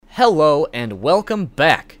Hello and welcome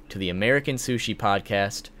back to the American Sushi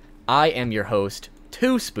Podcast. I am your host,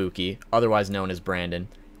 Too Spooky, otherwise known as Brandon.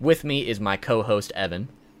 With me is my co-host, Evan.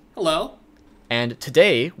 Hello. And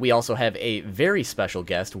today we also have a very special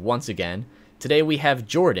guest once again. Today we have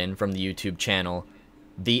Jordan from the YouTube channel,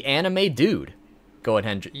 The Anime Dude. Go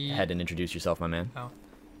ahead and introduce yourself, my man.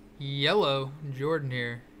 Yellow, Jordan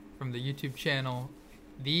here from the YouTube channel,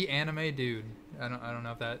 The Anime Dude. I don't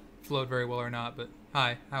know if that flowed very well or not, but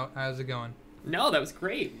hi, how's it going? No, that was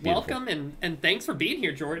great. Beautiful. Welcome and thanks for being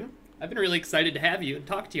here, Jordan. I've been really excited to have you and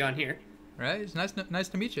talk to you on here. Right, it's nice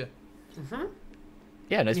to meet you. Mm-hmm.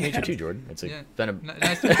 Yeah, nice to meet you too, Jordan. It's been a...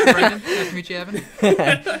 Nice to meet you, Brandon. Nice to meet you, Evan.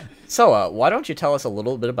 So, why don't you tell us a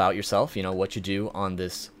little bit about yourself, what you do on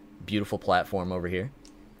this beautiful platform over here?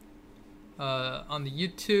 On the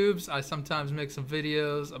YouTubes, I sometimes make some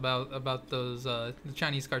videos about those the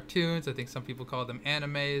Chinese cartoons. I think some people call them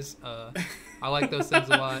animes. I like those things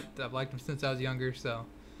a lot. I've liked them since I was younger. So,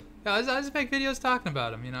 yeah, I just make videos talking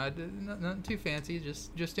about them. Nothing too fancy.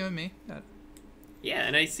 Just doing me. Yeah,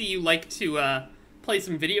 and I see you like to play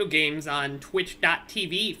some video games on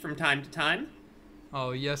Twitch.tv from time to time. Oh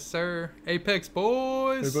yes, sir. Apex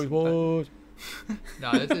boys. Apex boys.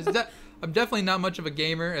 No, I'm definitely not much of a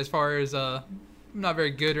gamer as far as I'm not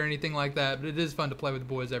very good or anything like that, but it is fun to play with the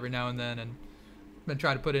boys every now and then, and been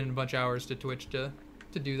trying to put in a bunch of hours to Twitch to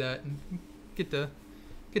do that and get to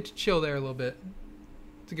chill there a little bit.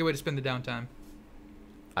 It's a good way to spend the downtime.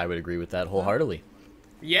 I would agree with that wholeheartedly.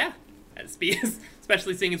 Yeah,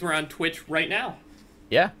 especially seeing as we're on Twitch right now.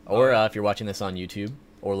 Yeah, or if you're watching this on YouTube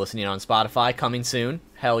or listening on Spotify, coming soon.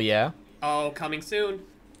 Hell yeah. Oh, coming soon.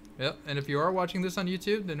 Yep, and if you are watching this on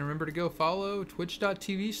YouTube, then remember to go follow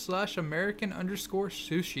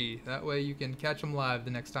twitch.tv/American_sushi. That way you can catch them live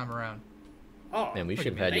the next time around. Oh, man, we should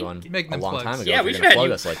have had you on a long plugs. time ago. Yeah, if we you're should gonna have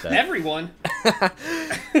plug us like that. everyone.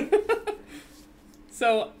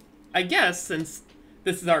 So, I guess since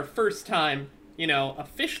this is our first time,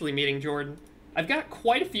 officially meeting Jordan, I've got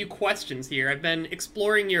quite a few questions here. I've been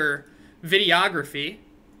exploring your videography,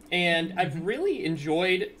 and I've really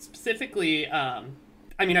enjoyed specifically, I've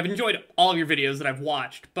enjoyed all of your videos that I've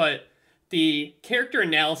watched, but the character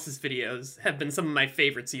analysis videos have been some of my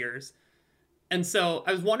favorites of yours. And so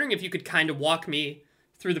I was wondering if you could kind of walk me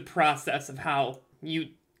through the process of how you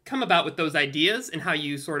come about with those ideas and how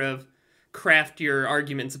you sort of craft your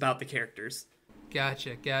arguments about the characters.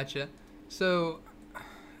 Gotcha. So,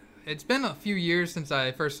 it's been a few years since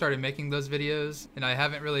I first started making those videos, and I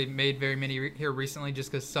haven't really made very many here recently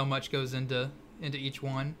just because so much goes into each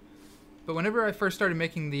one. But whenever I first started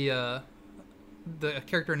making the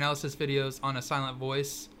character analysis videos on a silent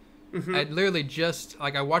voice, I'd literally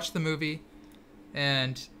I watched the movie,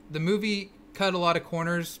 and the movie cut a lot of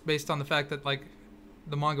corners based on the fact that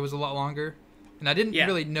the manga was a lot longer. And I didn't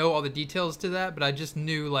really know all the details to that, but I just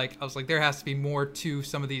knew, I was like, there has to be more to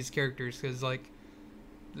some of these characters, because,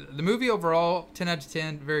 the movie overall, 10 out of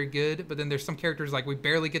 10, very good, but then there's some characters, we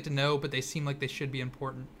barely get to know, but they seem like they should be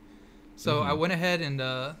important. So I went ahead and,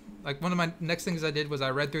 one of my next things I did was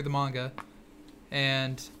I read through the manga,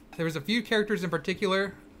 and there was a few characters in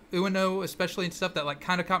particular, Ueno especially, and stuff that,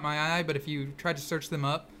 kind of caught my eye, but if you tried to search them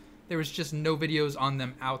up, there was just no videos on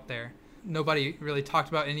them out there. Nobody really talked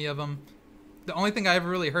about any of them. The only thing I ever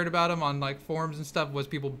really heard about them on forums and stuff was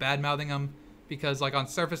people bad-mouthing them because on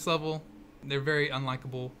surface level, they're very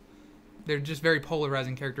unlikable. They're just very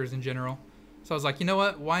polarizing characters in general. So I was like, you know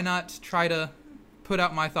what? Why not try to put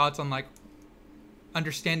out my thoughts on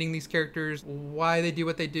understanding these characters, why they do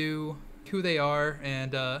what they do, who they are,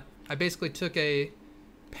 and I basically took I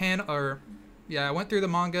went through the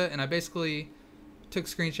manga and I basically took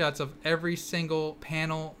screenshots of every single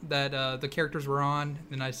panel that the characters were on,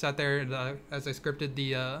 and I sat there and as I scripted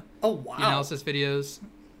the analysis videos,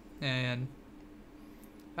 and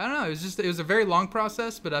I don't know, it was a very long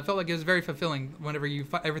process, but I felt like it was very fulfilling whenever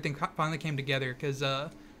everything finally came together, because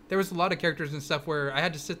there was a lot of characters and stuff where I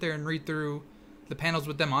had to sit there and read through the panels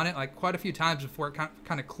with them on it quite a few times before it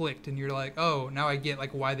kind of clicked, and you're like, oh, now I get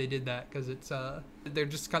why they did that, because it's they're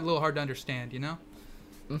just kind of a little hard to understand, Yeah,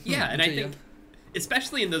 and I think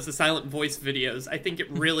especially in those silent voice videos, I think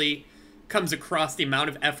it really comes across the amount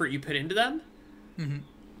of effort you put into them.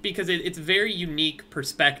 Because it's a very unique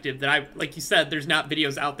perspective that like you said, there's not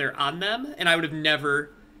videos out there on them, and I would have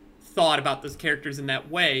never thought about those characters in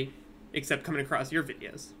that way, except coming across your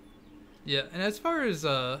videos. Yeah, and as far as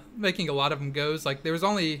making a lot of them goes, there was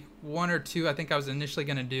only one or two I think I was initially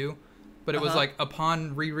going to do, but it was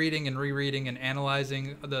upon rereading and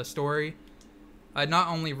analyzing the story, I not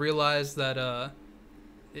only realized that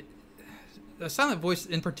Silent Voice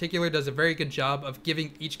in particular does a very good job of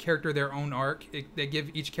giving each character their own arc. They give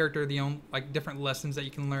each character the own like different lessons that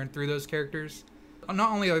you can learn through those characters.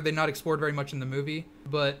 Not only are they not explored very much in the movie,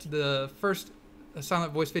 but the first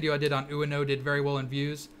Silent Voice video I did on Ueno did very well in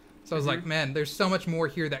views. So I was like, man, there's so much more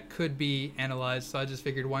here that could be analyzed. So I just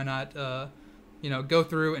figured, why not, go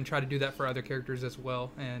through and try to do that for other characters as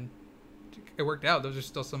well. And it worked out. Those are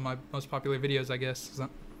still some of my most popular videos, I guess. So.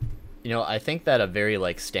 I think that a very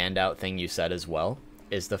like standout thing you said as well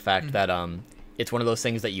is the fact that it's one of those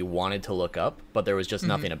things that you wanted to look up, but there was just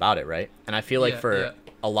nothing about it, right? And I feel like for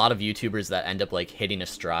a lot of YouTubers that end up like hitting a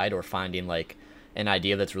stride or finding like an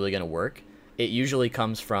idea that's really going to work, it usually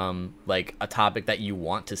comes from like a topic that you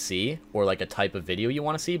want to see or like a type of video you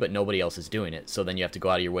want to see, but nobody else is doing it. So then you have to go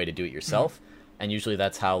out of your way to do it yourself. And usually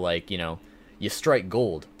that's how like, you strike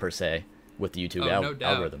gold per se with the YouTube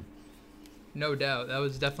algorithm. No doubt. That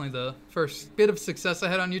was definitely the first bit of success I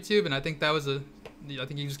had on YouTube. And I think I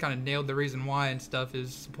think you just kind of nailed the reason why and stuff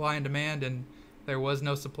is supply and demand. And there was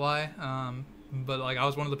no supply. But like I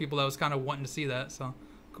was one of the people that was kind of wanting to see that. So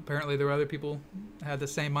apparently there were other people that had the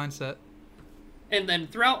same mindset. And then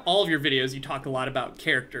throughout all of your videos, you talk a lot about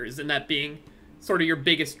characters, and that being sort of your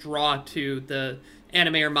biggest draw to the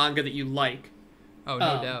anime or manga that you like. Oh,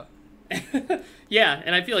 no doubt. Yeah,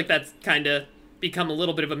 and I feel like that's kind of become a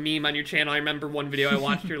little bit of a meme on your channel. I remember one video I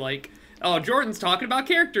watched, you're like, oh, Jordan's talking about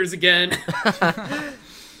characters again.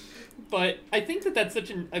 But I think that that's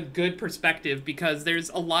such a good perspective because there's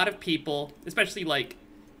a lot of people, especially like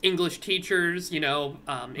English teachers,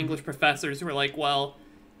 English professors who are like, well,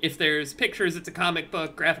 if there's pictures, it's a comic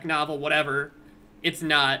book, graphic novel, whatever. It's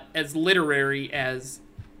not as literary as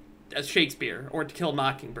Shakespeare or To Kill a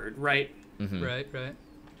Mockingbird, right? Mm-hmm. Right.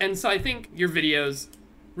 And so I think your videos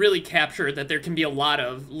really capture that there can be a lot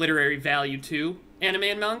of literary value to anime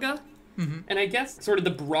and manga. Mm-hmm. And I guess sort of the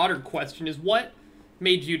broader question is what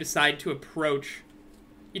made you decide to approach...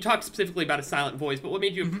 You talked specifically about A Silent Voice, but what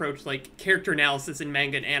made you approach like character analysis in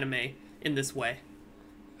manga and anime in this way?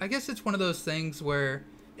 I guess it's one of those things where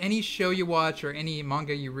any show you watch or any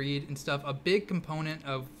manga you read and stuff, a big component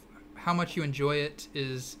of how much you enjoy it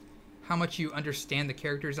is how much you understand the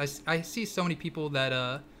characters. I see so many people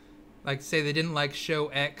that like say they didn't like show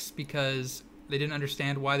X because they didn't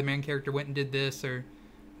understand why the main character went and did this or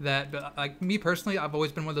that. But like me personally, I've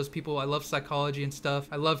always been one of those people. I love psychology and stuff.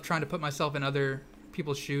 I love trying to put myself in other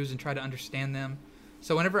people's shoes and try to understand them.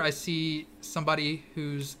 So whenever I see somebody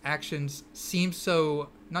whose actions seem so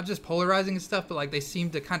not just polarizing and stuff, but like they seem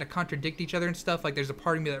to kind of contradict each other and stuff, like there's a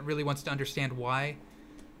part of me that really wants to understand why.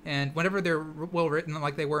 And whenever they're well written,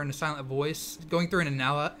 like they were in A Silent Voice, going through and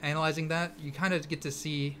analyzing that, you kind of get to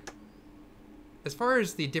see, as far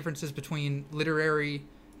as the differences between literary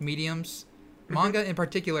mediums, manga in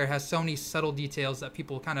particular has so many subtle details that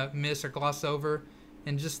people kind of miss or gloss over,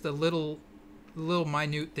 and just the little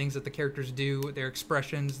minute things that the characters do, their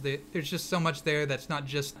expressions, there's just so much there that's not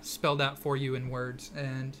just spelled out for you in words,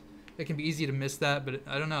 and it can be easy to miss that. But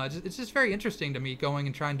I don't know, it's just very interesting to me going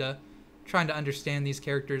and trying to understand these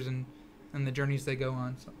characters and the journeys they go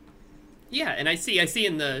on. So. Yeah, and I see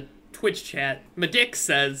in the Twitch chat, Madix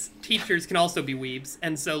says teachers can also be weebs,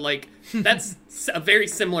 and so like that's a very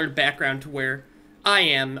similar background to where I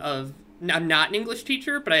am. I'm not an English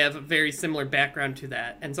teacher, but I have a very similar background to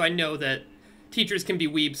that, and so I know that teachers can be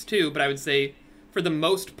weebs too, but I would say, for the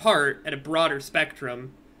most part, at a broader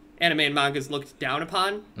spectrum, anime and manga is looked down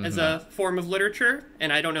upon as a form of literature,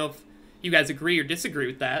 and I don't know if you guys agree or disagree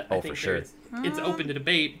with that. Oh, I think for sure. It's open to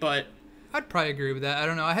debate, but... I'd probably agree with that. I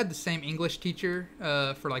don't know. I had the same English teacher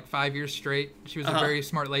for like 5 years straight. She was a very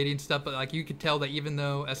smart lady and stuff, but like you could tell that even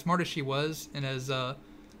though as smart as she was, and as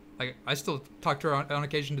like I still talk to her on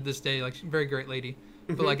occasion to this day, like she's a very great lady.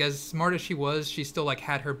 But like as smart as she was, she still like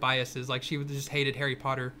had her biases. Like she just hated Harry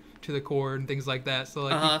Potter to the core and things like that. So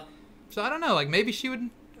like, so I don't know. Like maybe she would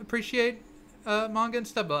appreciate manga and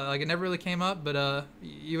stuff, but like it never really came up. But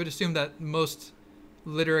you would assume that most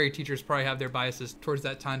literary teachers probably have their biases towards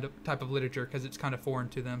that type of literature because it's kind of foreign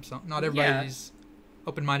to them. So not everybody's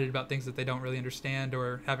open-minded about things that they don't really understand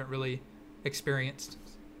or haven't really experienced.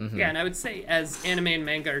 Yeah, and I would say as anime and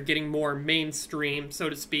manga are getting more mainstream, so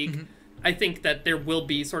to speak, I think that there will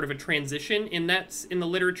be sort of a transition in the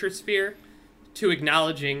literature sphere to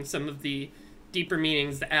acknowledging some of the deeper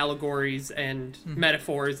meanings, the allegories and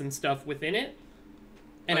metaphors and stuff within it.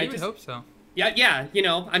 And I hope so. Yeah,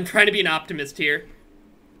 I'm trying to be an optimist here.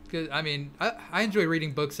 Cause, I mean, I enjoy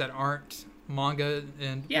reading books that aren't manga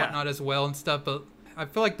and whatnot as well and stuff, but I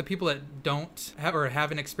feel like the people that don't have or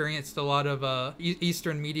haven't experienced a lot of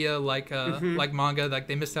Eastern media like manga, like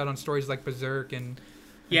they missed out on stories like Berserk and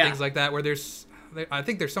things like that, where there's I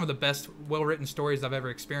think they're some of the best well-written stories I've ever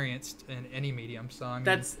experienced in any medium. So I mean,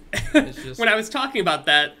 that's it's just... when I was talking about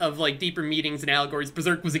that of like deeper meanings and allegories.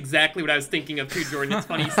 Berserk was exactly what I was thinking of too, Jordan. It's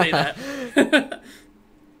funny you say that.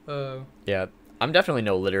 Yeah, I'm definitely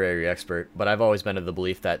no literary expert, but I've always been of the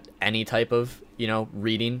belief that any type of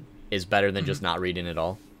reading is better than just not reading at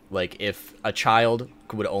all. Like, if a child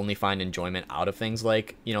would only find enjoyment out of things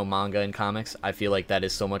like, manga and comics, I feel like that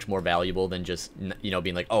is so much more valuable than just,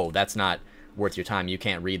 being like, oh, that's not worth your time. You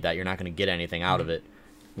can't read that. You're not going to get anything out of it.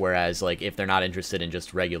 Whereas, like, if they're not interested in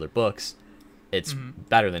just regular books, it's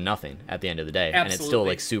better than nothing at the end of the day. Absolutely. And it's still,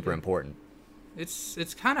 like, super important.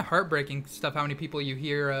 It's kind of heartbreaking stuff how many people you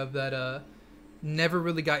hear of that never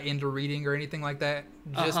really got into reading or anything like that,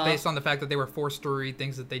 just based on the fact that they were forced to read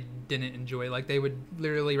things that they didn't enjoy. Like, they would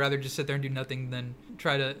literally rather just sit there and do nothing than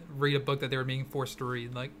try to read a book that they were being forced to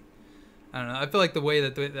read. Like, I don't know. I feel like the way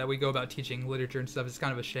that we go about teaching literature and stuff is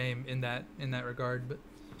kind of a shame in that regard. But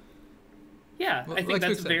yeah, I think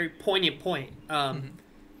that's a very poignant point.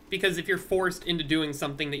 Because if you're forced into doing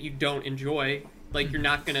something that you don't enjoy, like, you're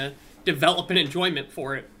not gonna develop an enjoyment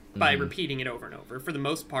for it by repeating it over and over. For the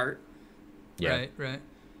most part. Yeah. Right.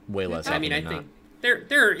 Way less. I mean, I think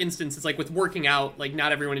there are instances like with working out, like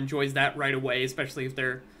not everyone enjoys that right away, especially if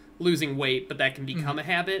they're losing weight, but that can become a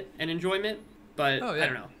habit and enjoyment. But I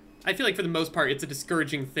don't know. I feel like for the most part, it's a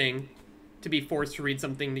discouraging thing to be forced to read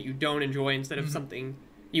something that you don't enjoy instead of something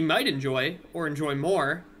you might enjoy or enjoy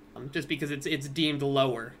more, just because it's deemed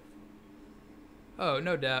lower. Oh,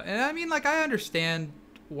 no doubt. And I mean, like, I understand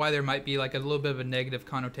why there might be like a little bit of a negative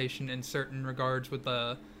connotation in certain regards with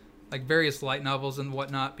like various light novels and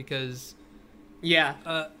whatnot, because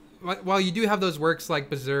while you do have those works like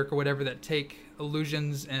Berserk or whatever that take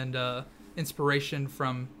allusions and inspiration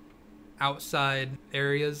from outside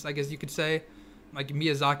areas, I guess you could say, like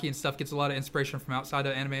Miyazaki and stuff gets a lot of inspiration from outside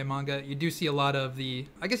of anime and manga. You do see a lot of the,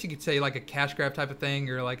 I guess you could say, like a cash grab type of thing,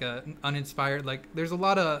 or like a uninspired, like there's a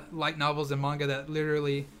lot of light novels and manga that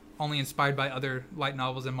literally only inspired by other light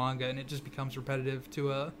novels and manga, and it just becomes repetitive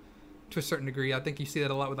to a certain degree. I think you see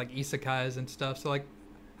that a lot with like isekais and stuff. So like,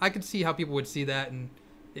 I could see how people would see that and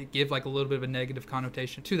it give like a little bit of a negative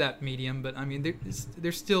connotation to that medium. But I mean,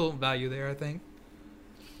 there's still value there, I think.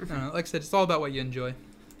 I don't know, like I said, it's all about what you enjoy.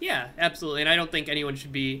 Yeah, absolutely. And I don't think anyone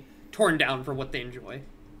should be torn down for what they enjoy.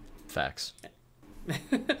 Facts.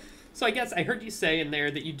 So I guess I heard you say in there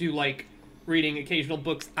that you do like reading occasional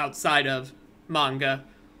books outside of manga.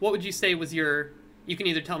 What would you say was you can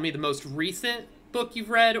either tell me the most recent book you've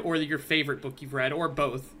read or your favorite book you've read, or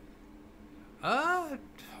both? Oh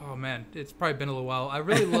man, it's probably been a little while. I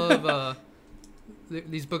really love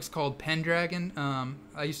these books called Pendragon.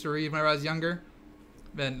 I used to read when I was younger.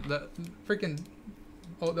 Man, the freaking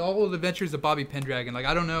all the adventures of Bobby Pendragon. Like,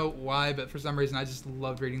 I don't know why, but for some reason I just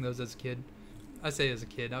loved reading those as a kid. I say as a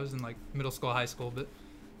kid. I was in like middle school, high school, but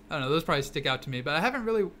I don't know. Those probably stick out to me. But I haven't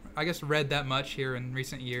really, I guess, read that much here in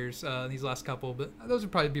recent years, these last couple. But those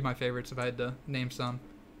would probably be my favorites if I had to name some.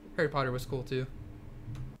 Harry Potter was cool too.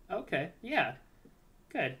 Okay, yeah.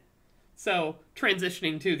 Good. So,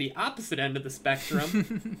 transitioning to the opposite end of the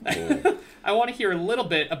spectrum, I want to hear a little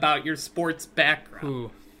bit about your sports background.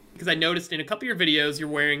 Ooh. Because I noticed in a couple of your videos you're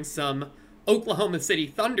wearing some Oklahoma City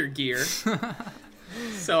Thunder gear.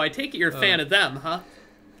 So I take it you're a fan of them, huh?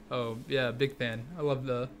 Oh, yeah, big fan. I love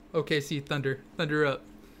the OKC Thunder. Thunder up.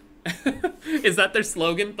 Is that their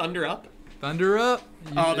slogan, Thunder Up? Thunder up.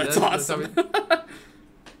 Oh, that's awesome.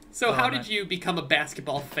 So how man. did you become a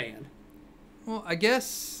basketball fan? Well, I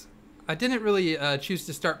guess I didn't really choose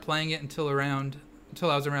to start playing it until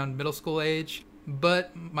I was around middle school age.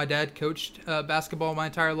 But my dad coached basketball my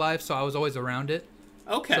entire life, so I was always around it.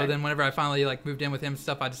 Okay. So then whenever I finally like moved in with him and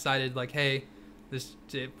stuff, I decided like, hey,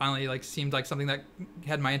 it finally like seemed like something that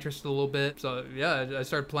had my interest a little bit. So yeah, I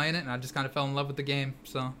started playing it and I just kind of fell in love with the game.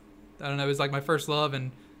 So I don't know, it was like my first love,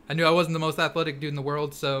 and I knew I wasn't the most athletic dude in the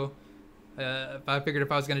world, so I figured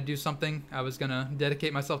if I was going to do something, I was going to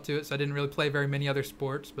dedicate myself to it. So I didn't really play very many other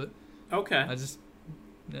sports, but okay. I just,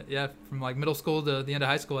 yeah, from like middle school to the end of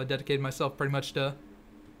high school, I dedicated myself pretty much to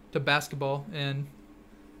basketball, and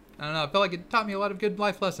I don't know, I felt like it taught me a lot of good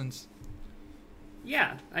life lessons.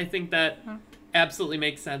 Yeah, I think that absolutely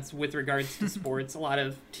makes sense with regards to sports. A lot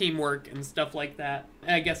of teamwork and stuff like that.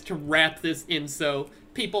 And I guess to wrap this in so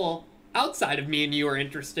people outside of me and you are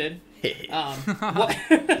interested,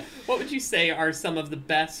 what would you say are some of the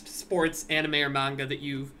best sports anime or manga that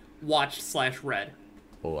you've watched/read?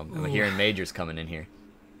 Oh, I'm hearing majors coming in here.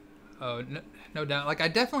 Oh, no doubt. Like, I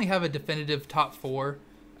definitely have a definitive top 4.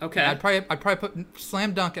 Okay. I'd probably put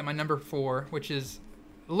Slam Dunk at my number 4, which is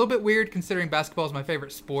a little bit weird considering basketball is my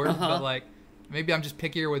favorite sport. But like, Maybe I'm just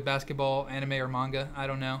pickier with basketball, anime, or manga. I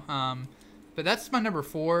don't know. But that's my number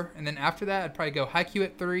 4. And then after that, I'd probably go Haikyuu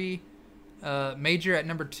at 3, Major at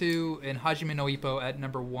number 2, and Hajime no Ippo at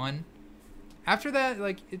number 1. After that,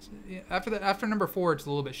 like after number 4, it's a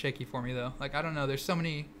little bit shaky for me though. Like I don't know. There's so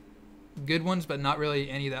many good ones, but not really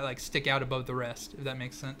any that like stick out above the rest. If that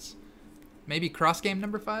makes sense. Maybe Cross Game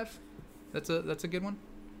number 5. That's a good one.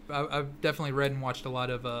 I've definitely read and watched a lot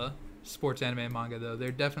of sports anime and manga though.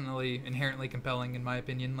 They're definitely inherently compelling in my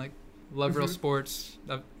opinion. Like love real sports.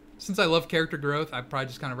 Since I love character growth, I'm probably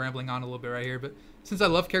just kind of rambling on a little bit right here, but since I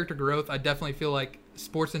love character growth, I definitely feel like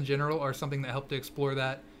sports in general are something that help to explore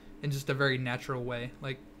that in just a very natural way.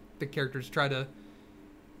 Like the characters try to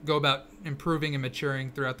go about improving and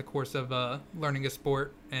maturing throughout the course of learning a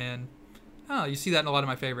sport, and you see that in a lot of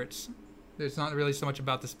my favorites. It's not really so much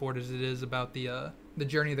about the sport as it is about the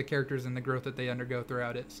journey of the characters and the growth that they undergo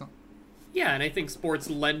throughout it. So. Yeah, and I think sports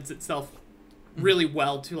lends itself really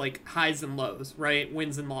well to like highs and lows, right?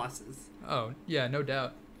 Wins and losses. Oh, yeah, no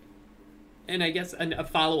doubt. And I guess a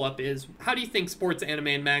follow-up is, how do you think sports anime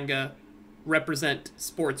and manga represent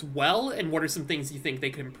sports well, and what are some things you think they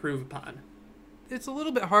could improve upon? It's a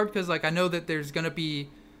little bit hard because like I know that there's going to be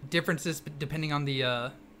differences depending on the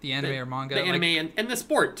anime or manga. The anime and the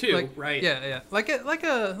sport too, like, right? Yeah. Like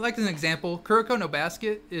an example, Kuroko no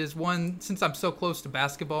Basket is one, since I'm so close to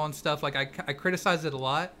basketball and stuff, like I criticize it a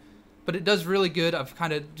lot, but it does really good of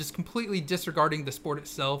kind of just completely disregarding the sport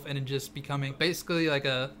itself and it just becoming basically like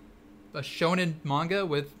a shonen manga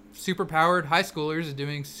with superpowered high schoolers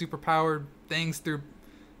doing superpowered things through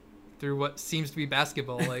what seems to be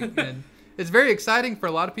basketball. Like, and it's very exciting for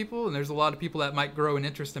a lot of people, and there's a lot of people that might grow an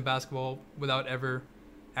interest in basketball without ever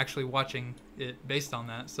actually watching it based on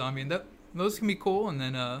that. So I mean, those can be cool. And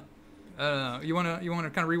then I don't know, you wanna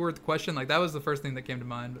kind of reword the question? Like that was the first thing that came to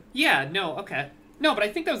mind. But. Yeah. No. Okay. No, but I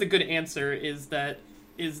think that was a good answer. Is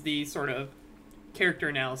the sort of character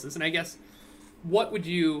analysis, and I guess what would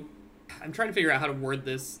you? I'm trying to figure out how to word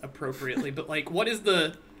this appropriately, but like, what is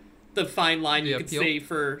the fine line you could say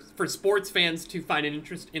for sports fans to find an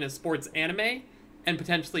interest in a sports anime, and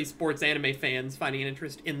potentially sports anime fans finding an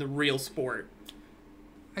interest in the real sport?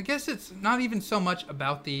 I guess it's not even so much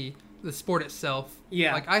about the sport itself.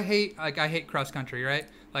 Yeah. Like I hate cross country, right?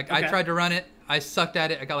 Like okay. I tried to run it, I sucked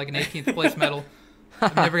at it. I got like an 18th place medal.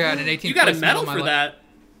 I've never got an 18th place. You got a medal for that?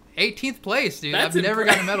 18th place, dude. That's I've never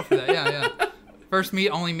gotten a medal for that. Yeah. First meet,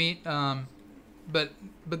 only meet. But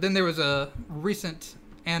then there was a recent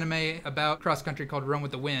anime about cross country called Run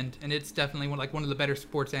with the Wind, and it's definitely one of the better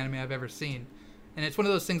sports anime I've ever seen. And it's one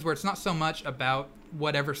of those things where it's not so much about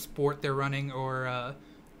whatever sport they're running or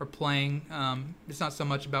playing. It's not so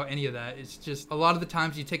much about any of that. It's just a lot of the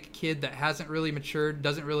times you take a kid that hasn't really matured,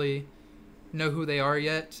 doesn't really know who they are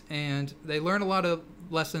yet, and they learn a lot of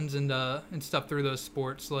lessons and stuff through those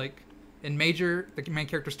sports. Like in Major, the main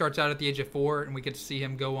character starts out at the age of 4, and we get to see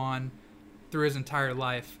him go on through his entire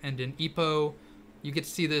life. And in Ippo, you get to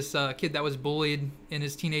see this kid that was bullied in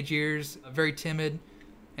his teenage years, very timid,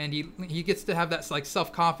 and he gets to have that like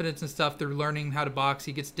self-confidence and stuff through learning how to box.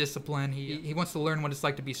 He gets discipline. He wants to learn what it's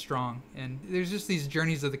like to be strong. And there's just these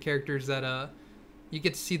journeys of the characters that you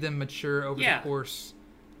get to see them mature over the course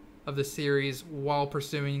of the series while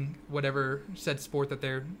pursuing whatever said sport that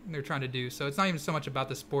they're trying to do. So it's not even so much about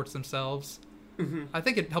the sports themselves. Mm-hmm. I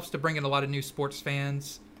think it helps to bring in a lot of new sports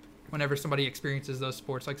fans whenever somebody experiences those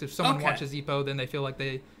sports. Like if someone watches Ippo, then they feel like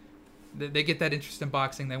they get that interest in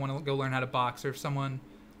boxing. They want to go learn how to box. Or if someone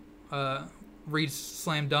reads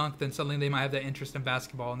Slam Dunk, then suddenly they might have that interest in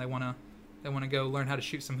basketball and they want to go learn how to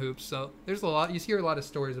shoot some hoops. So there's a lot. You hear a lot of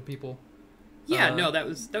stories of people. Yeah, no, that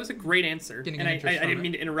was a great answer, and I didn't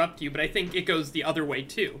mean to interrupt you, but I think it goes the other way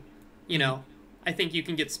too. You know, I think you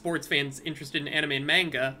can get sports fans interested in anime and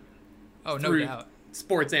manga. Oh, no doubt.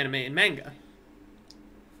 Sports anime and manga.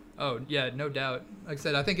 Oh yeah, no doubt. Like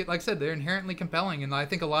I said, they're inherently compelling, and I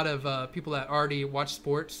think a lot of people that already watch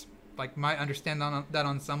sports like might understand that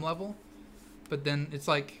on some level. But then it's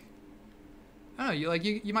like, I don't know,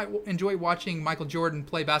 you might enjoy watching Michael Jordan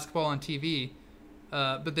play basketball on TV.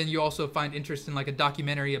 But then you also find interest in like a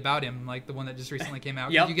documentary about him, like the one that just recently came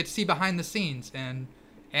out. Yep. You get to see behind the scenes, and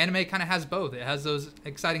anime kind of has both. It has those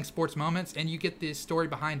exciting sports moments, and you get the story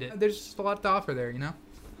behind it. There's just a lot to offer there, you know?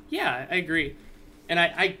 Yeah, I agree. And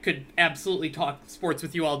I could absolutely talk sports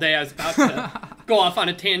with you all day. I was about to go off on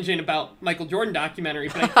a tangent about Michael Jordan documentary,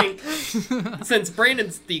 but I think since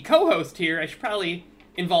Brandon's the co-host here, I should probably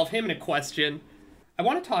involve him in a question. I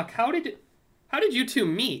want to talk, how did you two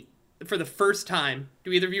meet for the first time?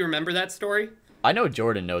 Do either of you remember that story? I know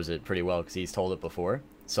Jordan knows it pretty well because he's told it before.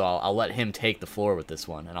 So I'll let him take the floor with this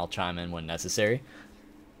one, and I'll chime in when necessary.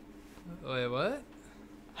 Wait, what?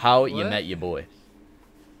 How you met your boy.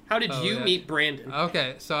 How did you meet Brandon?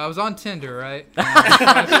 Okay, so I was on Tinder, right?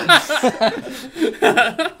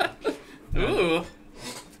 Ooh.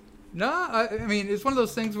 No, I mean, it's one of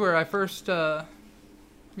those things where I first, I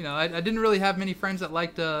didn't really have many friends that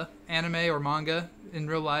liked anime or manga in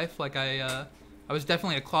real life. Like, I was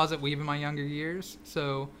definitely a closet weeb in my younger years.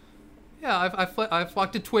 So, yeah, I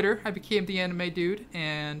flocked to Twitter. I became the anime dude,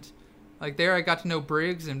 and, like, there I got to know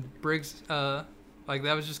Briggs, and Briggs, like,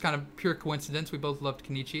 that was just kind of pure coincidence. We both loved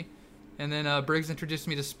Kenichi. And then Briggs introduced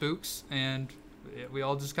me to Spooks, and we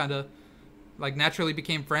all just kind of, like, naturally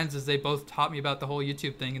became friends as they both taught me about the whole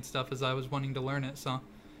YouTube thing and stuff as I was wanting to learn it. So,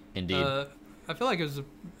 Indeed. I feel like it was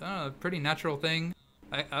a pretty natural thing.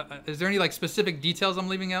 Is there any, like, specific details I'm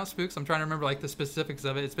leaving out, Spooks? I'm trying to remember, like, the specifics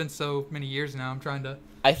of it. It's been so many years now. I'm trying to...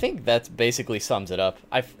 I think that basically sums it up.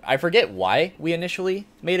 I forget why we initially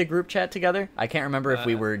made a group chat together. I can't remember if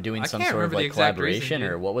we were doing some sort of, like, collaboration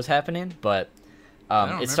or what was happening, but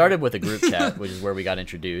it started with a group chat, which is where we got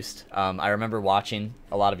introduced. I remember watching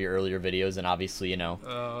a lot of your earlier videos and obviously,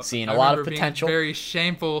 seeing a lot of potential. Being very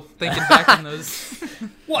shameful thinking back on those.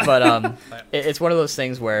 But it's one of those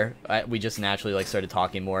things where we just naturally, like, started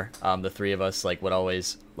talking more. The three of us, like, would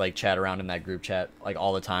always, like, chat around in that group chat, like,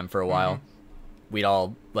 all the time for a while. Mm-hmm. We'd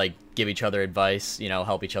all, like, give each other advice,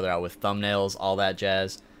 help each other out with thumbnails, all that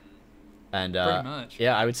jazz. And pretty much.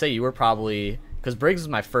 Yeah, I would say you were probably, because Briggs was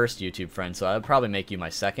my first YouTube friend, so I would probably make you my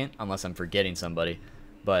second, unless I'm forgetting somebody.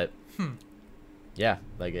 But yeah,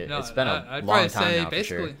 like it's been a long time now, for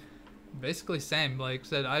sure. Basically same. Like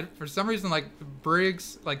said, for some reason, like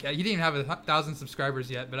Briggs, like he didn't even have 1,000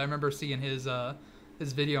 subscribers yet, but I remember seeing his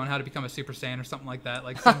video on how to become a Super Saiyan or something like that.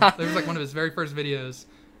 Like there was like one of his very first videos.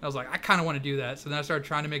 I was like, I kind of want to do that. So then I started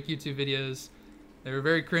trying to make YouTube videos. They were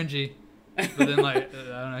very cringy, but then like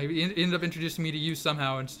I don't know, he ended up introducing me to you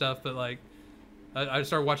somehow and stuff. But like I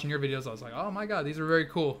started watching your videos. I was like, oh my god, these are very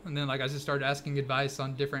cool. And then like I just started asking advice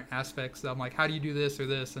on different aspects. I'm like, how do you do this or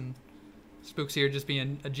this? And Spooks here just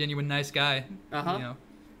being a genuine nice guy,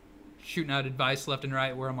 shooting out advice left and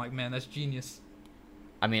right. Where I'm like, man, that's genius.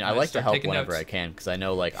 I mean, I like to help whenever I can because I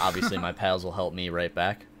know like obviously my pals will help me right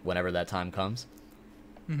back whenever that time comes.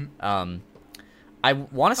 Mm-hmm. I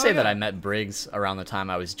want to say that I met Briggs around the time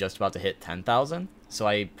I was just about to hit 10,000. So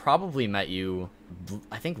I probably met you,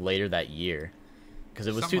 I think, later that year. Because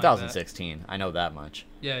it was something 2016. Like I know that much.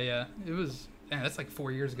 Yeah. It was... Man, that's like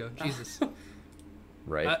 4 years ago. Jesus.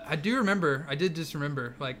 Right. I did just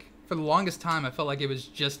remember, like, for the longest time, I felt like it was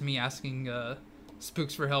just me asking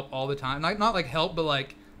Spooks for help all the time. Not like help, but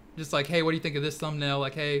like, just like, hey, what do you think of this thumbnail?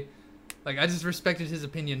 Like, hey... Like, I just respected his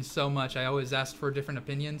opinion so much. I always asked for different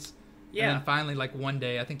opinions. Yeah. And then finally, like, one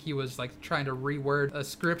day, I think he was, like, trying to reword a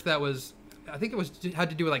script that was... I think it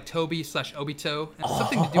had to do with, like, Toby/Obito. And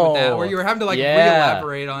something to do with that, where you were having to, like,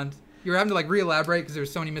 re-elaborate on... You were having to, like, re-elaborate because there were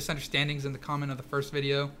so many misunderstandings in the comment of the first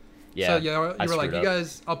video. Yeah, so, you were like, you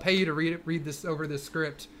guys, I'll pay you to read this over this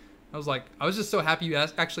script. I was like... I was just so happy you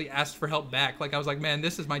actually asked for help back. Like, I was like, man,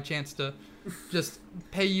 this is my chance to... just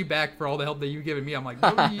pay you back for all the help that you've given me. I'm like,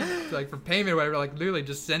 like for payment or whatever, like literally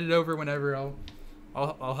just send it over whenever I'll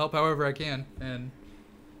help however I can. And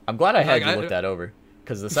I'm glad I had you look that over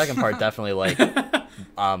because the second part definitely like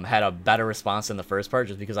had a better response than the first part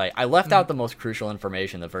just because I left out the most crucial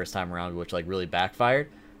information the first time around, which like really backfired.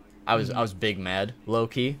 I was big mad, low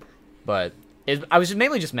key, but I was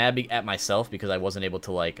mainly just mad at myself because I wasn't able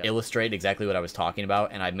to like illustrate exactly what I was talking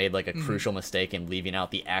about, and I made like a crucial mistake in leaving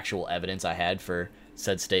out the actual evidence I had for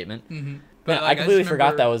said statement. But like, I completely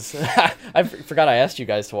forgot that was. I forgot I asked you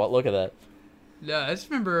guys to look at that. Yeah, I just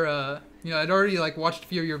remember. I'd already like watched a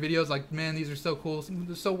few of your videos. Like, man, these are so cool.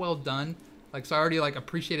 They're so well done. Like, so I already like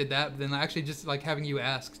appreciated that. But then actually just like having you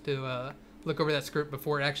ask to look over that script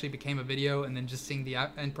before it actually became a video, and then just seeing the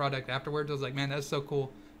end product afterwards, I was like, man, that's so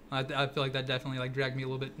cool. I feel like that definitely like dragged me a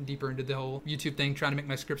little bit deeper into the whole YouTube thing, trying to make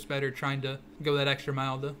my scripts better, trying to go that extra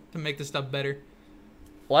mile to make the stuff better.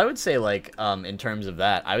 Well, I would say like in terms of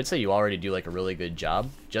that, I would say you already do like a really good job,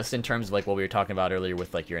 just in terms of like what we were talking about earlier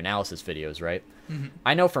with like your analysis videos, right?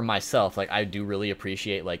 I know for myself, like I do really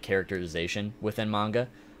appreciate like characterization within manga,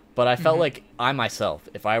 but I felt like I myself,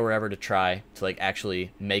 if I were ever to try to like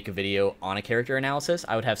actually make a video on a character analysis,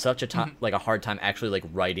 I would have such a like a hard time actually like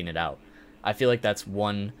writing it out. I feel like that's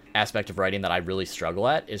one aspect of writing that I really struggle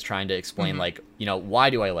at, is trying to explain like, why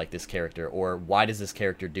do I like this character, or why does this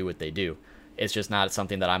character do what they do? It's just not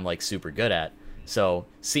something that I'm like super good at. So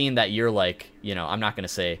seeing that you're like, I'm not going to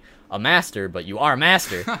say a master, but you are a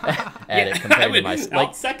master at it compared to myself. Like,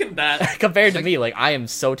 I'll second that. Compared to me, like I am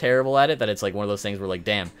so terrible at it that it's like one of those things where like,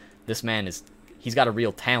 damn, this man he's got a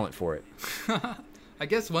real talent for it. I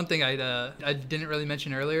guess one thing I didn't really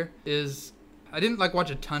mention earlier is I didn't like watch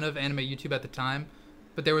a ton of anime YouTube at the time,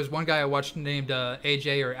 but there was one guy I watched named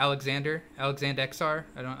AJ or Alexander XR.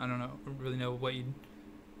 I don't know really know what you.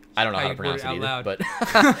 I don't know how to pronounce it either,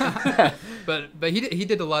 but he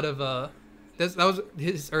did a lot of that was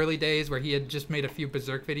his early days where he had just made a few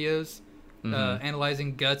Berserk videos,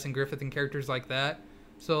 analyzing Guts and Griffith and characters like that.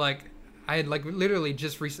 So like I had like literally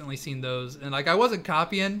just recently seen those, and like I wasn't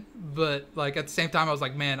copying, but like at the same time I was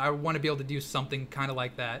like, man, I want to be able to do something kind of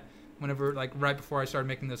like that. Whenever like right before I started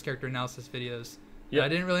making those character analysis videos, I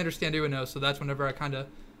didn't really understand Ueno, so that's whenever I kind of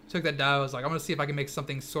took that dial. I was like, I'm gonna see if I can make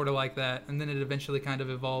something sort of like that, and then it eventually kind of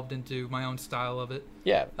evolved into my own style of it.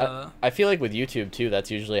 Yeah, I feel like with YouTube too,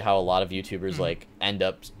 that's usually how a lot of YouTubers like end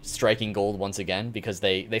up striking gold once again, because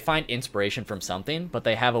they find inspiration from something, but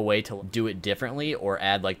they have a way to do it differently or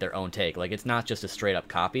add like their own take. Like it's not just a straight up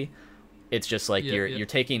copy. It's just like you're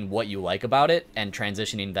taking what you like about it and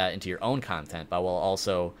transitioning that into your own content, but while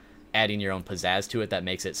also adding your own pizzazz to it that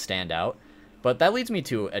makes it stand out. But that leads me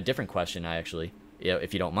to a different question,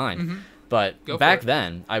 if you don't mind. But back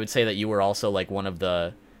then, I would say that you were also like one of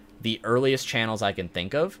the earliest channels I can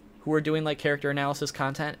think of who were doing like character analysis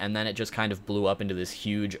content, and then it just kind of blew up into this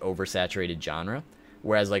huge oversaturated genre.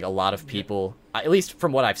 Whereas like a lot of people, at least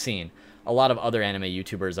from what I've seen, a lot of other anime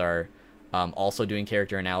YouTubers are also doing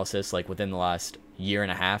character analysis like within the last year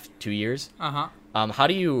and a half, 2 years. How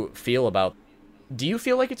do you feel about? Do you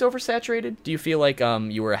feel like it's oversaturated? Do you feel like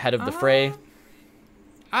you were ahead of the fray?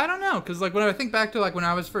 I don't know, because like when I think back to like when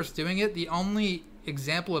I was first doing it, the only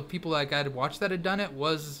example of people like I had watched that had done it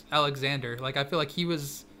was Alexander. Like I feel like he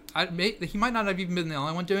might not have even been the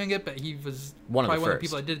only one doing it, but he was probably one of the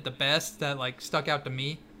people that did it the best, that like stuck out to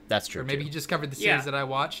me. That's true. Or maybe he just covered the series that I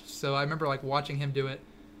watched. So I remember like watching him do it,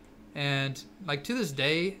 and like to this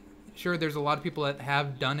day, sure, there's a lot of people that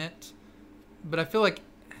have done it, but I feel like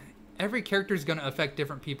every character is going to affect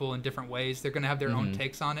different people in different ways. They're going to have their own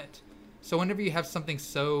takes on it. So whenever you have something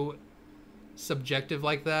so subjective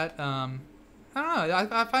like that, I don't know.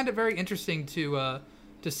 I find it very interesting to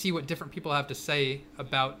see what different people have to say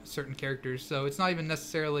about certain characters. So it's not even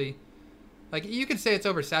necessarily like you could say it's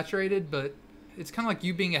oversaturated, but it's kind of like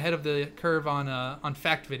you being ahead of the curve on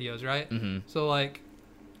fact videos, right? So like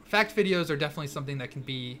fact videos are definitely something that can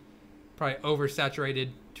be probably oversaturated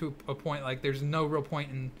to a point. Like there's no real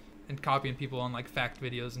point in copying people on like fact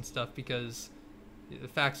videos and stuff, because the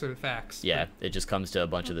facts are the facts. Yeah, it just comes to a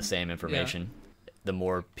bunch of the same information. The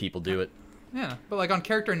more people do it. Yeah, but like on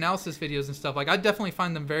character analysis videos and stuff, like I definitely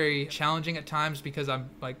find them very challenging at times, because I'm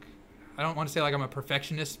like, I don't want to say like I'm a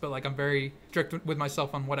perfectionist, but like I'm very strict with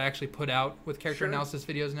myself on what I actually put out with character analysis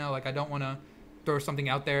videos now. Like I don't want to throw something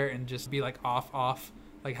out there and just be like off,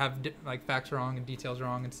 like have like facts wrong and details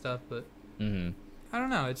wrong and stuff. But I don't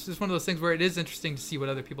know. It's just one of those things where it is interesting to see what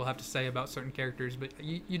other people have to say about certain characters, but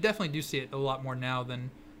you definitely do see it a lot more now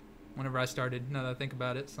than whenever I started, now that I think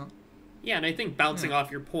about it. So. Yeah, and I think bouncing off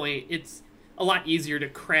your point, it's a lot easier to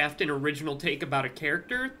craft an original take about a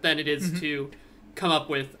character than it is to come up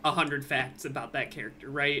with 100 facts about that character,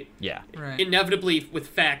 right? Yeah. Right. Inevitably, with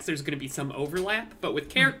facts, there's going to be some overlap, but with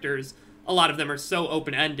characters, a lot of them are so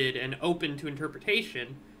open-ended and open to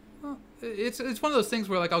interpretation. Well, it's one of those things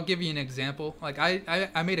where, like, I'll give you an example. Like,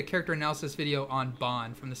 I made a character analysis video on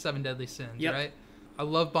Bond from the Seven Deadly Sins, right? I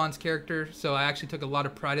love Bond's character, so I actually took a lot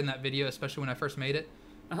of pride in that video, especially when I first made it.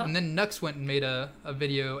 And then Nux went and made a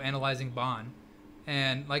video analyzing Bond.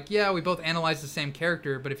 And, like, yeah, we both analyzed the same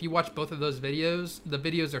character, but if you watch both of those videos, the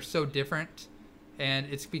videos are so different. And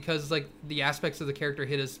it's because, like, the aspects of the character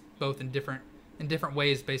hit us both in different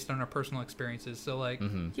ways based on our personal experiences. So, like,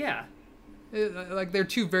 yeah. Like, they're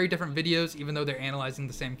two very different videos, even though they're analyzing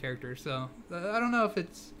the same character. So, I don't know if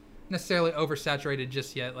it's necessarily oversaturated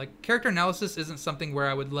just yet. Like, character analysis isn't something where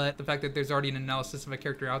I would let the fact that there's already an analysis of a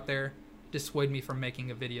character out there dissuade me from making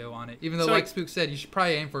a video on it. Even though, like Spook said, you should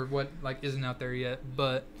probably aim for what, like, isn't out there yet,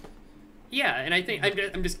 but... Yeah, and I think,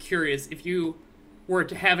 I'm just curious, if you were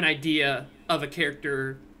to have an idea of a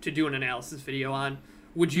character to do an analysis video on,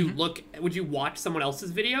 would you would you watch someone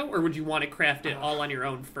else's video, or would you want to craft it all on your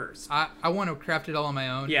own first? I want to craft it all on my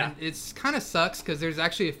own. Yeah. And it's kind of sucks, because there's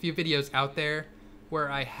actually a few videos out there where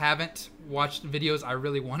I haven't watched videos I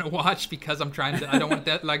really want to watch, because I'm trying to, I don't want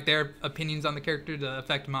that, like, their opinions on the character to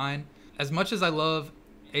affect mine. As much as I love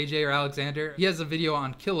AJ or Alexander, he has a video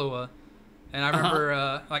on Killua, and I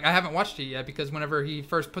remember, like, I haven't watched it yet, because whenever he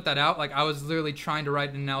first put that out, like, I was literally trying to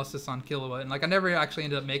write an analysis on Killua, and, like, I never actually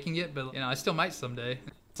ended up making it, but, you know, I still might someday.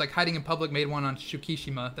 It's like Hiding in Public made one on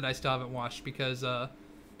Shukishima that I still haven't watched, because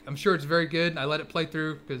I'm sure it's very good. I let it play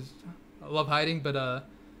through because I love hiding, but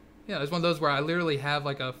Yeah, it's one of those where I literally have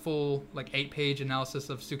like a full like 8-page analysis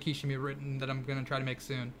of Tsukishima written that I'm gonna try to make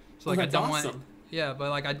soon. So like I don't want, yeah, but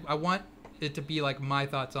like I want it to be like my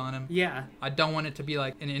thoughts on him. Yeah. I don't want it to be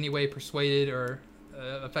like in any way persuaded or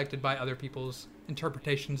affected by other people's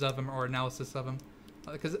interpretations of him or analysis of him,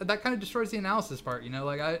 because that kind of destroys the analysis part. You know,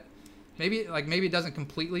 like maybe it doesn't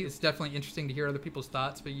completely. It's definitely interesting to hear other people's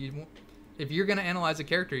thoughts, but if you're gonna analyze a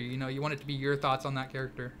character, you know, you want it to be your thoughts on that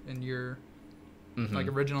character and your like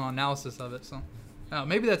original analysis of it. So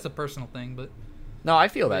maybe that's a personal thing, but no, I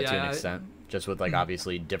feel that to an extent, just with like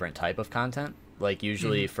obviously different type of content. Like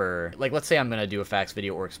usually for like, let's say I'm gonna do a facts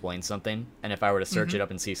video or explain something, and if I were to search it up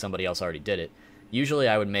and see somebody else already did it, usually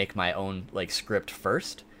I would make my own like script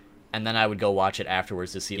first, and then I would go watch it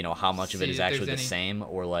afterwards to see, you know, how much of it is actually the same,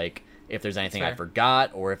 or like if there's anything I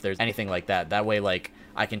forgot, or if there's anything like that. That way, like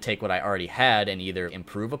I can take what I already had and either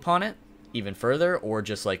improve upon it even further, or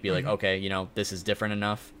just like be like, okay, you know, this is different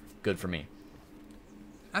enough, good for me.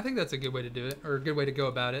 I think that's a good way to do it, or a good way to go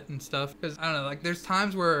about it and stuff. Because I don't know, like there's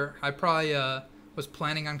times where I probably was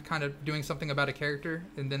planning on kind of doing something about a character,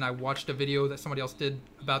 and then I watched a video that somebody else did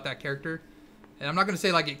about that character. And I'm not going to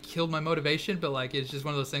say like it killed my motivation, but like it's just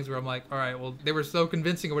one of those things where I'm like, all right, well, they were so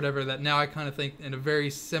convincing or whatever that now I kind of think in a very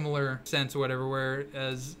similar sense or whatever,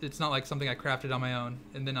 whereas it's not like something I crafted on my own.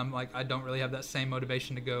 And then I'm like, I don't really have that same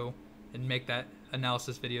motivation to go and make that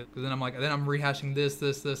analysis video. Because then I'm like, then I'm rehashing this,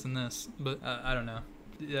 and this. But I don't know.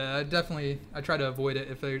 Yeah, I try to avoid it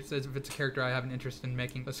if it's a character I have an interest in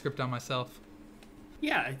making a script on myself.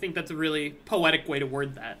 Yeah, I think that's a really poetic way to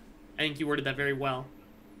word that. I think you worded that very well.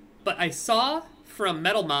 But I saw from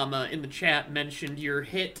Metal Mama in the chat mentioned your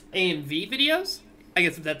hit AMV videos. I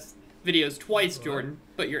guess that's videos twice, Jordan,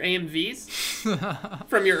 but your AMVs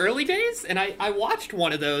from your early days, and I watched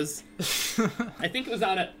one of those. I think it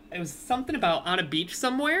was something about on a beach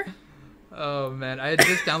somewhere. Oh man, I had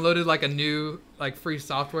just downloaded like a new like free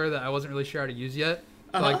software that I wasn't really sure how to use yet.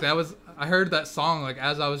 So, like I heard that song like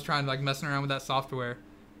as I was trying to like messing around with that software,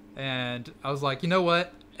 and I was like, you know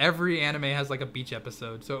what? Every anime has like a beach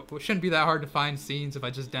episode, so it shouldn't be that hard to find scenes if I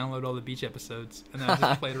just download all the beach episodes. And then I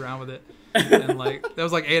just played around with it, and like that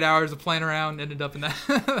was like 8 hours of playing around, ended up in that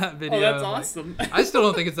that video. Oh, that's awesome! Like, I still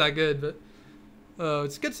don't think it's that good, but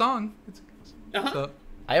it's a good song. So,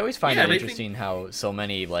 I always find it interesting how so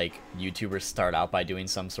many like YouTubers start out by doing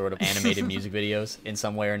some sort of animated music videos in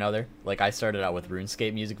some way or another. Like I started out with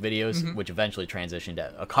RuneScape music videos, which eventually transitioned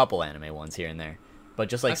to a couple anime ones here and there. But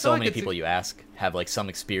just like so many people you ask have like some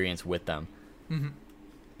experience with them.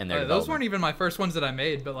 And those weren't even my first ones that I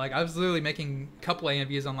made, but like I was literally making a couple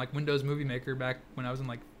AMVs on like Windows Movie Maker back when I was in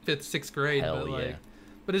like 5th, 6th grade. Hell yeah.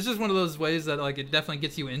 But it's just one of those ways that like it definitely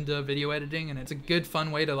gets you into video editing, and it's a good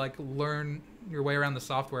fun way to like learn your way around the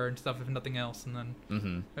software and stuff if nothing else. And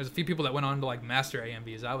then there's a few people that went on to like master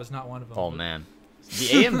AMVs. I was not one of them. Oh man, the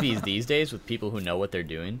AMVs these days with people who know what they're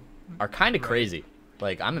doing are kind of crazy.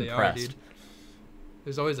 Like I'm impressed.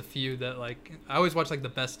 There's always a few that like I always watch like the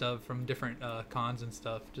best of from different cons and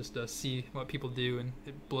stuff just to see what people do, and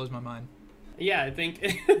it blows my mind. Yeah, I think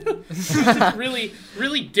it's a really,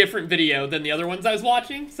 really different video than the other ones I was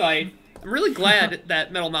watching. So I'm really glad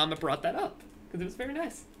that Metal Mama brought that up because it was very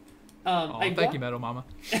nice. Thank you, Metal Mama.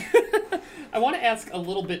 I want to ask a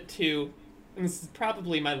little bit too, and this is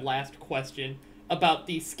probably my last question, about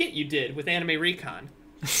the skit you did with Anime Recon.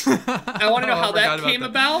 I want to know how that came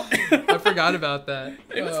about. I forgot about that.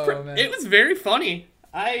 It was very funny.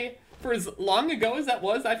 For as long ago as that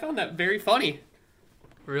was, I found that very funny.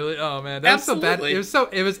 Really? Oh man, that was so bad.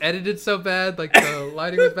 It was edited so bad. Like the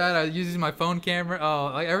lighting was bad. I was using my phone camera.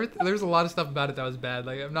 Oh, like everything. There's a lot of stuff about it that was bad.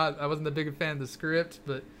 Like I wasn't a big fan of the script,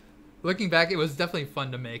 but looking back, it was definitely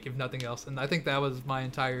fun to make, if nothing else. And I think that was my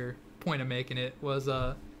entire point of making it. Was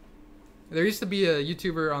there used to be a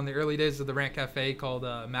YouTuber on the early days of the Rant Cafe called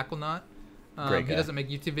Mackelnot. Great guy. He doesn't make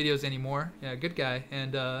YouTube videos anymore. Yeah, good guy.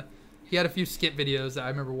 And he had a few skit videos that I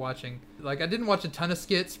remember watching. Like I didn't watch a ton of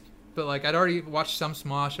skits, but like I'd already watched some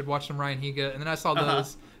Smosh. I'd watched some Ryan Higa, and then I saw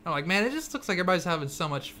those. And I'm like, man, it just looks like everybody's having so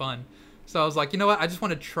much fun. So I was like, you know what? I just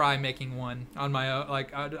want to try making one on my own.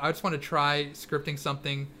 Like I just want to try scripting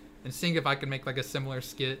something and seeing if I could make like a similar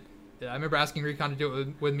skit. I remember asking Recon to do it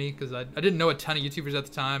with me because I didn't know a ton of YouTubers at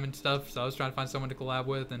the time and stuff, so I was trying to find someone to collab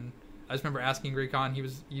with, and I just remember asking Recon. He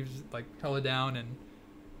was like hella down, and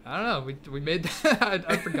I don't know. We made that.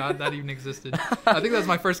 I forgot that even existed. I think that was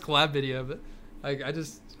my first collab video, but I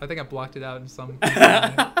think I blocked it out in some. It's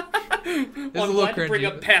I'm a little glad cringy, to bring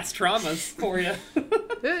up past traumas for you.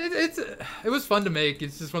 It was fun to make.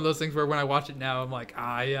 It's just one of those things where when I watch it now, I'm like,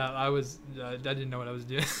 yeah, I didn't know what I was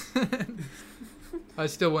doing. I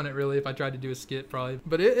still wouldn't really if I tried to do a skit probably.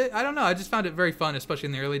 But I don't know. I just found it very fun, especially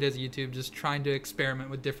in the early days of YouTube, just trying to experiment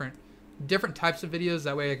with different types of videos.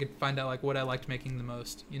 That way I could find out like what I liked making the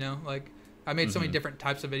most, you know? Like I made so many different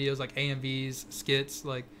types of videos, like AMVs, skits.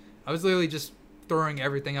 Like I was literally just throwing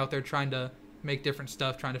everything out there, trying to make different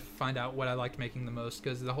stuff, trying to find out what I liked making the most,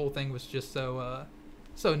 because the whole thing was just so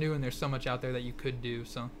new, and there's so much out there that you could do.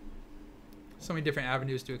 So many different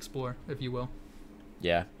avenues to explore, if you will.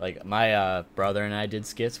 Yeah, like my brother and I did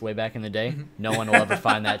skits way back in the day. No one will ever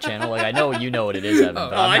find that channel. Like I know you know what it is, Evan.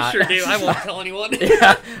 But I'm not... I sure do. I won't tell anyone.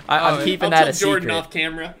 Yeah, I'm keeping that a secret. Jordan off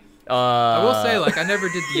camera. I will say, like, I never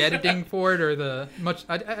did the editing for it or the much.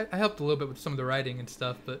 I helped a little bit with some of the writing and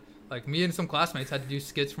stuff, but like me and some classmates had to do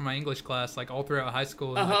skits for my English class, like all throughout high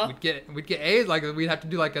school. And like, we'd get A's, like we'd have to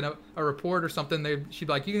do like a report or something. She'd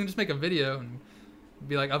be like, you can just make a video and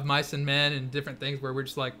be like of mice and men and different things where we're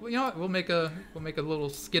just like, well, you know what, we'll make a little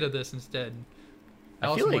skit of this instead.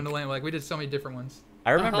 Alice in Wonderland, like we did so many different ones.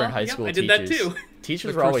 I remember in high school, I did that too.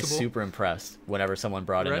 Teachers were always super impressed whenever someone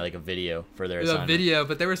brought in like a video for their assignment. A video,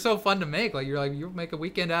 but they were so fun to make. Like you'll make a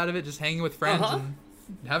weekend out of it, just hanging with friends and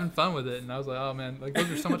having fun with it. And I was like, oh man, like those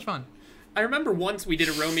are so much fun. I remember once we did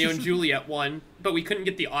a Romeo and Juliet one, but we couldn't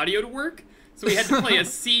get the audio to work, so we had to play a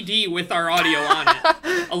CD with our audio on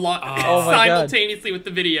it, simultaneously with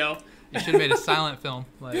the video. You should have made a silent film.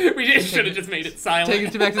 Like, we should have just made it silent.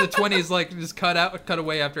 Take it back to the 20s, like just cut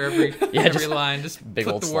away after every line. Just big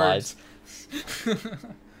put old the slides.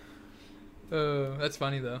 That's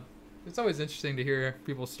funny though. It's always interesting to hear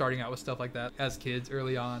people starting out with stuff like that as kids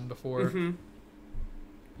early on. Before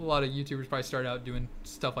a lot of YouTubers probably started out doing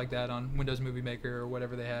stuff like that on Windows Movie Maker or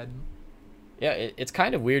whatever they had. Yeah, it's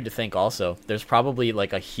kind of weird to think. Also, there's probably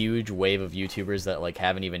like a huge wave of YouTubers that like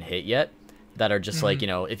haven't even hit yet. That are just like, you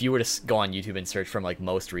know, if you were to go on YouTube and search from like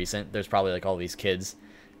most recent, there's probably like all these kids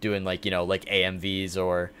doing like, you know, like AMVs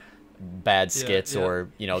or bad skits or,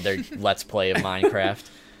 you know, their Let's Play of Minecraft.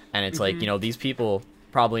 And it's like, you know, these people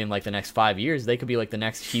probably in like the next 5 years, they could be like the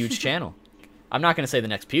next huge channel. I'm not going to say the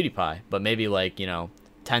next PewDiePie, but maybe like, you know,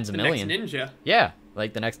 tens of million. The next Ninja. Yeah,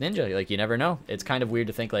 like the next Ninja. Like you never know. It's kind of weird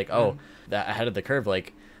to think like, oh, that ahead of the curve.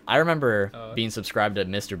 Like I remember being subscribed to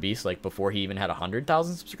Mr. Beast like before he even had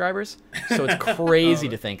 100,000 subscribers. So it's crazy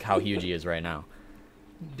to think how huge he is right now.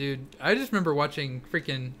 Dude, I just remember watching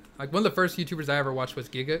freaking like one of the first YouTubers I ever watched was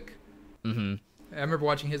Gigguk. I remember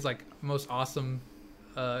watching his like most awesome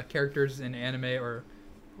characters in anime or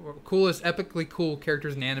coolest epically cool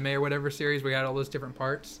characters in anime or whatever series where he had all those different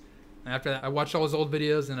parts. And after that, I watched all his old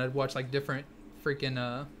videos and I'd watch like different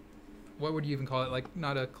freaking what would you even call it? Like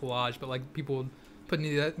not a collage, but like people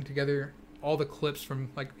putting that together, all the clips from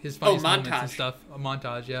like his funniest moments and stuff. A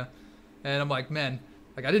montage, yeah. And I'm like, man,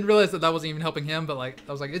 like I didn't realize that wasn't even helping him, but like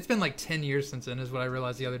I was like, it's been like 10 years since then is what I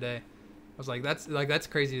realized the other day. I was like, that's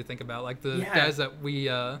crazy to think about. Like the guys that we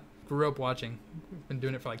grew up watching, we've been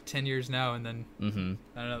doing it for like 10 years now, and then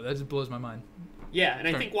I don't know, that just blows my mind. Yeah, and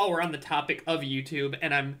I think while we're on the topic of YouTube,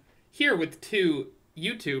 and I'm here with two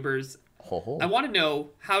YouTubers, I want to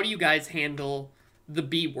know, how do you guys handle the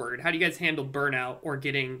B word? How do you guys handle burnout or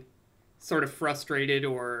getting sort of frustrated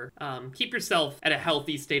or keep yourself at a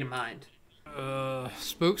healthy state of mind?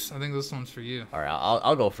 Spooks, I think this one's for you. All right,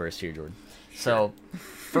 I'll go first here, Jordan. So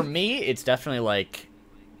for me, it's definitely like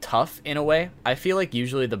tough in a way. I feel like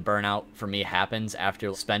usually the burnout for me happens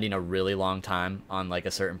after spending a really long time on like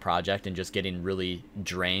a certain project and just getting really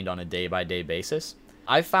drained on a day-by-day basis.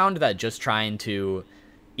 I found that just trying to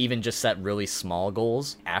even just set really small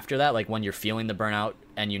goals after that, like when you're feeling the burnout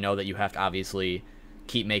and you know that you have to obviously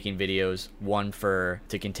keep making videos, one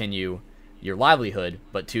to continue your livelihood,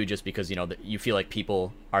 but two, just because you know that you feel like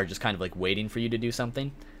people are just kind of like waiting for you to do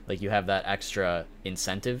something. Like you have that extra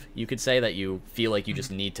incentive, you could say, that you feel like you just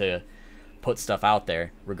need to put stuff out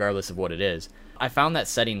there regardless of what it is. I found that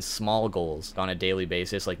setting small goals on a daily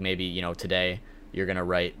basis, like maybe, you know, today you're going to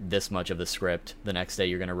write this much of the script, the next day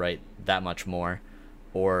you're going to write that much more,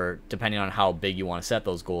 or depending on how big you want to set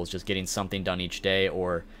those goals, just getting something done each day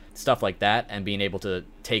or stuff like that, and being able to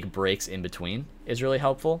take breaks in between is really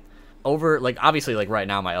helpful. Like obviously like right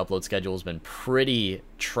now my upload schedule has been pretty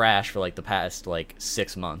trash for like the past like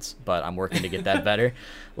 6 months, but I'm working to get that better.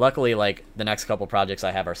 Luckily, like the next couple projects I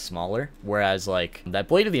have are smaller, whereas like that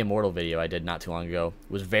Blade of the Immortal video I did not too long ago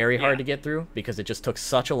was very hard to get through because it just took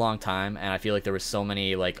such a long time, and I feel like there was so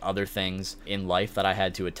many like other things in life that I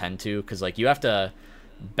had to attend to, because like you have to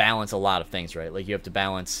balance a lot of things, right? Like you have to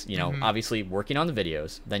balance, you know, obviously working on the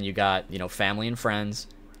videos, then you got, you know, family and friends,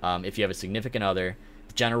 if you have a significant other,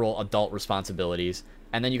 general adult responsibilities,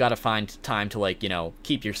 and then you got to find time to like, you know,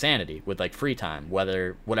 keep your sanity with like free time,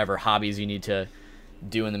 whatever hobbies you need to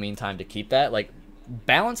do in the meantime to keep that. Like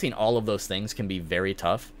balancing all of those things can be very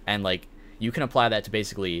tough, and like you can apply that to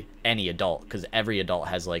basically any adult, because every adult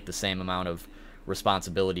has like the same amount of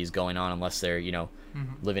responsibilities going on, unless they're, you know,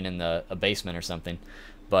 living in a basement or something.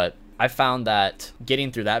 But I found that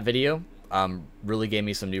getting through that video really gave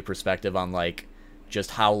me some new perspective on like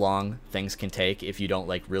just how long things can take if you don't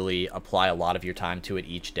like really apply a lot of your time to it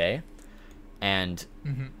each day. And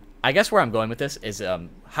I guess where I'm going with this is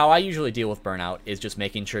how I usually deal with burnout is just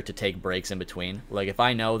making sure to take breaks in between. Like if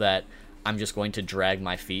I know that I'm just going to drag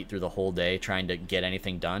my feet through the whole day trying to get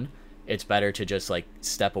anything done, it's better to just like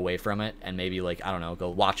step away from it and maybe like, I don't know, go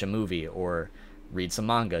watch a movie or read some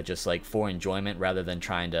manga, just like for enjoyment, rather than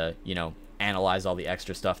trying to, you know, analyze all the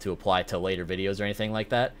extra stuff to apply to later videos or anything like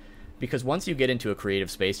that. Because once you get into a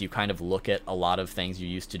creative space, you kind of look at a lot of things you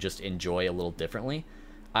used to just enjoy a little differently.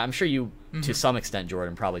 I'm sure you, to some extent,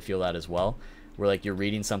 Jordan, probably feel that as well, where like you're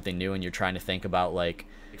reading something new and you're trying to think about, like,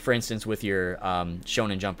 for instance, with your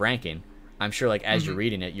Shonen Jump ranking, I'm sure like as you're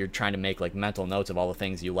reading it, you're trying to make like mental notes of all the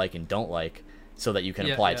things you like and don't like so that you can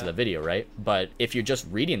apply it to the video, right? But if you're just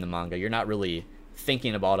reading the manga, you're not really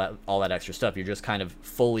thinking about all that extra stuff. You're just kind of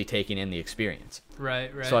fully taking in the experience. Right.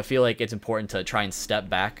 So I feel like it's important to try and step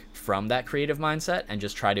back from that creative mindset and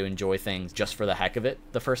just try to enjoy things just for the heck of it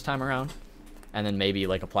the first time around, and then maybe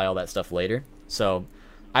like apply all that stuff later. So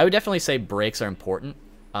I would definitely say breaks are important.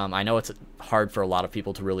 I know it's hard for a lot of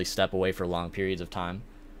people to really step away for long periods of time,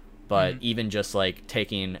 but even just like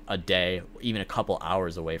taking a day, even a couple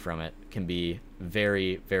hours away from it can be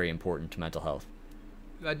very, very important to mental health.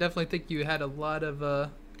 I definitely think you had a lot of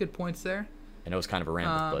good points there. I know it's kind of a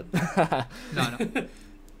ramble, but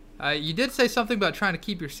no. You did say something about trying to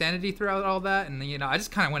keep your sanity throughout all that, and you know, I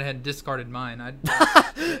just kind of went ahead and discarded mine.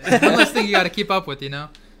 It's one less thing you got to keep up with, you know.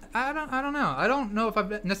 I don't know. I don't know if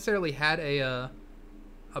I've necessarily had a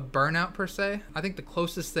burnout per se. I think the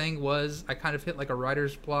closest thing was I kind of hit like a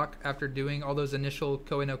writer's block after doing all those initial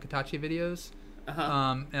Koe no Katachi videos.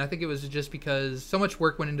 And I think it was just because so much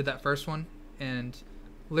work went into that first one, and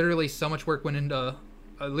literally so much work went into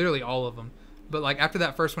literally all of them. But like after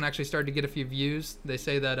that first one actually started to get a few views, they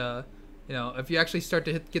say that you know, if you actually start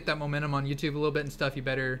to get that momentum on YouTube a little bit and stuff, you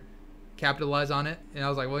better capitalize on it. And I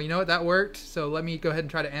was like, well, you know what, that worked, so let me go ahead and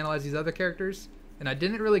try to analyze these other characters. And I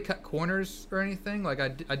didn't really cut corners or anything. Like I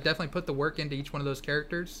definitely put the work into each one of those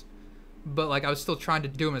characters, but like I was still trying to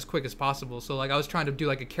do them as quick as possible. So like I was trying to do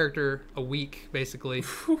like a character a week basically.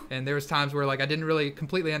 And there was times where like I didn't really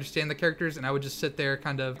completely understand the characters, and I would just sit there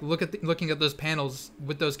kind of looking at those panels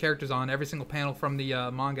with those characters on, every single panel from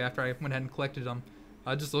the manga after I went ahead and collected them.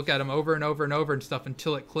 I'd just look at them over and over and over and stuff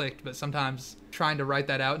until it clicked. But sometimes trying to write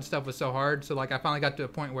that out and stuff was so hard. So like I finally got to a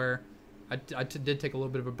point where I did take a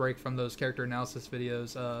little bit of a break from those character analysis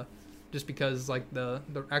videos, just because like the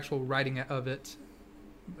actual writing of it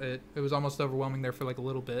was almost overwhelming there for like a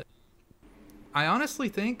little bit. I honestly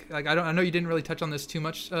think, like, I know you didn't really touch on this too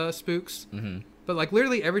much, Spooks, but like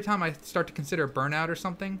literally every time I start to consider burnout or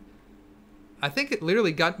something, I think it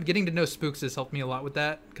literally getting to know Spooks has helped me a lot with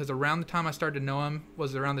that, because around the time I started to know him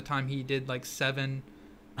was around the time he did like 7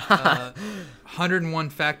 101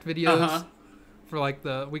 fact videos for like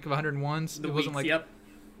the week of 101s. It wasn't like,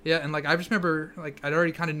 yeah, and like I just remember like I'd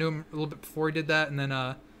already kind of knew him a little bit before he did that, and then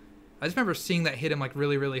I just remember seeing that hit him like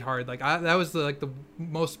really, really hard. Like that was the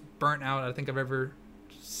most burnt out I think I've ever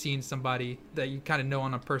seen somebody that you kind of know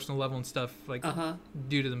on a personal level and stuff like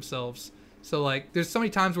do to themselves. So like there's so many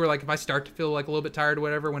times where like if I start to feel like a little bit tired or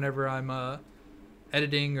whatever, whenever I'm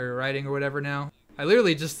editing or writing or whatever now, I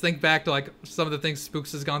literally just think back to like some of the things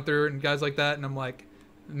Spooks has gone through and guys like that, and I'm like,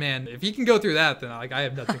 man, if he can go through that, then like I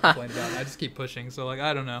have nothing to complain about. I just keep pushing. So like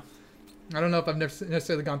I don't know if I've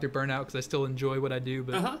necessarily gone through burnout, because I still enjoy what I do,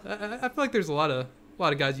 but I feel like there's a lot of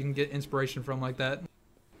guys you can get inspiration from like that.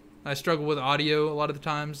 I struggle with audio a lot of the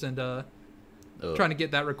times, and trying to get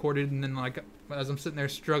that recorded, and then like as I'm sitting there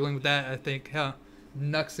struggling with that, I think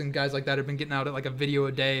Nux and guys like that have been getting out at like a video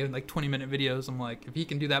a day, like 20-minute videos. I'm like, if he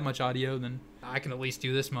can do that much audio, then I can at least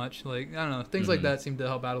do this much. Like I don't know, things like that seem to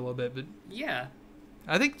help out a little bit. But yeah,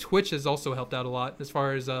 I think Twitch has also helped out a lot as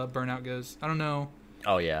far as burnout goes. I don't know.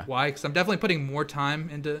 Oh yeah. Why? Because I'm definitely putting more time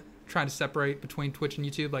into trying to separate between Twitch and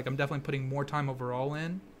YouTube. Like I'm definitely putting more time overall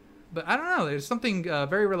in. But I don't know. There's something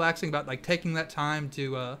very relaxing about like taking that time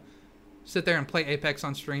to sit there and play Apex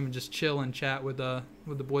on stream and just chill and chat with the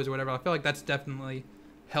boys or whatever. I feel like that's definitely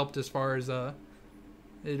helped as far as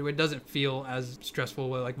it doesn't feel as stressful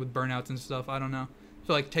with burnouts and stuff. I don't know. I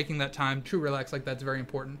feel like taking that time to relax like that's very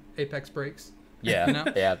important. Apex breaks. Yeah, you know?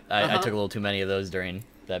 I took a little too many of those during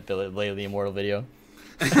that Blade of the Immortal video.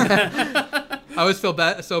 I always feel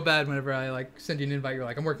so bad whenever I like send you an invite. You're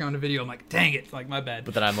like, I'm working on a video. I'm like, dang it, like my bad.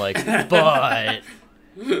 But then I'm like, but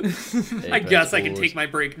I guess I can take my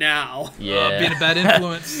break now. Yeah, being a bad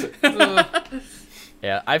influence.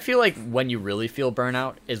 Yeah, I feel like when you really feel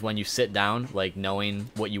burnout is when you sit down, like knowing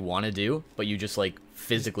what you want to do, but you just like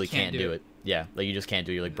physically can't do it. Yeah, like you just can't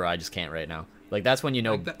do it. You're like, bro, I just can't right now. Like that's when you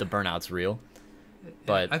know the burnout's real.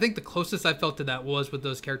 But I think the closest I felt to that was with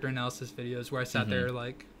those character analysis videos where I sat there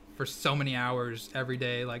like for so many hours every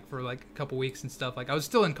day, like for like a couple weeks and stuff. Like I was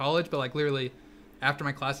still in college, but like literally after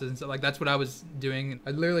my classes and stuff, like that's what I was doing.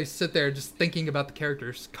 I'd literally sit there just thinking about the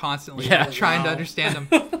characters constantly, like, trying to understand them.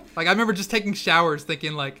 Like I remember just taking showers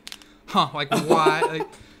thinking like, like why?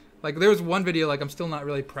 like there was one video like I'm still not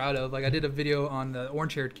really proud of. Like I did a video on the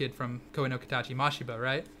orange-haired kid from Koei no Katachi, Mashiba,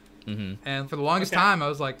 right? And for the longest time, I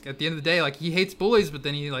was like, at the end of the day, like he hates bullies, but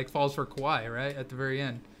then he like falls for Kawaii, right? At the very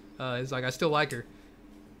end, he's like, I still like her,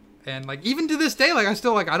 and like even to this day, like I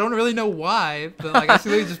still like I don't really know why, but like I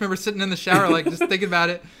still just remember sitting in the shower, like just thinking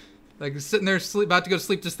about it, like sitting there about to go to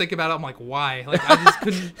sleep, just thinking about it. I'm like, why? Like I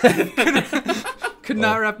just could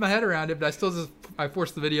not wrap my head around it, but I still just I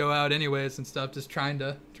forced the video out anyways and stuff, just trying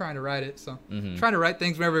to write it. So trying to write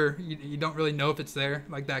things whenever you don't really know if it's there,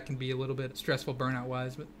 like that can be a little bit stressful burnout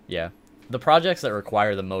wise. But yeah, the projects that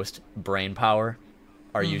require the most brain power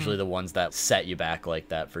are usually the ones that set you back like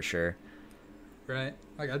that for sure. Right.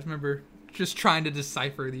 Like I just remember just trying to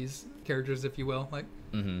decipher these characters, if you will. Like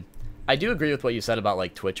I do agree with what you said about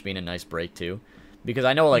like Twitch being a nice break too. Because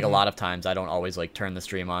I know like a lot of times I don't always like turn the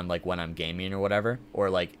stream on like when I'm gaming or whatever,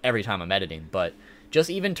 or like every time I'm editing, but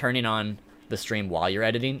just even turning on the stream while you're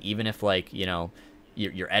editing, even if like, you know,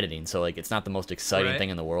 you're editing, so like it's not the most exciting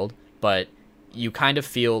thing in the world, but you kind of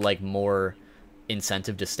feel like more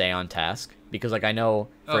incentive to stay on task. Because like I know,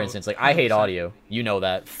 for instance, like 100%. I hate audio, you know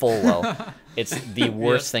that full well. It's the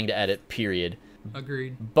worst thing to edit, period.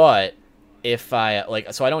 Agreed. But if I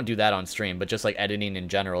like, so I don't do that on stream, but just like editing in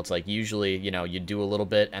general, it's like usually, you know, you do a little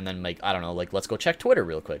bit and then like, I don't know, like let's go check Twitter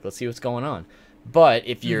real quick, let's see what's going on. But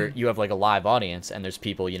if you have like a live audience and there's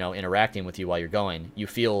people, you know, interacting with you while you're going, you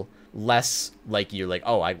feel less like you're like,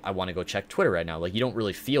 oh, I want to go check Twitter right now. Like you don't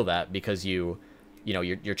really feel that because you know,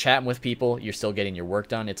 you're chatting with people, you're still getting your work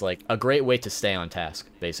done. It's like a great way to stay on task,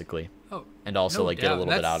 basically. Oh, and also like get a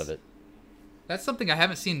little bit out of it. That's something I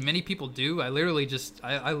haven't seen many people do. I literally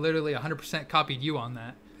 100% copied you on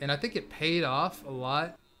that. And I think it paid off a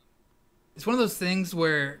lot. It's one of those things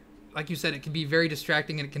where, like you said, it can be very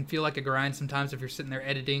distracting and it can feel like a grind sometimes if you're sitting there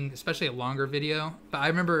editing, especially a longer video. But I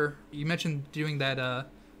remember you mentioned doing that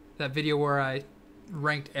video where I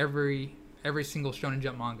ranked every single Shonen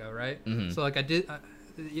Jump manga, right? So like I did,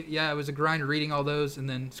 it was a grind reading all those and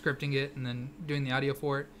then scripting it and then doing the audio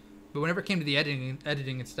for it. But whenever it came to the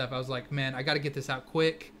editing and stuff, I was like, man, I got to get this out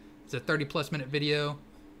quick. It's a 30+ minute video.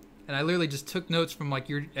 And I literally just took notes from like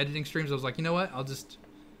your editing streams. I was like, you know what?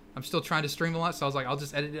 I'm still trying to stream a lot. So I was like, I'll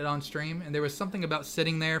just edit it on stream. And there was something about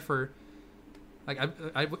sitting there for, like,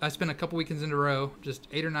 I spent a couple weekends in a row, just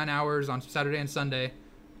 8 or 9 hours on Saturday and Sunday,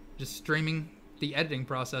 just streaming the editing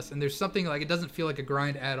process. And there's something like, it doesn't feel like a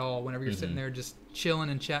grind at all whenever you're sitting there just chilling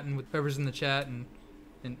and chatting with whoever's in the chat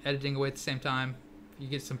and editing away at the same time. You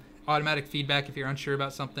get some automatic feedback if you're unsure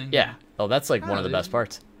about something. Yeah. Oh, that's like one of the best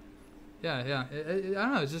parts. Yeah. I don't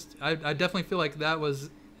know. It's just, I definitely feel like that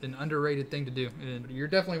was an underrated thing to do. And you're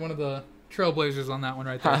definitely one of the trailblazers on that one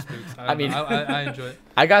right there, Spooks. I enjoy it.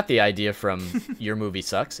 I got the idea from Your Movie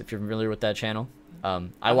Sucks, if you're familiar with that channel.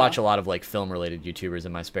 I watch a lot of like film related YouTubers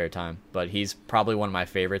in my spare time, but he's probably one of my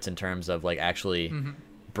favorites in terms of like actually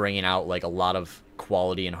bringing out like a lot of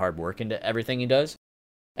quality and hard work into everything he does.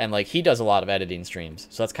 And like he does a lot of editing streams,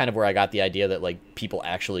 so that's kind of where I got the idea that like people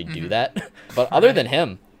actually do that. But other than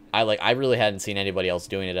him, I really hadn't seen anybody else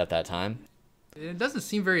doing it at that time. It doesn't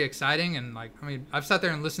seem very exciting, and like I mean, I've sat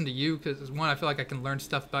there and listened to you because one, I feel like I can learn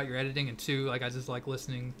stuff about your editing, and two, like I just like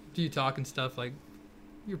listening to you talk and stuff. Like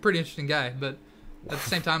you're a pretty interesting guy, but at the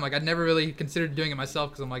same time, like I'd never really considered doing it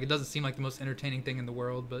myself because I'm like, it doesn't seem like the most entertaining thing in the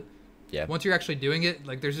world. But yeah, once you're actually doing it,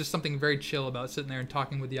 like there's just something very chill about sitting there and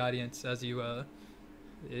talking with the audience as you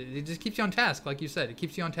it just keeps you on task, like you said. It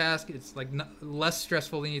keeps you on task. It's like less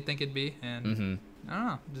stressful than you think it'd be, and I don't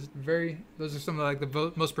know, just those are some of like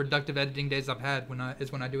the most productive editing days I've had when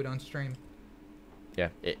I do it on stream. Yeah,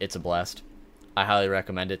 it's a blast. I highly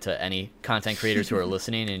recommend it to any content creators who are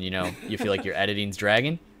listening, and you know, you feel like your editing's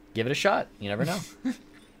dragging, give it a shot. You never know.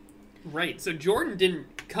 Right. So Jordan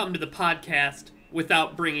didn't come to the podcast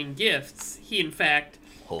without bringing gifts. He in fact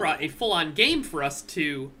brought a full-on game for us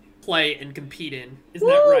to play and compete in. Isn't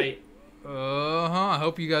that right? I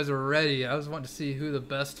hope you guys are ready. I was wanting to see who the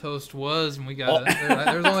best host was, and we got.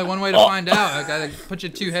 There's only one way to find out. I gotta put you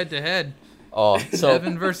two head to head. Oh, so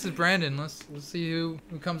Evan versus Brandon. Let's see who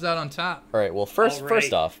comes out on top. All right. Well,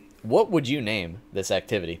 first off, what would you name this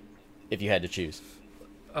activity if you had to choose?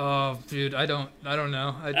 Oh, dude, I don't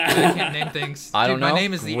know. I can't name things. I don't know. My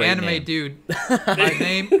name is the Great Anime name. Dude.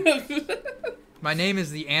 My name is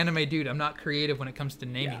the Anime Dude. I'm not creative when it comes to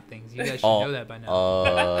naming things. You guys should know that by now.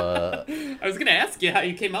 I was gonna ask you how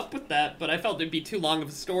you came up with that, but I felt it'd be too long of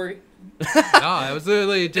a story. I was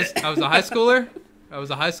literally I was a high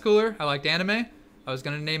schooler. I liked anime. I was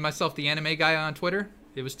gonna name myself the Anime Guy on Twitter.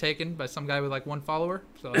 It was taken by some guy with like 1 follower.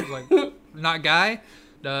 So I was like, not guy.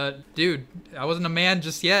 Dude, I wasn't a man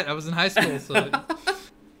just yet. I was in high school. So.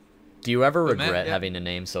 Do you ever regret having a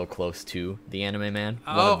name so close to the Anime Man,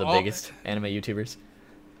 one of the biggest anime YouTubers?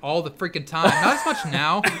 All the freaking time. Not as much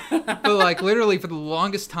now, but like literally for the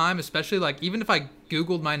longest time, especially like even if I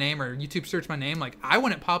Googled my name or YouTube searched my name, like I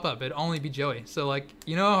wouldn't pop up. It'd only be Joey. So like,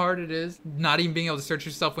 you know how hard it is not even being able to search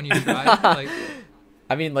yourself when you try. Like,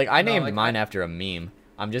 I mean, like I named mine after a meme.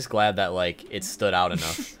 I'm just glad that like it stood out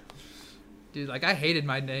enough. Dude, like I hated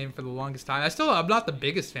my name for the longest time. I'm not the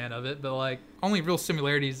biggest fan of it, but like only real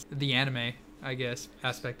similarities the anime, I guess,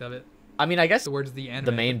 aspect of it. I mean, I guess the words the anime.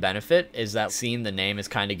 The main benefit is that seeing the name is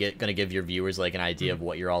kind of gonna give your viewers like an idea of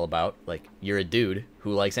what you're all about. Like you're a dude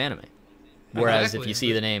who likes anime. Whereas if you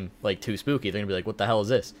see the name like Too Spooky, they're gonna be like, "What the hell is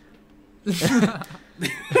this?" At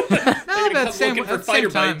the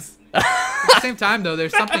same time, though,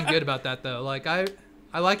 there's something good about that though. Like I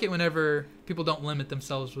like it whenever people don't limit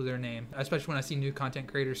themselves with their name, especially when I see new content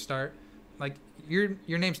creators start. Like your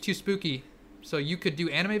name's Too Spooky, so you could do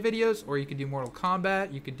anime videos, or you could do Mortal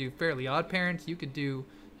Kombat, you could do Fairly Odd Parents, you could do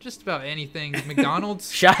just about anything.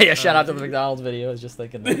 McDonald's. Shout out to the McDonald's video. I was just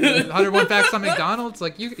thinking that. 101 Facts on McDonald's.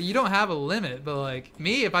 Like you don't have a limit, but like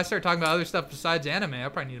me, if I start talking about other stuff besides anime, I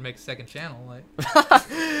probably need to make a second channel. Like.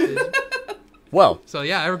 Well. So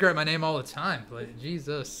yeah, I regret my name all the time. But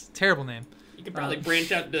Jesus, terrible name. You could probably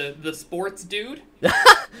branch out to the sports dude.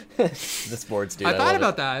 The sports dude. I thought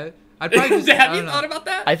about that. I'd probably just, Have you thought about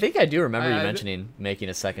that? I think I do remember you mentioning making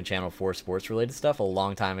a second channel for sports related stuff a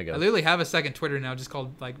long time ago. I literally have a second Twitter now just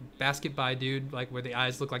called like Basket by Dude, like where the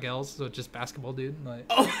eyes look like L's, so it's just basketball dude. Like,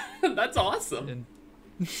 oh, that's awesome. And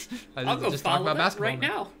I'll go just follow talk about that basketball right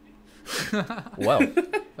now.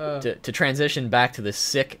 Well, to transition back to this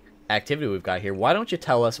sick activity we've got here, why don't you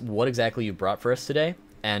tell us what exactly you brought for us today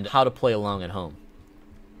and how to play along at home?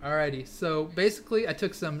 Alrighty, so basically I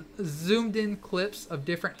took some zoomed in clips of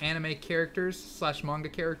different anime characters / manga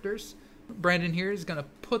characters. Brandon here is gonna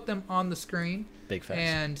put them on the screen. Big facts.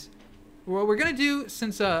 And what we're gonna do,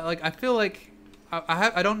 since like I feel like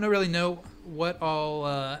I don't really know what all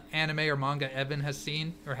anime or manga Evan has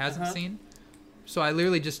seen or hasn't seen, so I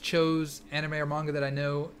literally just chose anime or manga that I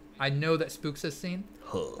know that Spooks has seen.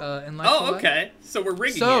 Okay. So we're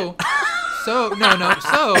rigging it. So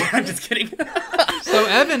I'm just kidding. So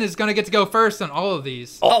Evan is gonna get to go first on all of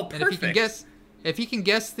these. Oh, and perfect. if he can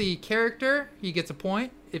guess the character, he gets a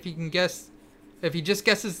point. If he just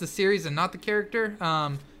guesses the series and not the character,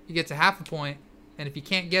 he gets a half a point. And if he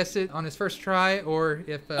can't guess it on his first try, or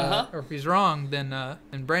if he's wrong, then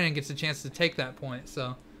Brandon gets a chance to take that point.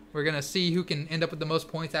 So we're gonna see who can end up with the most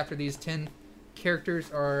points after these 10 characters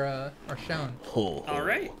are shown. All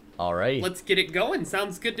right. Alrighty. Let's get it going.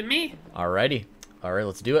 Sounds good to me. Alrighty. Alright,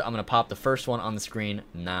 let's do it. I'm going to pop the first one on the screen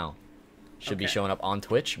now. Should be showing up on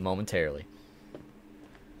Twitch momentarily.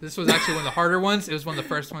 This was actually one of the harder ones. It was one of the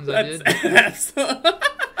first ones I did.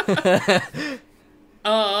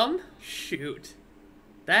 Shoot.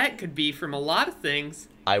 That could be from a lot of things.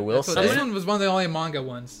 I will say. This one was one of the only manga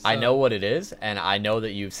ones. So. I know what it is, and I know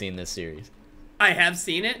that you've seen this series. I have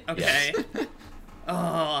seen it? Okay.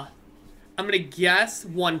 Yes. I'm gonna guess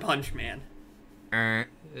One Punch Man. Alright,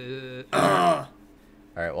 well,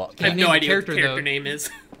 I have no idea what the character name is.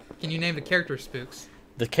 Can you name the character, Spooks?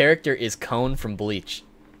 the character is Cone from Bleach.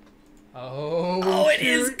 Oh, it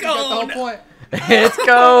is Cone! You got the whole point. It's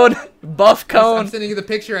Cone! Buff Cone! I'm sending you the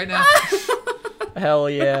picture right now.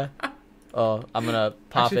 Hell yeah. Oh, I'm gonna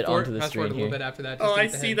pop it onto the screen a here. little bit after that. Oh, I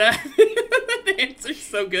see that. The answer's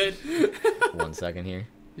so good. 1 second here.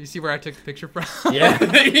 You see where I took the picture from? Yeah.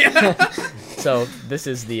 Yeah. So this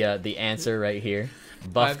is the answer right here.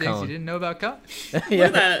 Buff 5 things Cone. you didn't know about Cone. Yeah.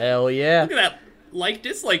 at that. Hell yeah. Look at that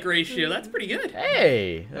like-dislike ratio. That's pretty good.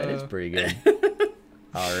 Hey, that is pretty good.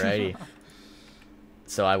 Alrighty.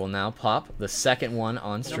 So I will now pop the second one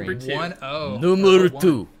on stream. Number 2. 1-0. Numero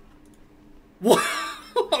 2. What?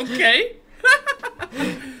 Okay.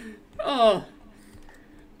 Oh.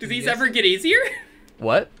 Do these ever get easier?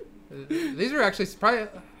 What? These are actually probably.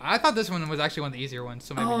 I thought this one was actually one of the easier ones.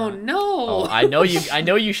 So maybe not. no! Oh, I know you. I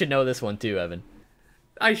know you should know this one too, Evan.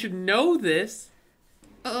 I should know this.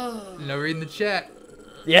 No reading the chat.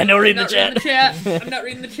 Yeah, no reading the Not reading chat. the chat. I'm not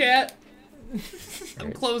reading the chat.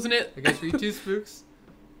 I'm closing it. I guess read two spooks.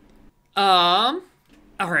 All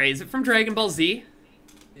right. Is it from Dragon Ball Z?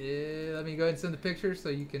 Let me go ahead and send the picture so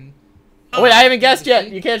you can. Oh wait, I haven't guessed yet.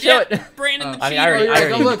 You can't show it. Brandon the I mean, cheater. I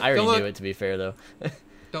Don't look, already don't knew look. it. To be fair, though.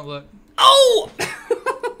 Don't look. Oh!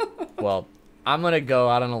 Well, I'm gonna go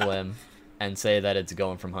out on a limb and say that it's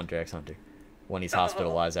going from Hunter x Hunter when he's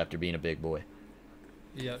hospitalized after being a big boy.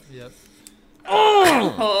 Yep.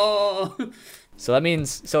 Oh! So that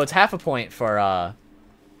means it's half a point for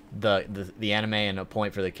the anime and a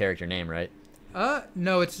point for the character name, right?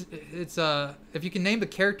 No, it's if you can name the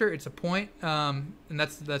character, it's a point. And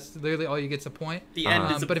that's literally all you get's a point. The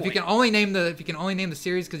end is a but point. if you can only name the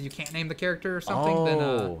series because you can't name the character or something,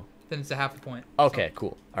 then it's a half a point. Okay,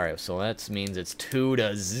 cool. All right, so that means it's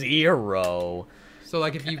 2-0. So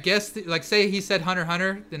like if you guessed, like say he said Hunter x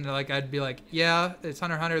Hunter, then like I'd be like, yeah, it's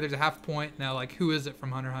Hunter x Hunter. There's a half point. Now like who is it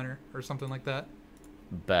from Hunter x Hunter or something like that?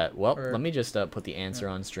 Bet. Well, Or- let me just put the answer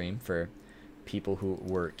on stream for people who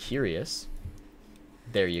were curious.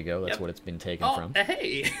 There you go. That's Yep. what it's been taken Oh, from.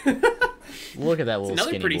 hey! Look at that It's little another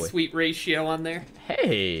skinny pretty boy. sweet ratio on there.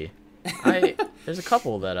 Hey, there's a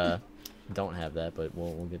couple that don't have that, but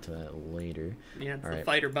we'll get to that later. Yeah, it's All the right.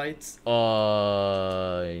 fighter bites.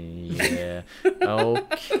 Yeah.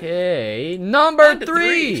 Okay. Number On to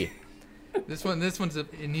 3. This one's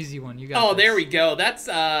an easy one. You got. Oh, this. there we go. That's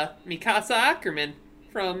Mikasa Ackerman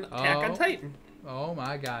from Attack on Oh. Titan. Oh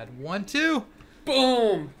my God. 1-2.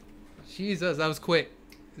 Boom! Jesus, that was quick.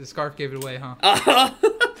 The scarf gave it away, huh?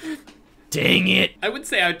 Dang it. I would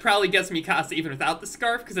say I would probably guess Mikasa even without the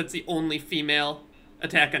scarf, because that's the only female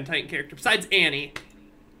Attack on Titan character, besides Annie,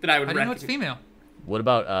 that I would How do you know recognize. it's female? What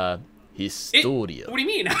about Historia? What do you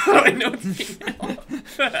mean? How do I know it's female?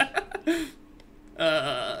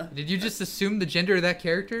 Did you just assume the gender of that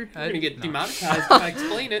character? I'm gonna get No. demonetized if I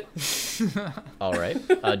explain it. All right.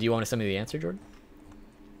 Do you want to send me the answer, Jordan?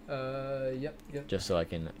 Yep. Just so I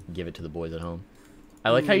can give it to the boys at home. I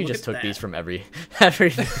like how you Look just at took these that. from every They're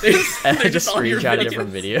just just all your screenshotted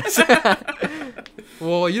different videos.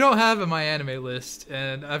 Well, you don't have a My Anime list,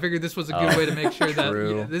 and I figured this was a good way to make sure that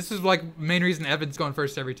True. this is like main reason Evan's going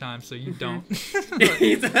first every time, so you don't.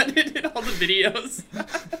 He's edited all the videos.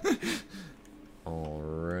 All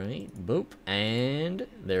right. Boop. And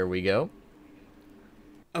there we go.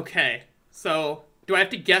 Okay, so do I have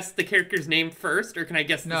to guess the character's name first, or can I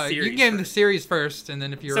guess the No, series? you can give him the first? series first, and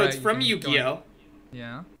then if you're So right, it's from you can go Yu-Gi-Oh. on.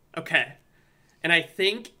 Yeah. Okay, and I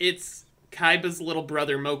think it's Kaiba's little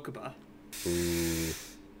brother Mokuba. Ooh.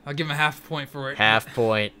 I'll give him a half point for it. Half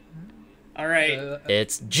point. All right.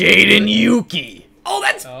 It's Jaden Yuki. Oh,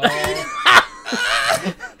 that's Oh.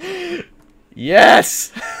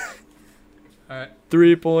 Yes. All right.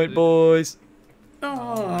 3-point boys.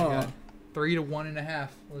 Oh my oh. God. 3 to 1.5.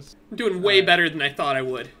 I'm doing way better than I thought I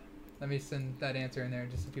would. Let me send that answer in there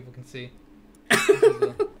just so people can see.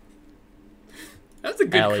 That was a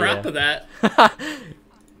good Hell crop yeah. of that.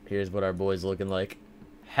 Here's what our boys looking like.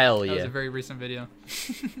 Hell That was yeah. a very recent video.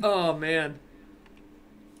 Oh man.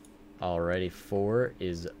 Alrighty, 4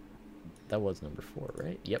 is... That was number 4,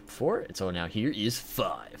 right? Yep, 4. So now here is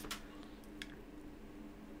 5.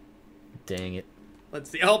 Dang it. Let's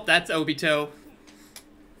see. Oh, that's Obito.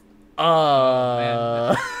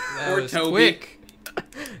 That Or was Toby. quick.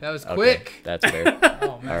 That was Okay, quick. that's fair.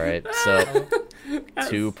 Oh, man. Alright, so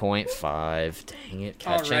 2.5. Dang it,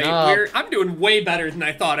 All catching right, up. I'm doing way better than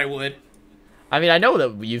I thought I would. I mean, I know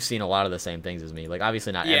that you've seen a lot of the same things as me. Like,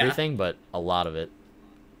 obviously not Yeah. everything, but a lot of it.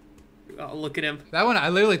 Oh, look at him. That one, I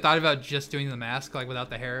literally thought about just doing the mask, like without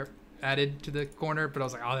the hair added to the corner, but I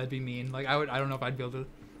was like, oh, that'd be mean. Like, I don't know if I'd be able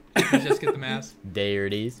to just get the mask. There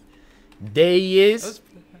it is. There he is.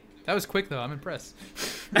 That was quick, though. I'm impressed.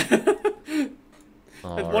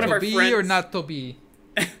 One of our To be friends- or not to be?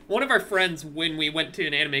 One of our friends, when we went to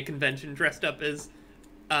an anime convention, dressed up as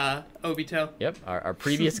Obito. Yep, our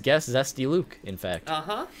previous guest is Zesty Luke, in fact.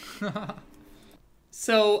 Uh-huh.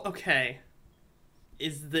 So, okay.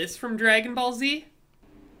 Is this from Dragon Ball Z?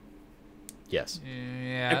 Yes.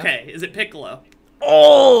 Yeah. Okay, is it Piccolo?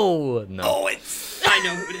 Oh no. Oh, it's... I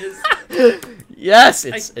know who it is. Yes,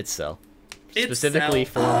 it's Cell. It's Specifically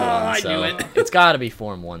Cell. Form 1 I Cell. knew it. It's got to be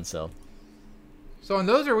Form 1 Cell. So on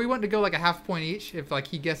those, are we wanting to go like a half point each if like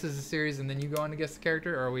he guesses the series and then you go on to guess the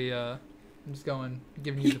character, or are we I'm just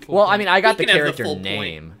giving you the full Well, point. I mean, I got He the can have the character full point.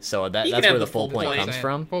 name, so that's He can where have the the full full point point. comes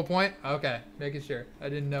from. Full point? Okay, making sure. I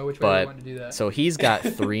didn't know which way you But wanted to do that. so he's got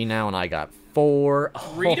 3 now, and I got 4.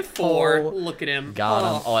 3 to 4. Oh, Look at him.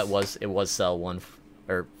 got him. Oh, it was Cell 1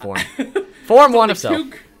 or form. Form 1 of Cell.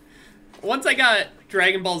 Once I got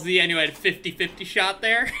Dragon Ball Z, I knew I had a 50-50 shot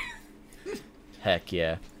there. Heck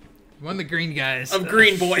yeah. One of the green guys. Of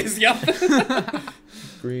green boys, yep.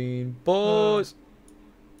 Green boys.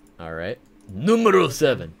 All right. Numero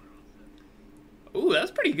 7. Ooh,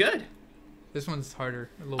 that's pretty good. This one's harder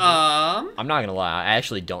a little I'm not gonna lie. I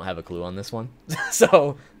actually don't have a clue on this one.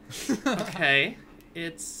 So. Okay.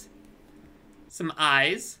 It's some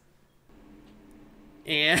eyes.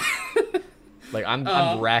 And Like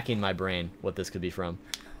I'm racking my brain what this could be from.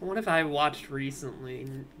 what have I watched recently?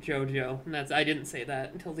 JoJo. And I didn't say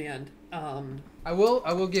that until the end. I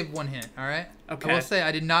will give one hint, all right? Okay. I will say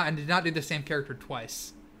I did not do the same character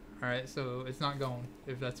twice. All right? So it's not going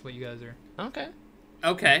if that's what you guys are. Okay.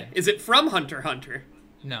 Okay. Is it from Hunter x Hunter?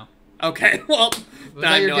 No. Okay. Well, Was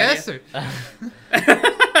that your guess? Or?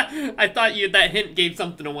 I thought that hint gave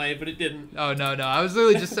something away, but it didn't. Oh, no. I was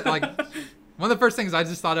literally just like one of the first things I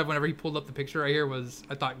just thought of whenever he pulled up the picture right here was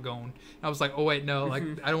I thought Gon. I was like, "Oh wait, no. Like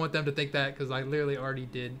I don't want them to think that cuz I literally already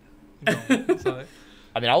did Gon." So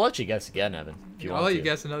I mean, I'll let you guess again, Evan. If you I'll want let to. you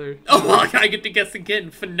guess another. Oh, well, I get to guess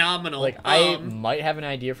again. Phenomenal. Like I might have an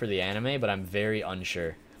idea for the anime, but I'm very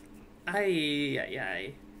unsure.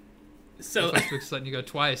 So I'm just letting you go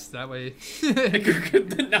twice. That way,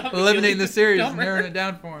 eliminating eliminating the series, narrowing it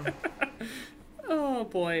down for him. Oh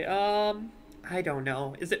boy. I don't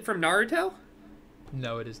know. Is it from Naruto?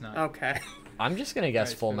 No, it is not. Okay. I'm just gonna guess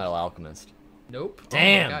Alright, Full so- Metal Alchemist. Nope.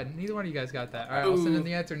 Damn. Oh my God, neither one of you guys got that. All right, I'll send in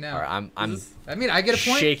the answer now. All right, I'm I mean, I get a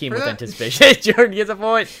point. shaking for with that? anticipation. Jordan gets a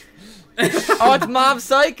point. Oh, it's Mob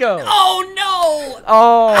Psycho. Oh no!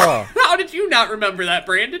 Oh, How did you not remember that,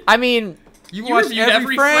 Brandon? I mean, You You watched reviewed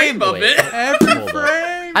every frame of Wait. it. Every Hold up.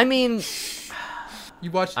 frame. I mean,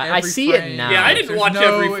 You watched I every see it frame. now. Yeah, I didn't There's watch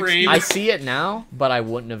no every frame. I see it now, but I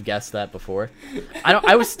wouldn't have guessed that before.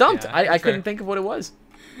 I was stumped. Yeah, I that's couldn't fair. think of what it was.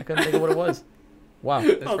 I couldn't think of what it was. Wow,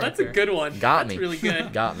 Oh, that's a fair. good one. got That's me. really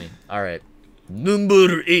good. Got me. All right,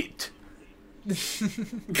 number 8.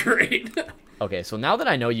 Great. Okay, so now that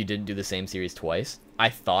I know you didn't do the same series twice, I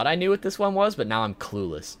thought I knew what this one was, but now I'm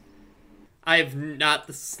clueless. I have not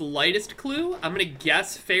the slightest clue. I'm gonna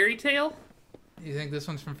guess Fairy Tale. You think this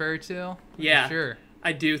one's from Fairy Tale? Yeah. Sure.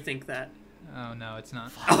 I do think that. Oh no, it's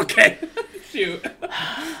not. Okay. Shoot.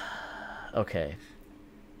 Okay.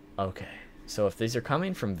 So if these are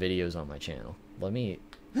coming from videos on my channel, let me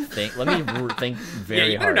think. Let me think Yeah,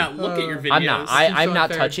 very you better hard. not look at your videos. I'm not. I'm so not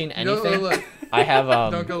unfair. touching Don't anything. look. I have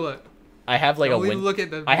Don't go look. I have like Don't a even window. look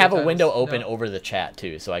at the I have a titles. window open No. over the chat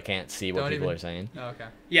too, so I can't see what Don't people even- are saying. Oh, okay.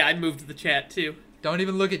 Yeah, I moved the chat too. Don't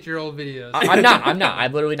even look at your old videos. I'm not.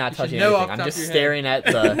 I'm literally not You should touching know anything. off the I'm top just of your staring at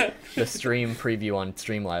the stream preview on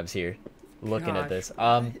Streamlabs here, looking at Gosh, this.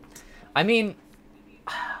 I mean,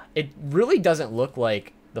 it really doesn't look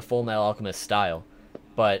like the Full Metal Alchemist style,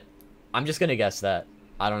 but I'm just gonna guess that.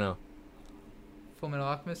 I don't know. Full Metal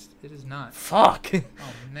Alchemist? It is not. Fuck. Oh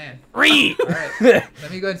man. Read. All right.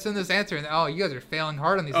 Let me go ahead and send this answer. And oh, you guys are failing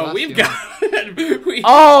hard on these. Oh, last we've few got. We started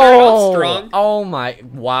off Oh. strong. Oh my.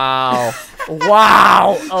 Wow.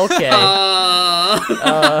 Wow. Okay.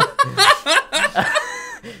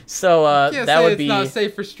 So Can't that say would it's be not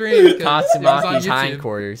safe for stream. 'cause it was on Tatsumaki's YouTube.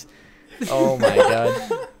 hindquarters. Oh my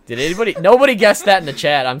god. Did nobody guessed that in the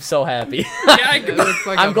chat? I'm so happy. Yeah, It looks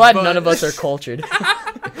like I'm a glad butt. none of us are cultured.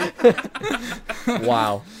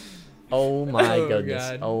 Wow. Oh my Oh, goodness.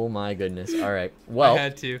 God. Oh my goodness. All right. I Well,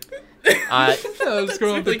 had to. I I was scrolling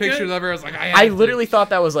through really pictures good. of her. I was like, I literally thought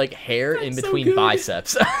that was like hair in That's so between good.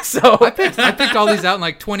 biceps. So I picked all these out in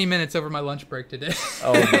like 20 minutes over my lunch break today.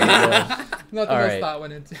 oh my god. Nothing All else right. thought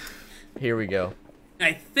went into. Here we go.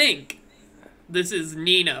 I think this is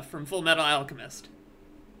Nina from Full Metal Alchemist. Is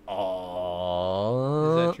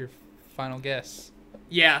Oh. that your final guess?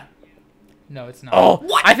 Yeah. No, it's not. Oh,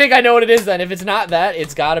 What? I think I know what it is then. If it's not that,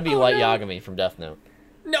 it's got to be Oh, Light no. Yagami from Death Note.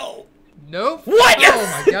 No. Nope. What?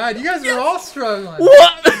 Oh my god, you guys are all struggling.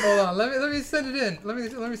 What? Hold on, let me send it in. Let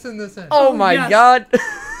me send this in. Oh my yes. god.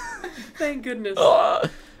 Thank goodness. Oh,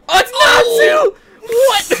 it's Natsu!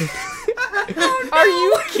 What? Are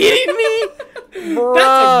you kidding me? Bruh.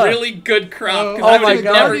 That's a really good crop. 'cause Oh I my would have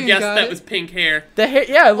God. never Guardian guessed got that it. was pink hair. The hair,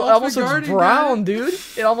 yeah, it Ultra almost looks Guardian brown, got dude.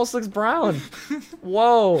 It almost looks brown.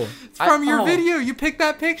 Whoa. It's from your oh. video. You picked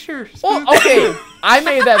that picture. Well, Spook. okay. I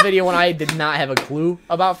made that video when I did not have a clue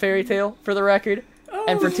about Fairy Tale, for the record.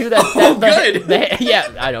 And for two, good.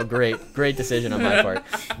 Yeah, I know, great decision on my part.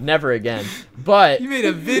 Never again. But You made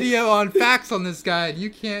a video on facts on this guy, and you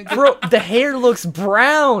can't. bro, the hair looks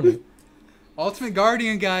brown. Ultimate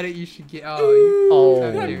Guardian got it. You should get. Oh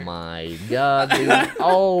Oh my god, dude.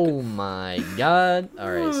 Oh my god.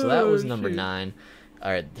 All right, so that was number 9.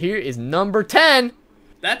 All right, here is number 10.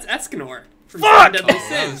 That's Escanor from Fuck! Seven Deadly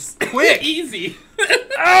Sins. quick. Easy.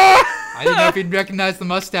 I didn't know if he'd recognize the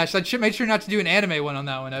mustache. I should make sure not to do an anime one on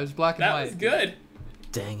that one. I was black and That white. was good.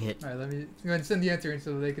 Dang it. All right, let me go ahead and send the answer in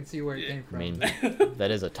so they can see where it came I from. mean,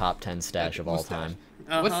 that is a top 10 stash of all Mustache.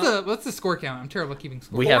 time. What's the score count? I'm terrible at keeping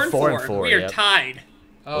score. We have 4 and 4. We are Yep. tied.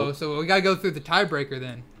 Oh, so we gotta go through the tiebreaker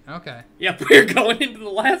then. Okay. Yep, we're going into the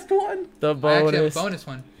last one. The I actually have a bonus. bonus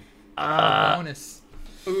one. Ah, Bonus.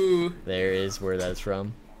 Ooh. there is where that's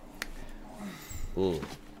from. Ooh.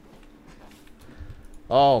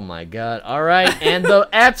 Oh my god. All right, and the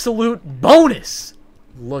absolute bonus.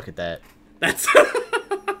 Look at that. That's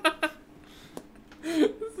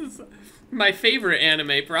this is my favorite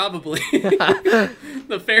anime, probably.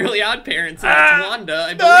 The Fairly Odd Parents. That's Wanda,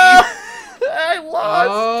 I believe. I lost.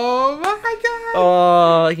 Oh my god.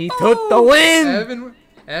 Oh, he took the win.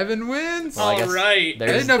 Evan wins. Well, I guess All right. I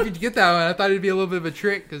there's- didn't know if you'd get that one. I thought it'd be a little bit of a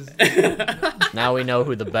trick because Now we know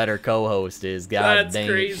who the better co-host is. God That's dang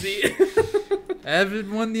crazy.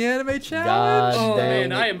 Evan won the anime challenge. God Oh dang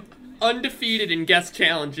man, it. I am undefeated in guest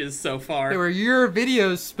challenges so far. They were your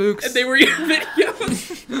videos, Spooks. And they were your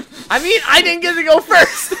videos. I mean, I didn't get to go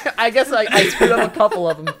first. I guess I screwed up a couple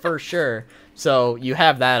of them for sure. So you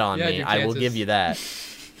have that on You had me. your I will chances. give you that.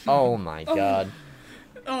 Oh my god.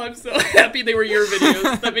 Oh, I'm so happy they were your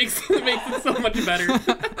videos. That makes it so much better.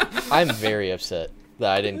 I'm very upset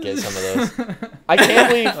that I didn't get some of those. I can't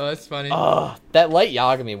believe. Oh, that's funny. Oh, that Light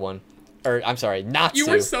Yagami one. Or, I'm sorry, Natsu. You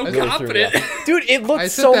were so really threw me confident. off. Dude, it I looked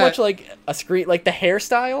said so that- much like a screen, like the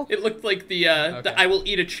hairstyle. It looked like the Okay. I will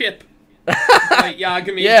eat a chip. Like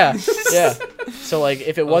Yagami. Yeah, yeah. So, like,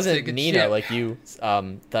 if it take wasn't a Nina, chip. like you, thought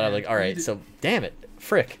I'm like, all right, so, damn it,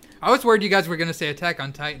 frick. I was worried you guys were gonna say Attack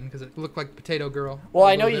on Titan because it looked like Potato Girl. Well,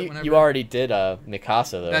 a I know little bit you whenever- already did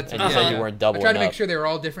Mikasa, though, That's and you yeah, said yeah. you weren't I doubling tried to make up. sure they were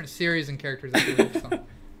all different series and characters. I believe, so, if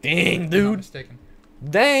Dang, I'm not dude. mistaken.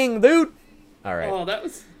 Dang, dude. All right. Oh, that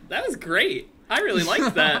was great. I really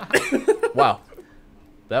liked that. Wow.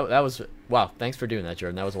 That was, wow, thanks for doing that,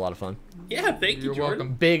 Jordan. That was a lot of fun. Yeah, thank you, You're Jordan.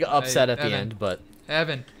 welcome. Big upset at the Evan. end, but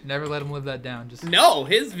Evan, never let him live that down. Just No,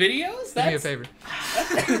 his videos? do me a That's favor.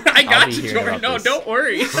 I I'll got be you, hearing Jordan. about No, this. don't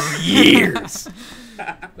worry. years.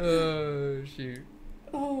 Oh shoot.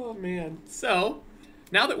 Oh man. So,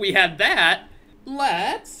 now that we had that,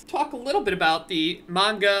 let's talk a little bit about the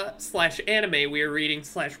manga / anime we are reading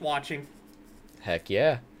 / watching. Heck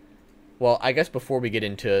yeah. Well, I guess before we get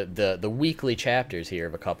into the weekly chapters here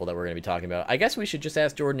of a couple that we're going to be talking about, I guess we should just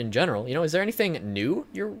ask Jordan in general. You know, is there anything new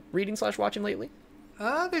you're reading / watching lately?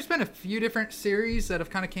 There's been a few different series that have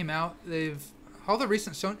kind of came out. All the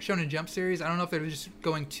recent Shonen Jump series. I don't know if they're just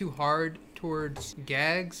going too hard towards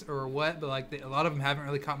gags or what, but like a lot of them haven't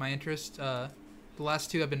really caught my interest. The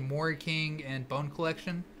last two have been Mori King and Bone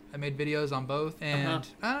Collection. I made videos on both, and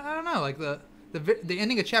I don't know, like the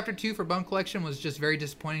ending of chapter 2 for Bone Collection was just very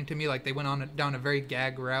disappointing to me. Like they went down a very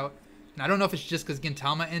gag route, and I don't know if it's just because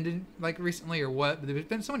Gintama ended like recently or what, but there's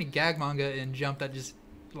been so many gag manga in Jump that just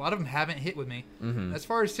a lot of them haven't hit with me. Mm-hmm. As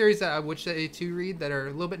far as series that I would say to read that are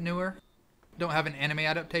a little bit newer, don't have an anime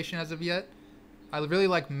adaptation as of yet. I really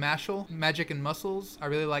like Mashal, Magic and Muscles. I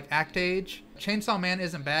really like Act Age. Chainsaw Man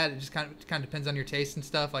isn't bad. It just kind of depends on your taste and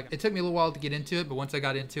stuff. Like it took me a little while to get into it, but once I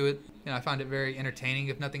got into it, I found it very entertaining.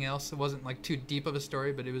 If nothing else, it wasn't like too deep of a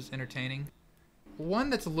story, but it was entertaining. One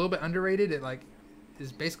that's a little bit underrated. It like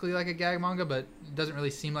is basically like a gag manga, but it doesn't really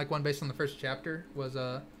seem like one based on the first chapter. Was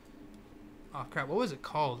oh crap, what was it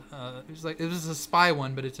called? It was a spy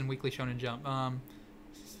one, but it's in Weekly Shonen Jump.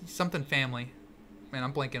 Something Family. Man,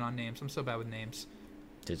 I'm blanking on names. I'm so bad with names.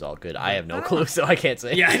 It's all good. I have no clue, so I can't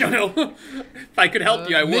say. Yeah, I don't know. If I could help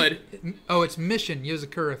you, I would. It's Mission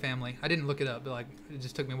Yozakura Family. I didn't look it up, but like it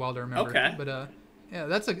just took me a while to remember. Okay. But yeah,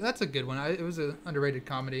 that's a good one. It was an underrated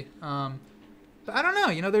comedy. But I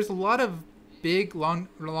don't know. There's a lot of big long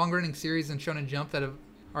running series in Shonen Jump that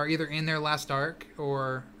are either in their last arc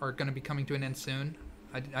or are going to be coming to an end soon.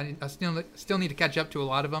 I still need to catch up to a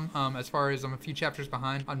lot of them. As far as I'm a few chapters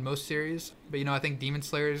behind on most series, but I think Demon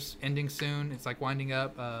Slayer's ending soon. It's like winding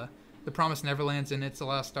up. The Promised Neverland's in its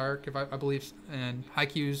last arc, if I believe, and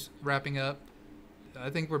Haikyuu's wrapping up. I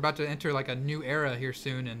think we're about to enter like a new era here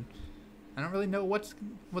soon, and I don't really know what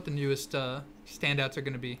the newest standouts are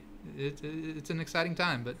going to be. It's an exciting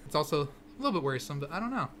time, but it's also a little bit worrisome. But I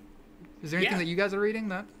don't know. Is there anything Yeah. that you guys are reading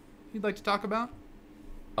that you'd like to talk about?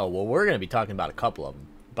 Oh, well, we're going to be talking about a couple of them.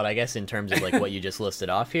 But I guess in terms of like what you just listed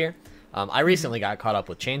off here, I recently got caught up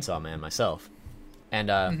with Chainsaw Man myself. And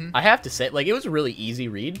I have to say, like, it was a really easy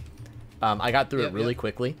read. I got through it really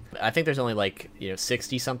quickly. I think there's only like,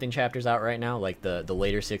 60-something chapters out right now, like the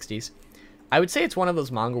later 60s. I would say it's one of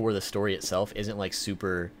those manga where the story itself isn't like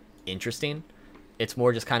super interesting. It's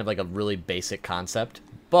more just kind of like a really basic concept.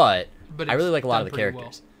 But I really like a lot of the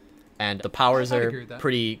characters. Well. And the powers are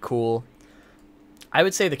pretty cool. I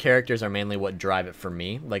would say the characters are mainly what drive it for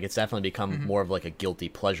me. Like, it's definitely become more of like a guilty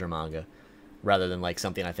pleasure manga rather than like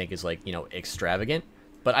something I think is like, extravagant.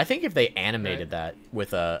 But I think if they animated that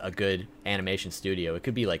with a good animation studio, it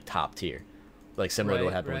could be like top tier. Like similar to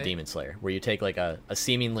what happened with Demon Slayer, where you take like a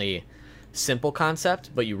seemingly simple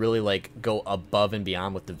concept, but you really like go above and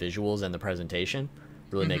beyond with the visuals and the presentation,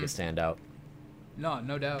 really make it stand out.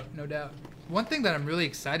 No doubt. One thing that I'm really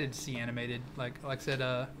excited to see animated, like I said,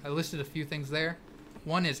 I listed a few things there.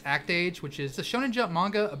 One is Act Age, which is a Shonen Jump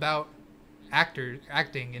manga about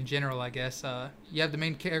acting in general, I guess. You have the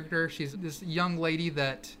main character. She's this young lady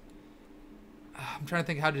that I'm trying to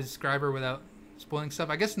think how to describe her without spoiling stuff.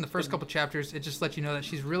 I guess in the first couple chapters, it just lets you know that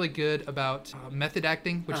she's really good about method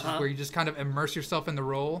acting, which is where you just kind of immerse yourself in the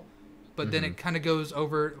role. But then it kind of goes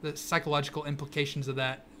over the psychological implications of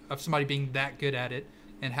that, of somebody being that good at it,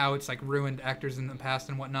 and how it's like ruined actors in the past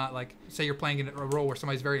and whatnot. Like, say you're playing a role where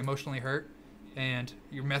somebody's very emotionally hurt, and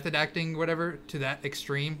you're method acting, whatever, to that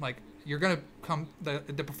extreme, like, you're gonna come.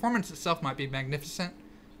 The performance itself might be magnificent,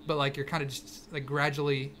 but like you're kind of just like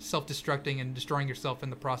gradually self-destructing and destroying yourself in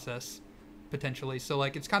the process, potentially. So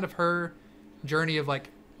like it's kind of her journey of like,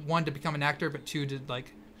 one, to become an actor, but two, to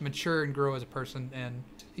like mature and grow as a person. And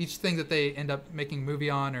each thing that they end up making a movie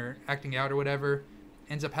on or acting out or whatever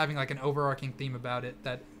ends up having like an overarching theme about it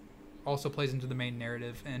that also plays into the main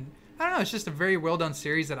narrative. And I don't know, it's just a very well done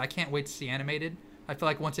series that I can't wait to see animated. I feel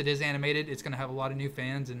like once it is animated, it's going to have a lot of new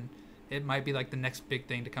fans, and it might be like the next big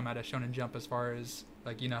thing to come out of Shonen Jump, as far as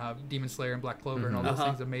like, how Demon Slayer and Black Clover and all those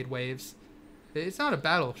things have made waves. It's not a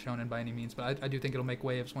battle shonen by any means, but I do think it'll make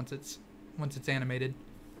waves once it's animated.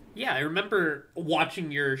 Yeah, I remember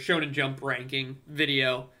watching your Shonen Jump ranking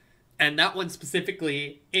video, and that one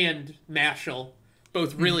specifically and Mashle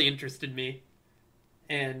both really interested me.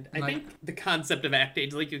 And I think the concept of Act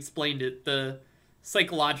Age, like you explained it, the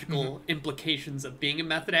psychological implications of being a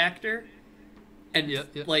method actor, and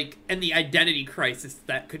like, and the identity crisis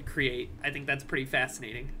that could create, I think that's pretty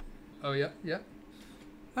fascinating. Oh yeah.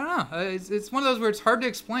 I don't know. It's one of those where it's hard to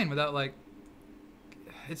explain without like.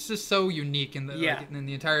 It's just so unique in the in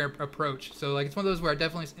the entire approach. So like, it's one of those where I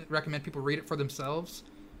definitely recommend people read it for themselves.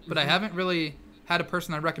 But I haven't really had a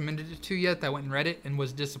person I recommended it to yet that went and read it and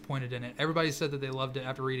was disappointed in it. Everybody said that they loved it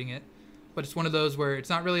after reading it, but it's one of those where it's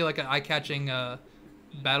not really like an eye-catching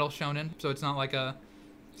battle shonen. So it's not like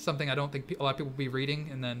something I don't think a lot of people will be reading.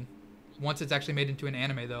 And then once it's actually made into an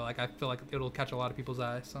anime, though, like I feel like it'll catch a lot of people's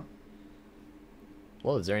eyes. So.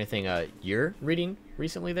 Well, is there anything you're reading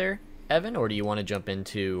recently there, Evan, or do you want to jump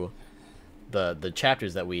into the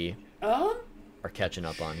chapters that we are catching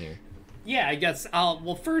up on here? Yeah, I guess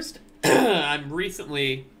well, first, I'm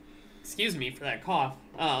recently, excuse me for that cough,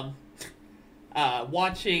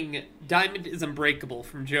 watching Diamond is Unbreakable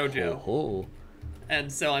from JoJo. Oh.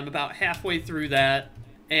 And so I'm about halfway through that,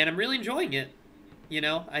 and I'm really enjoying it.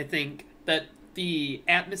 I think that the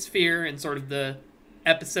atmosphere and sort of the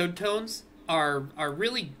episode tones are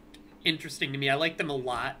really interesting to me. I like them a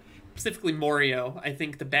lot. Specifically Morio. I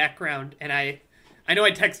think the background, and I know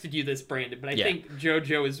I texted you this, Brandon, but I think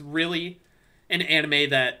JoJo is really an anime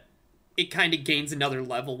that it kind of gains another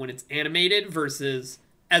level when it's animated versus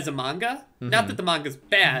as a manga. Not that the manga's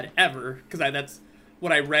bad ever, because that's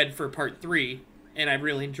what I read for part 3, and I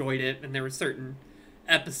really enjoyed it, and there were certain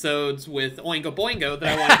episodes with Oingo Boingo that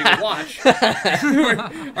I wanted to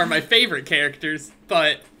watch are my favorite characters.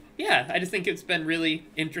 But yeah, I just think it's been really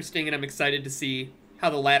interesting, and I'm excited to see how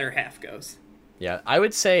the latter half goes. Yeah, I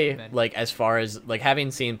would say, like, as far as, like, having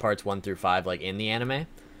seen parts 1 through 5, like, in the anime,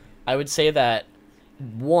 I would say that,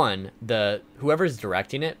 one, whoever's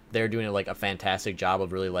directing it, they're doing, like, a fantastic job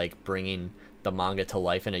of really, like, bringing the manga to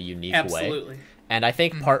life in a unique way. Absolutely. And I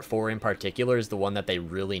think part 4 in particular is the one that they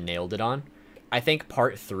really nailed it on. I think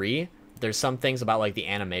part 3, there's some things about, like, the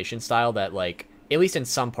animation style that, like, at least in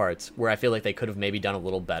some parts, where I feel like they could have maybe done a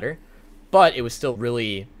little better, but it was still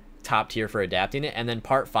really top tier for adapting it. And then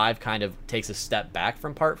part 5 kind of takes a step back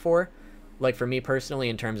from part 4, like, for me personally,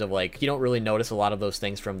 in terms of, like, you don't really notice a lot of those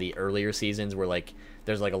things from the earlier seasons where, like,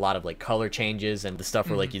 there's, like, a lot of, like, color changes and the stuff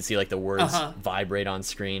where, like, you'd see, like, the words vibrate on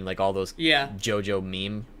screen, like all those JoJo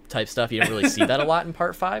meme type stuff. You don't really see that a lot in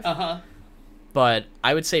part 5. But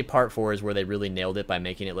I would say part 4 is where they really nailed it by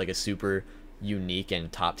making it like a super unique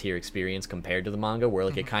and top tier experience compared to the manga, where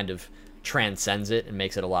like it kind of transcends it and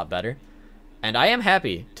makes it a lot better. And I am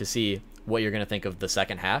happy to see what you're going to think of the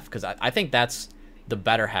second half, because I think that's the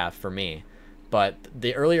better half for me. But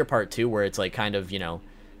the earlier part 2, where it's like kind of, you know,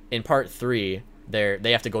 in part 3,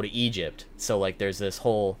 they have to go to Egypt, so like there's this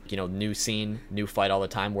whole, you know, new scene, new fight all the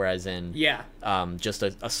time, whereas in just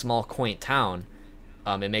a small quaint town,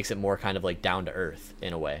 it makes it more kind of like down to earth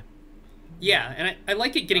in a way. Yeah, and I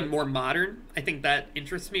like it getting more modern. I think that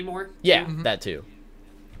interests me more. Yeah, that too.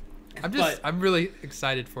 I'm really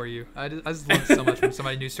excited for you. I just love it so much when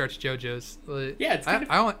somebody new starts JoJo's. Like, yeah, it's kind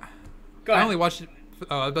I only watched it.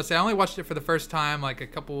 I was about to say, I only watched it for the first time like a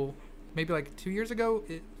couple, maybe like 2 years ago.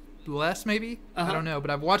 Less maybe, I don't know,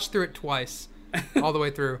 but I've watched through it twice, all the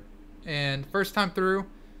way through. And first time through,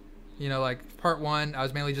 you know, like part 1, I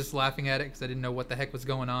was mainly just laughing at it because I didn't know what the heck was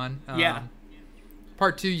going on.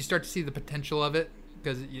 Part 2, you start to see the potential of it,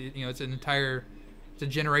 because you know it's a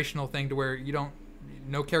generational thing to where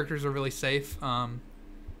no characters are really safe.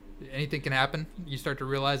 Anything can happen. You start to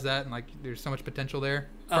realize that, and like there's so much potential there.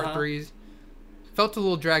 Part 3 felt a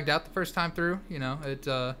little dragged out the first time through. You know, it's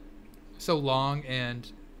so long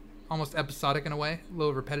and almost episodic in a way, a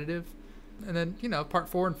little repetitive. And then, you know, part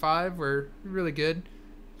 4 and 5 were really good.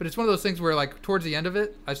 But it's one of those things where, like, towards the end of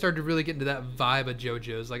it, I started to really get into that vibe of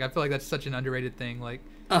JoJo's. Like, I feel like that's such an underrated thing. Like,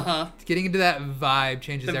 getting into that vibe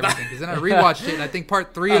changes everything. Because then I rewatched it, and I think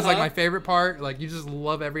part 3 is, like, my favorite part. Like, you just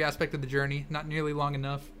love every aspect of the journey. Not nearly long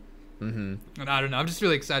enough. And I don't know. I'm just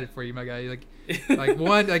really excited for you, my guy. Like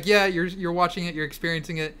one, like, yeah, you're watching it, you're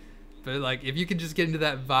experiencing it. But, like, if you can just get into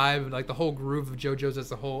that vibe, like, the whole groove of JoJo's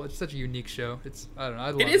as a whole, it's such a unique show. I don't know, I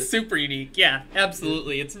love it. It is super unique, yeah,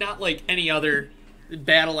 absolutely. It's not like any other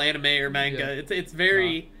battle anime or manga. It's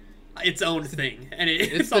very its own thing. And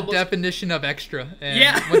it's the almost definition of extra.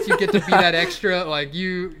 And once you get to be that extra, like,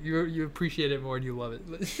 you appreciate it more and you love it.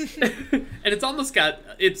 And it's almost got,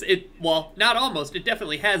 well, not almost, it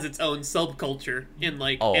definitely has its own subculture in,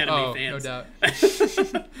 like, anime fans. No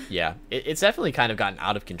doubt. Yeah, it's definitely kind of gotten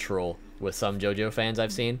out of control with some JoJo fans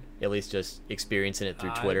I've seen, at least just experiencing it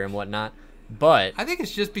through Twitter and whatnot. But I think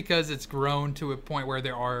it's just because it's grown to a point where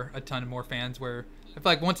there are a ton more fans, where I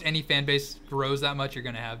feel like once any fan base grows that much, you're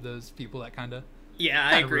going to have those people that kind of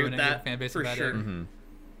I agree with that, fan base for sure. The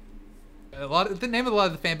name of a lot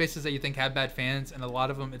of the fan bases that you think have bad fans, and a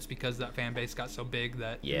lot of them, it's because that fan base got so big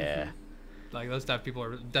that like those type of people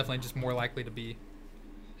are definitely just more likely to be.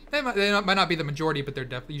 They might not be the majority, but they're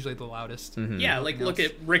definitely usually the loudest. Yeah, like look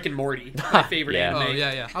at Rick and Morty, my favorite anime. Oh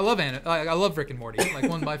yeah. I love Rick and Morty, like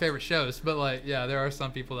one of my favorite shows. But like, yeah, there are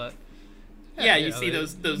some people that. You see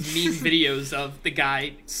those meme videos of the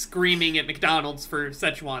guy screaming at McDonald's for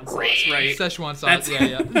Szechuan sauce, right? Szechuan sauce,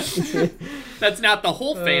 That's not the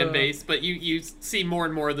whole fan base, but you see more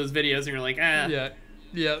and more of those videos, and you're like, Yeah.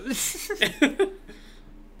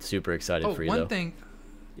 Super excited for you, one though. thing.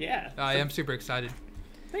 Yeah. I am super excited.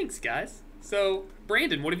 Thanks, guys. So,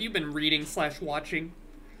 Brandon, what have you been reading / watching?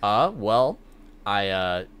 Well,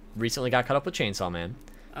 I recently got caught up with Chainsaw Man.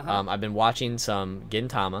 I've been watching some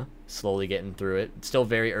Gintama, slowly getting through it. It's still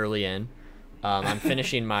very early in. I'm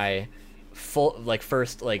finishing my first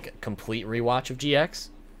complete rewatch of GX,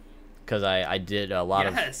 because I did a lot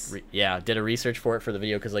of did a research for it for the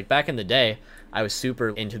video, because like back in the day I was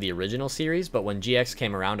super into the original series, but when GX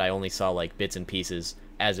came around I only saw like bits and pieces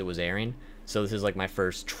as it was airing. So this is like my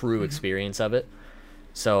first true experience of it.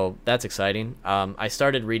 So that's exciting. I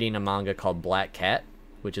started reading a manga called Black Cat,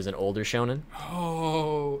 which is an older shonen.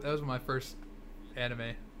 Oh, that was my first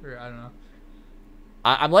anime. Or, I don't know.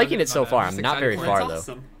 I'm liking it so far. I'm not very far, though.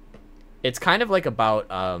 Awesome. It's kind of like about,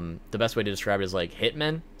 the best way to describe it is like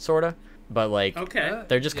Hitmen, sort of. But like,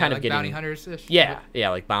 they're just kind of like getting... bounty hunters-ish? Yeah,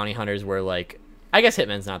 like bounty hunters where like... I guess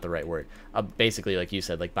Hitman's not the right word. Basically, like you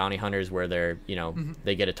said, like bounty hunters where they're,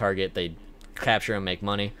 they get a target, they capture them, make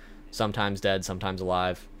money. Sometimes dead, sometimes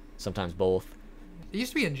alive, sometimes both. It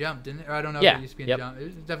used to be in Jump, didn't it? Or I don't know if it used to be in Jump. It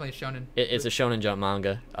was definitely a shonen. It's a Shonen Jump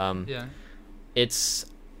manga.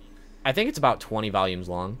 I think it's about 20 volumes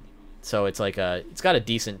long. So it's like it's got a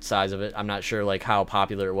decent size of it. I'm not sure like how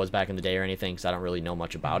popular it was back in the day or anything, because I don't really know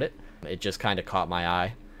much about it. It just kind of caught my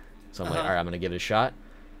eye. So I'm like, all right, I'm going to give it a shot.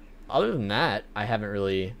 Other than that, I haven't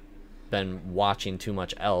really been watching too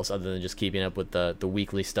much else other than just keeping up with the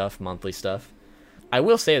weekly stuff, monthly stuff. I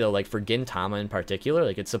will say though, like for Gintama in particular,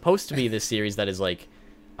 like it's supposed to be this series that is like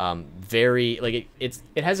very like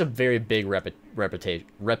it has a very big reputation.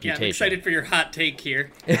 Yeah, I'm excited for your hot take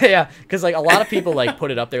here. Yeah, because like a lot of people like put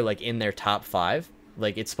it up there like in their top 5.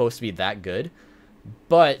 Like it's supposed to be that good,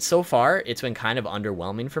 But so far, it's been kind of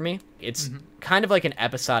underwhelming for me. It's kind of like an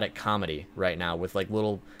episodic comedy right now with like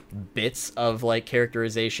little bits of like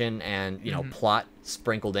characterization and, you know, plot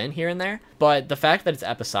sprinkled in here and there. But the fact that it's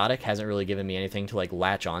episodic hasn't really given me anything to like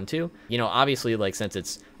latch onto. You know, obviously, like since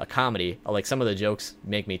it's a comedy, like some of the jokes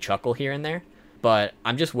make me chuckle here and there. But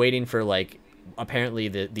I'm just waiting for like apparently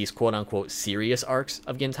these quote unquote serious arcs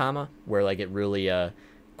of Gintama where like it really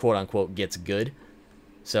quote unquote gets good.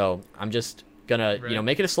 So I'm just gonna you know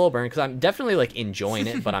make it a slow burn because I'm definitely like enjoying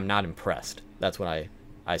it, but I'm not impressed. That's what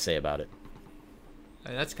I say about it.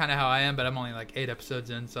 That's kind of how I am, but I'm only like 8 episodes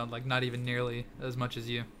in, so I'm like not even nearly as much as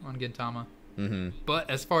you on Gintama. But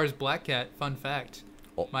as far as Black Cat, fun fact,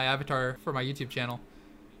 my avatar for my YouTube channel,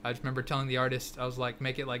 I just remember telling the artist, I was like,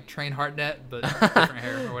 make it like Train Heartnet, but different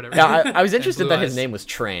hair or whatever. Yeah, I was interested that his name was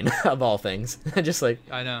Train, of all things. Just like...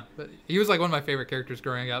 I know. But he was like one of my favorite characters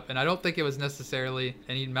growing up, and I don't think it was necessarily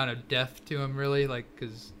any amount of depth to him, really, like,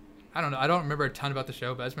 because, I don't know, I don't remember a ton about the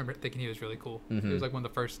show, but I just remember thinking he was really cool. He was like one of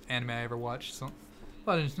the first anime I ever watched, so a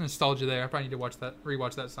lot of nostalgia there. I probably need to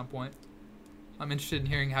rewatch that at some point. I'm interested in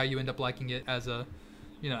hearing how you end up liking it as a,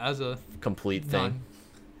 you know, as a... complete thing.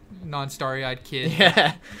 Non-starry-eyed kid,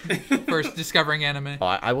 first discovering anime. Oh,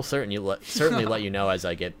 I will certainly let you know as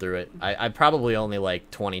I get through it. I'm probably only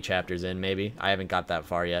like 20 chapters in, maybe. I haven't got that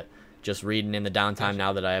far yet. Just reading in the downtime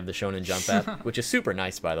now that I have the Shonen Jump app, which is super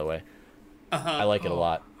nice, by the way. I like it a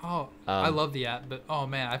lot. I love the app, but oh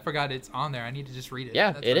man, I forgot it's on there. I need to just read it.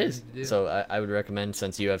 Yeah, it is. So I would recommend,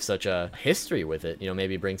 since you have such a history with it, you know,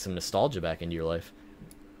 maybe bring some nostalgia back into your life.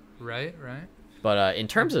 Right. But in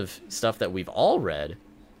terms of stuff that we've all read,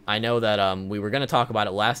 I know that we were going to talk about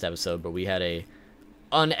it last episode, but we had a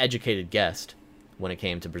uneducated guest when it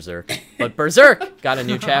came to Berserk. But Berserk got a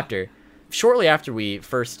new chapter shortly after we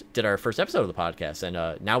first did our first episode of the podcast,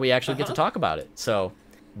 and now we actually get to talk about it. So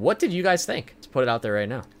what did you guys think? Let's put it out there right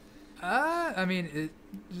now. I mean, it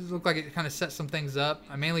just looked like it kind of set some things up.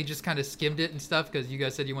 I mainly just kind of skimmed it and stuff because you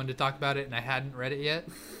guys said you wanted to talk about it, and I hadn't read it yet.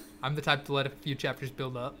 I'm the type to let a few chapters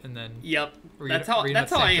build up and then that's how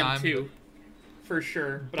I am too. For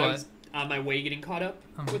sure, but I was on my way getting caught up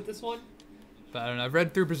with this one. But I don't know. I've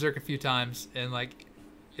read through Berserk a few times, and like,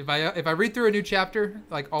 if I read through a new chapter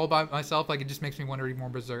like all by myself, like it just makes me want to read more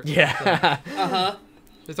Berserk. Yeah. So,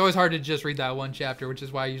 it's always hard to just read that one chapter, which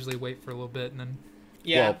is why I usually wait for a little bit and then.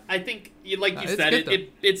 Yeah, well, I think like you said,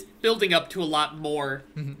 it's building up to a lot more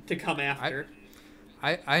to come after.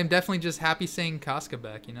 I am definitely just happy seeing Casca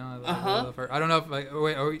back, you know. I love her. I don't know if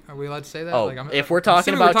wait, are we allowed to say that? Oh, like, if we're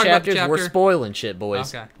talking about chapters, we're spoiling shit,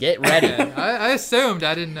 boys. Okay. Get ready. I assumed.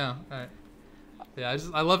 I didn't know. All right. Yeah,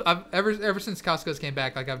 I've ever since Casca's came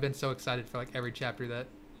back, like I've been so excited for like every chapter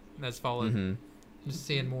that's followed. Just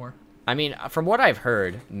seeing more. I mean, from what I've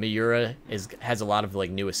heard, Miura has a lot of like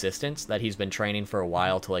new assistants that he's been training for a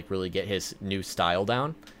while to like really get his new style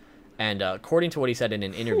down. And according to what he said in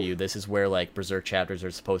an interview, this is where like Berserk chapters are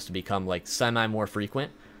supposed to become like semi more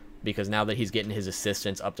frequent, because now that he's getting his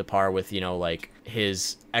assistants up to par with, you know, like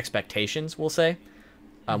his expectations, we'll say,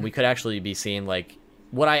 we could actually be seeing like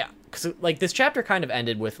because like this chapter kind of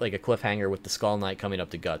ended with like a cliffhanger with the Skull Knight coming up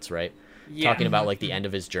to Guts, right? Yeah. Talking about like the end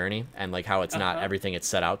of his journey and like how it's not everything it's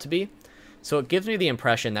set out to be. So it gives me the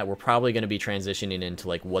impression that we're probably going to be transitioning into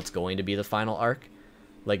like what's going to be the final arc.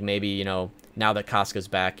 Like maybe, you know, now that Casca's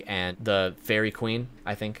back and the Fairy Queen,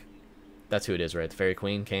 I think that's who it is, right? The Fairy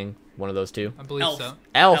Queen, King, one of those two. I believe so.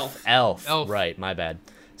 Elf. Right, my bad.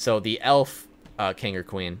 So the Elf King or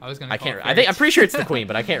Queen. I'm pretty sure it's the Queen,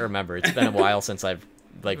 but I can't remember. It's been a while since I've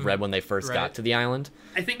like read when they first got to the island.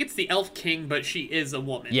 I think it's the Elf King, but she is a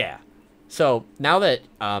woman. Yeah. So now that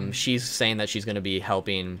she's saying that she's going to be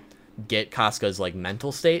helping get Casca's like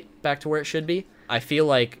mental state back to where it should be, I feel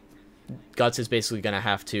like Guts is basically going to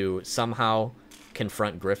have to somehow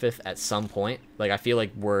confront Griffith at some point. Like, I feel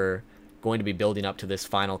like we're going to be building up to this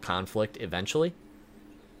final conflict eventually.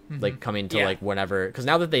 Like, coming to, like, whenever... Because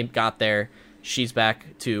now that they got there, she's back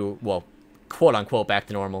to, well, quote-unquote back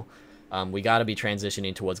to normal. We got to be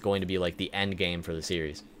transitioning to what's going to be, like, the end game for the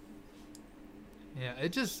series. Yeah,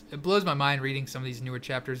 it blows my mind reading some of these newer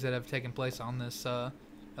chapters that have taken place on this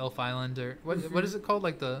Elf Island, or... What is it called?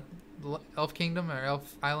 Like, the Elf Kingdom or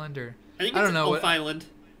Elf Island, or I think it's Elf Island.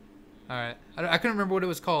 All right, I couldn't remember what it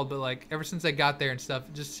was called, but like ever since I got there and stuff,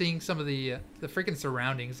 just seeing some of the freaking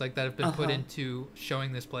surroundings like that have been put into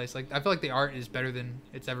showing this place. Like I feel like the art is better than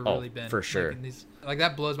it's ever really been. For sure. Like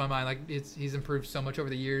that blows my mind. Like he's improved so much over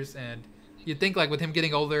the years, and you'd think like with him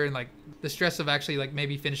getting older and like the stress of actually like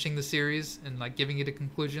maybe finishing the series and like giving it a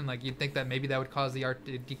conclusion, like you'd think that maybe that would cause the art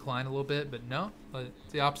to decline a little bit, but no,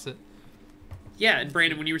 it's the opposite. Yeah, and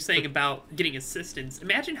Brandon, when you were saying about getting assistance,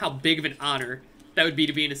 imagine how big of an honor that would be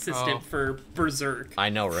to be an assistant for Berserk. I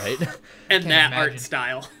know, right? And that imagine. art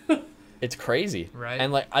style. It's crazy. Right.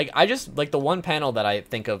 And like I just like the one panel that I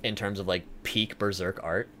think of in terms of like peak Berserk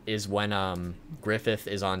art is when Griffith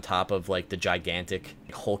is on top of like the gigantic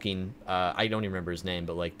hulking I don't even remember his name,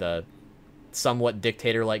 but like the somewhat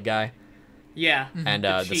dictator like guy. Yeah. And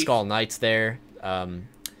the Skull Knight's there. Oh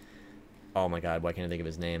my god, why can't I think of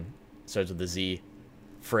his name? Starts with the Z.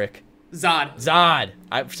 Frick. Zod.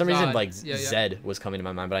 For some reason, like, Zed was coming to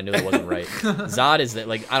my mind, but I knew that wasn't right. Zod is,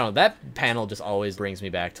 like, I don't know, that panel just always brings me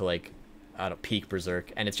back to, like, I don't know, peak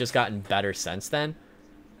Berserk, and it's just gotten better since then.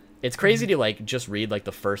 It's crazy to, like, just read, like,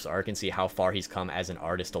 the first arc and see how far he's come as an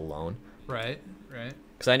artist alone. Right.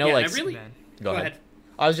 Because I know, Yeah, like... I really... Go ahead.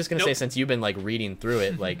 I was just going to say, since you've been, like, reading through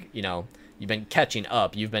it, like, you know, you've been catching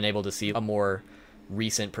up, you've been able to see a more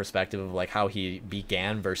recent perspective of, like, how he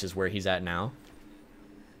began versus where he's at now.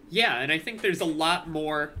 Yeah, and I think there's a lot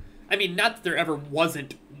more... I mean, not that there ever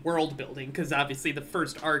wasn't world building, because obviously the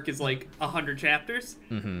first arc is like 100 chapters.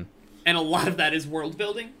 Mm-hmm. And a lot of that is world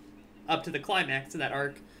building up to the climax of that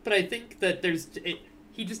arc. But I think that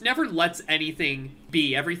he just never lets anything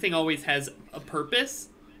be. Everything always has a purpose.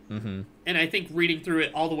 Mm-hmm. And I think reading through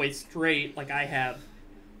it all the way straight, like I have,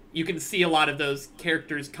 you can see a lot of those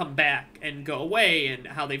characters come back and go away and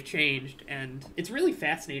how they've changed. And it's really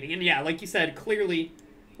fascinating. And yeah, like you said, clearly...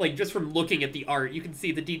 Like, just from looking at the art, you can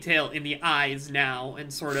see the detail in the eyes now,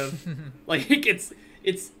 and sort of, like,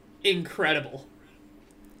 it's incredible.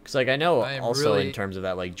 Because, like, I know also really... in terms of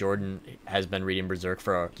that, like, Jordan has been reading Berserk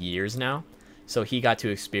for years now, so he got to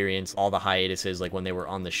experience all the hiatuses, like, when they were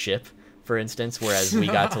on the ship, for instance, whereas we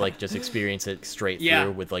got to, like, just experience it straight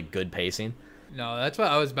through with, like, good pacing. No, that's what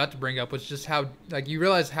I was about to bring up, was just how, like, you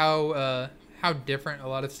realize how different a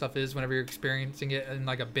lot of stuff is whenever you're experiencing it in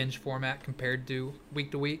like a binge format compared to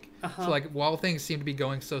week to week. So like while things seem to be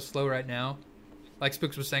going so slow right now, like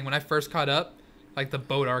Spooks was saying, when I first caught up, like the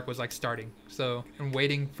boat arc was like starting. So and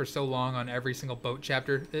waiting for so long on every single boat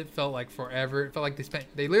chapter, it felt like forever. It felt like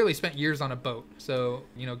they literally spent years on a boat. So,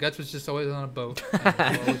 you know, Guts was just always on a boat.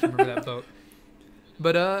 I'll always remember that boat.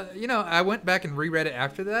 But you know, I went back and reread it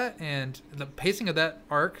after that, and the pacing of that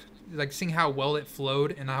arc, like seeing how well it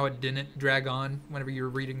flowed and how it didn't drag on whenever you were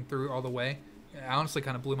reading through all the way, it honestly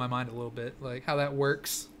kind of blew my mind a little bit, like how that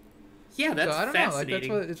works. Yeah, that's I don't fascinating.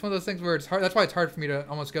 know. Like it's one of those things where it's hard. That's why it's hard for me to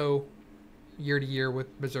almost go year to year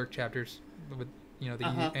with Berserk chapters, with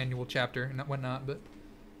the annual chapter and whatnot. But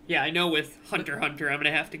yeah, I know with Hunter x Hunter, I'm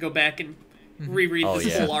gonna have to go back and reread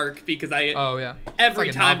this whole arc because every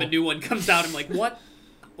like time a new one comes out, I'm like, what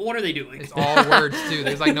are they doing? It's all words too.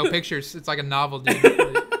 There's like no pictures. It's like a novel,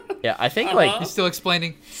 dude. Yeah, I think like he's still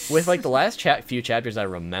explaining. With like the last few chapters I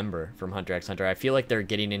remember from Hunter x Hunter, I feel like they're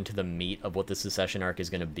getting into the meat of what the Secession arc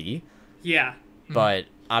is going to be. Yeah. But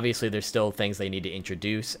obviously there's still things they need to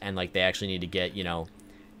introduce, and like they actually need to get, you know,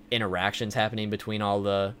 interactions happening between all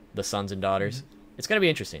the sons and daughters. It's going to be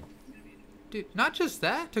interesting. Dude, not just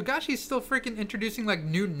that. Togashi's still freaking introducing like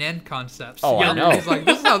new Nen concepts. Oh, I know. He's like,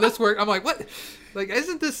 this is how this works. I'm like, what? Like,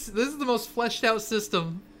 isn't this is the most fleshed out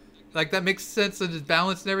system? Like, that makes sense and is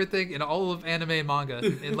balanced and everything in all of anime and manga.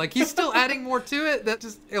 And, like, he's still adding more to it that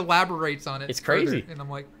just elaborates on it. It's crazy. Further. And I'm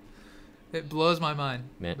like, it blows my mind.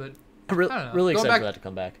 Man. But I'm really excited for that to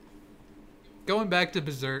come back. Going back to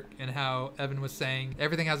Berserk and how Evan was saying,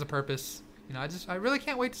 everything has a purpose. You know, I really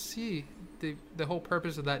can't wait to see the whole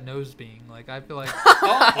purpose of that nose being. Like, I feel like...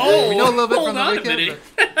 we know a little bit from the wiki.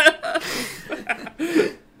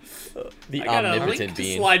 The I got a omnipotent link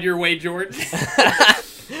being. To slide your way, George.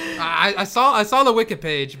 I saw the Wiki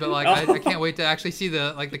page, but like I can't wait to actually see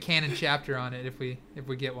the canon chapter on it if we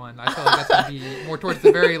get one. I feel like that's gonna be more towards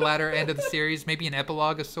the very latter end of the series, maybe an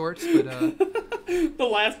epilogue of sorts. But the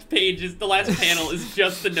last panel is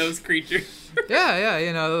just the nose creature. yeah,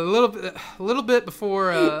 you know, a little bit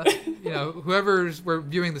before you know, whoever's we're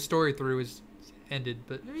viewing the story through is ended,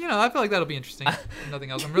 but you know, I feel like that'll be interesting.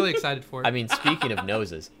 Nothing else. I'm really excited for it. I mean, speaking of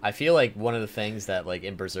noses, I feel like one of the things that like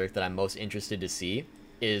in Berserk that I'm most interested to see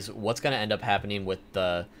is what's going to end up happening with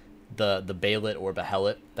the Behelit or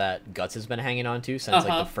Behelit that Guts has been hanging on to since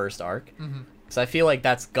like the first arc. So I feel like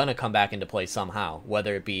that's going to come back into play somehow,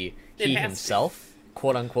 whether it be he himself,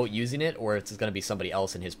 quote unquote, using it, or it's going to be somebody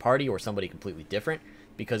else in his party or somebody completely different,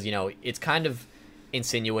 because, you know, it's kind of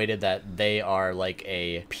insinuated that they are like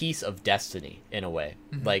a piece of destiny in a way.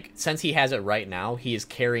 Like, since he has it right now, he is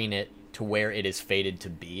carrying it to where it is fated to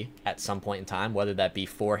be at some point in time, whether that be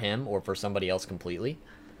for him or for somebody else completely.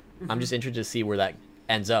 I'm just interested to see where that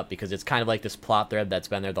ends up, because it's kind of like this plot thread that's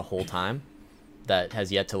been there the whole time that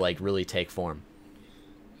has yet to like really take form.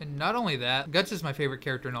 And not only that, Guts is my favorite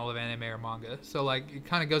character in all of anime or manga. So, like, it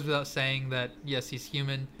kind of goes without saying that, yes, he's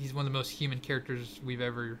human. He's one of the most human characters we've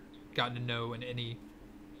ever gotten to know in any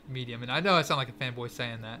medium. And I know I sound like a fanboy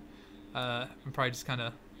saying that. I'm probably just kind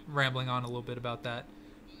of rambling on a little bit about that.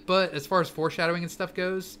 But as far as foreshadowing and stuff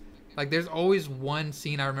goes, like, there's always one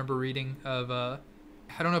scene I remember reading of, I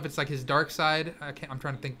don't know if it's like his dark side. I'm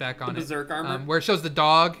trying to think back on the Berserk armor, where it shows the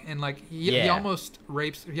dog and like he almost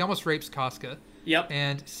rapes Casca. Yep.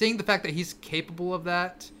 And seeing the fact that he's capable of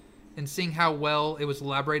that, and seeing how well it was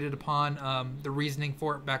elaborated upon, the reasoning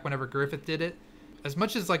for it back whenever Griffith did it. As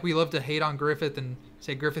much as like we love to hate on Griffith and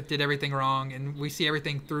say Griffith did everything wrong, and we see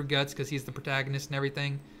everything through Guts because he's the protagonist and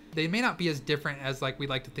everything, they may not be as different as like we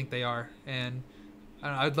like to think they are. And I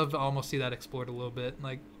don't know, I'd love to almost see that explored a little bit,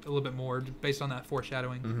 like a little bit more based on that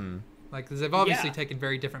foreshadowing. Mm-hmm. Like, because they've obviously taken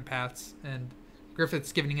very different paths, and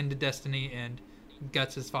Griffith's giving into Destiny, and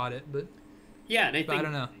Guts has fought it. But yeah, and I think I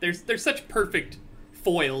don't know. There's such perfect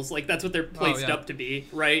foils. Like, that's what they're placed up to be,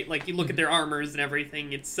 right? Like, you look at their armors and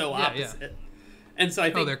everything; it's so opposite. Yeah. And so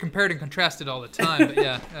I think they're compared and contrasted all the time. But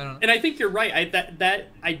yeah, I don't know. And I think you're right. That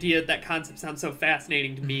idea, that concept sounds so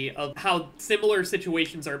fascinating to me, of how similar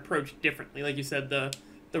situations are approached differently. Like you said,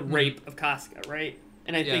 the rape of Casca, right?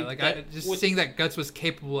 And I think seeing that Guts was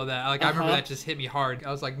capable of that. Like I remember that just hit me hard.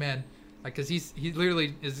 I was like, man, like, because he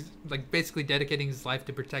literally is like basically dedicating his life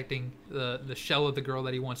to protecting the shell of the girl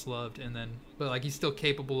that he once loved, and then but like he's still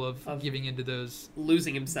capable of giving into those,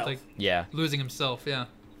 losing himself. Like, losing himself. Yeah,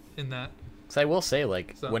 in that. So I will say,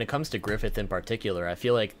 like, when it comes to Griffith in particular, I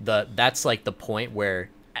feel like that's like the point where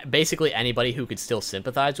basically anybody who could still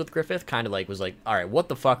sympathize with Griffith kind of like was like, all right, what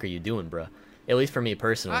the fuck are you doing, bro? At least for me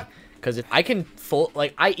personally, because if I can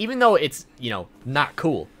even though it's, you know, not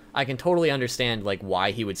cool, I can totally understand like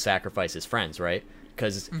why he would sacrifice his friends, right?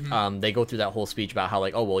 Because they go through that whole speech about how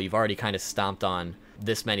like, oh well, you've already kind of stomped on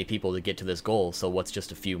this many people to get to this goal, so what's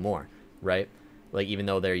just a few more, right? Like, even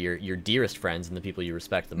though they're your dearest friends and the people you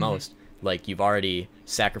respect the most. Like, you've already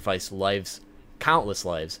sacrificed lives, countless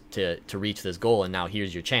lives, to reach this goal, and now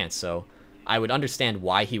here's your chance. So I would understand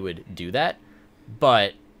why he would do that,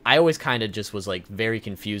 but I always kind of just was, like, very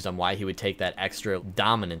confused on why he would take that extra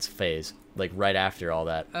dominance phase, like, right after all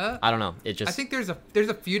that. I don't know. It just... I think there's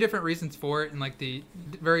a few different reasons for it, and, like, the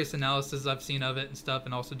various analysis I've seen of it and stuff,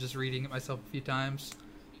 and also just reading it myself a few times.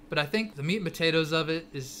 But I think the meat and potatoes of it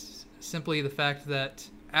is simply the fact that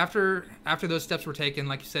after those steps were taken,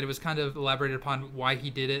 like you said, it was kind of elaborated upon why he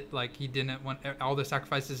did it. Like, he didn't want all the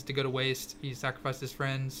sacrifices to go to waste. He sacrificed his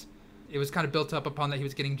friends. It was kind of built up upon that he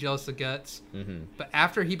was getting jealous of Guts. But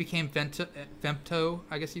after he became Femto,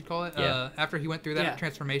 I guess you'd call it, after he went through that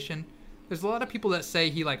transformation, there's a lot of people that say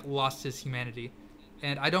he, like, lost his humanity.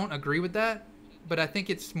 And I don't agree with that, but I think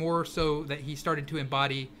it's more so that he started to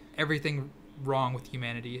embody everything wrong with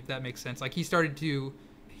humanity, if that makes sense. Like, he started to...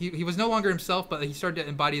 He was no longer himself, but he started to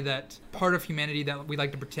embody that part of humanity that we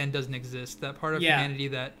like to pretend doesn't exist. That part of humanity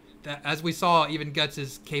that, as we saw, even Guts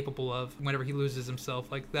is capable of whenever he loses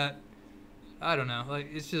himself. Like that, I don't know. Like,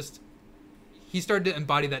 it's just, he started to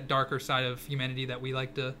embody that darker side of humanity that we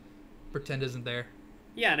like to pretend isn't there.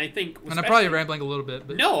 Yeah, and I think... And I'm probably rambling a little bit.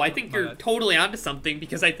 But no, I think you're totally onto something,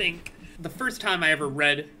 because I think the first time I ever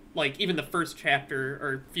read, like, even the first chapter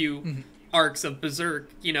or few arcs of Berserk,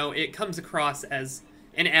 you know, it comes across as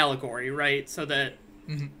an allegory, right? So that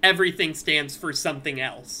everything stands for something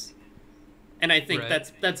else. And I think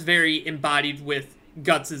that's very embodied with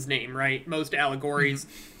Guts' name, right? Most allegories,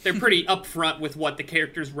 they're pretty upfront with what the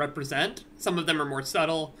characters represent. Some of them are more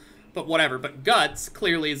subtle, but whatever. But Guts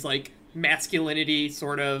clearly is like masculinity,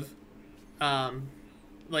 sort of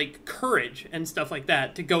like courage and stuff like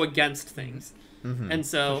that to go against things. And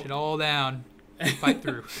so push it all down and fight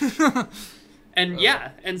through. And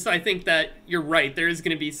and so I think that you're right. There is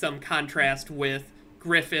going to be some contrast with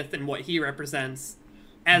Griffith and what he represents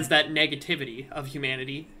as that negativity of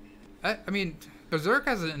humanity. I mean, Berserk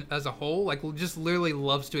as a whole, like, just literally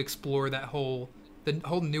loves to explore the whole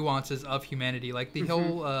nuances of humanity. Like the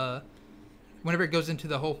whole, whenever it goes into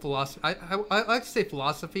the whole philosophy, I like to say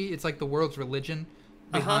philosophy. It's like the world's religion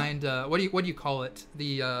behind what do you call it?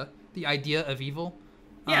 The idea of evil.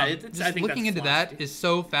 Yeah, I think looking into that is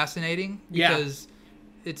so fascinating, because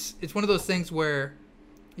it's one of those things where,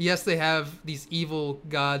 yes, they have these evil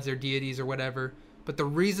gods or deities or whatever, but the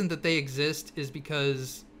reason that they exist is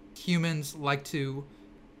because humans like to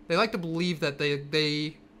believe that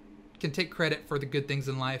they can take credit for the good things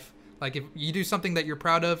in life. Like, if you do something that you're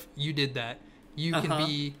proud of, you did that. You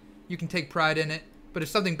can take pride in it. But if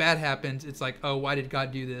something bad happens, it's like, oh, why did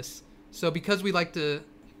God do this? So because we like to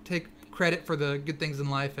take credit for the good things in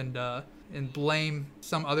life, and and blame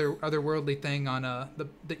some otherworldly thing on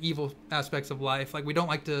the evil aspects of life. Like we don't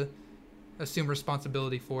like to assume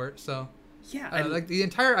responsibility for it. So yeah, like the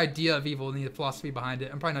entire idea of evil and the philosophy behind it.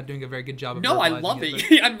 I'm probably not doing a very good job of No, I verbalizing love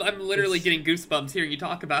it. it. I'm literally getting goosebumps hearing you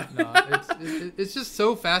talk about it. No, it's just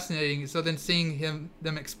so fascinating. So then seeing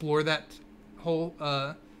them explore that whole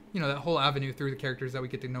that whole avenue through the characters that we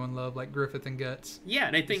get to know and love, like Griffith and Guts. Yeah,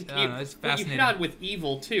 and I think it's what you fascinating. hit on with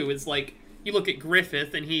evil too is like you look at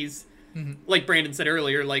Griffith and he's Mm-hmm. like Brandon said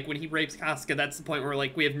earlier, like when he rapes Casca, that's the point where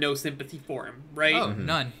like we have no sympathy for him, right? Oh,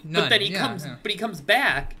 none. But then he comes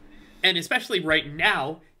back, and especially right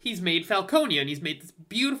now, he's made Falconia, and he's made this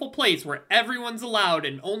beautiful place where everyone's allowed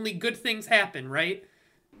and only good things happen, right?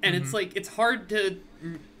 And it's like it's hard to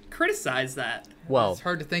criticize that. Well, It's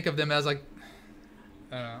hard to think of them as like.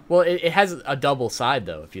 well, it has a double side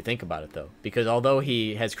though, if you think about it though, because although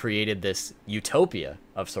he has created this utopia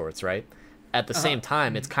of sorts, right? At the same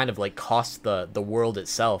time, it's kind of like cost the world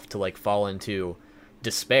itself to like fall into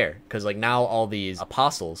despair, because like now all these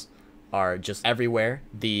apostles are just everywhere.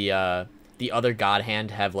 The other God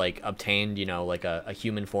Hand have like obtained, you know, like a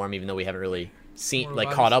human form, even though we haven't really seen More like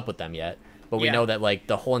lives. caught up with them yet. But we Yeah. know that like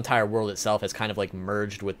the whole entire world itself has kind of like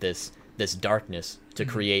merged with this darkness to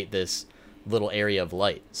create this little area of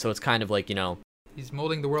light. So it's kind of like, you know, He's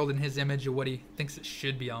molding the world in his image of what he thinks it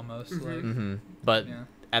should be, almost. Like, but yeah.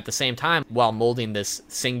 at the same time, while molding this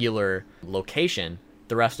singular location,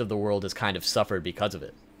 the rest of the world has kind of suffered because of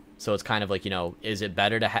it. So it's kind of like, you know, is it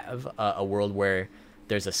better to have a world where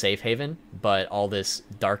there's a safe haven, but all this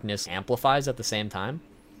darkness amplifies at the same time?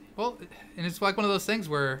 Well, and it's like one of those things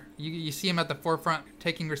where you see him at the forefront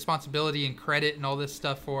taking responsibility and credit and all this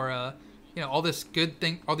stuff for, all these good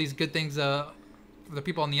things for the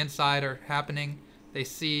people on the inside are happening. They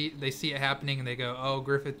see it happening and they go, oh,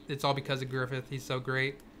 Griffith, it's all because of Griffith. He's so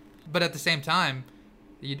great. But at the same time,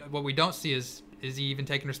 what we don't see is he even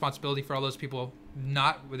taking responsibility for all those people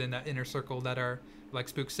not within that inner circle that are, like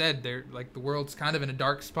Spook said, they're like the world's kind of in a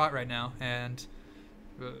dark spot right now, and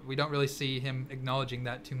we don't really see him acknowledging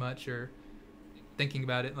that too much or thinking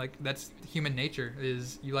about it. Like that's human nature,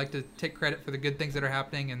 is you like to take credit for the good things that are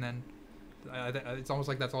happening, and then it's almost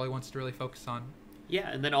like that's all he wants to really focus on. Yeah,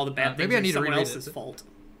 and then all the bad things maybe I are need to someone reread else's it. fault.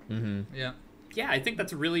 Yeah. Yeah, I think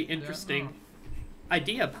that's a really interesting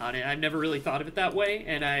idea upon it. I've never really thought of it that way,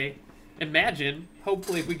 and I imagine,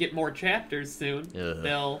 hopefully, if we get more chapters soon,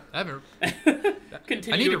 they'll I haven't.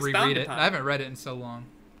 continue I need to expound reread it. upon I haven't read it in so long.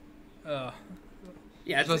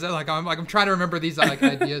 Yeah, So is that I'm trying to remember these like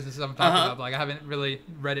ideas and stuff I'm talking about, but like I haven't really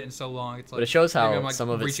read it in so long. It's like, But it shows maybe how I'm, like, some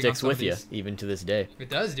of it reaching on sticks some of with you, these. even to this day. It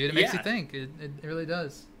does, dude. It makes you Yeah. think. It really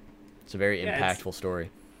does. It's a very Yeah, it's- impactful story.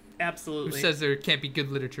 absolutely. Who says there can't be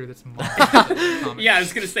good literature that's manga? Yeah, I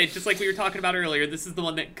was gonna say, just like we were talking about earlier, this is the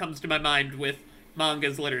one that comes to my mind with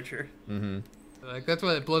manga's literature. Like that's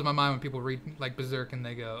what it blows my mind when people read like Berserk and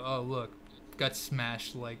they go, "Oh, look, Guts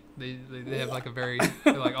smashed." Like they have like a very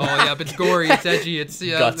they're like, "Oh yeah, but it's gory, it's edgy, it's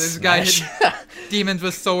Guts this guy smash. hitting demons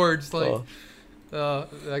with swords." Like, Oh.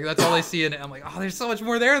 like that's all they see in it. I'm like, "Oh, there's so much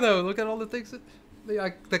more there though. Look at all the things that."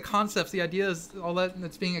 The concepts, the ideas, all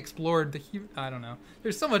that's being explored. I don't know.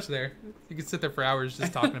 There's so much there. You could sit there for hours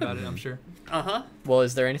just talking about it, I'm sure. Well,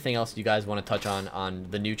 is there anything else you guys want to touch on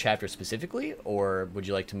the new chapter specifically, or would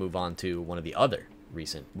you like to move on to one of the other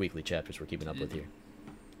recent weekly chapters we're keeping up with here?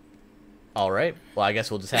 All right. Well, I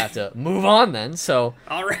guess we'll just have to move on then. So,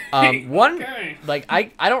 All right. Okay. like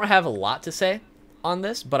I don't have a lot to say on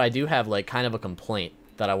this, but I do have like kind of a complaint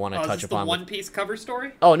that I want to Is touch this upon. the One Piece cover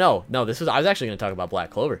story? Oh no, I was actually going to talk about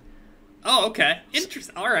Black Clover. Oh, okay.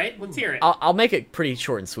 Interesting. All right, let's hear it. I'll make it pretty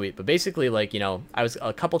short and sweet, but basically, like, you know, I was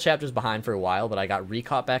a couple chapters behind for a while, but I got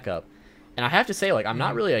re-caught back up. And I have to say, like, I'm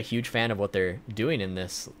not really a huge fan of what they're doing in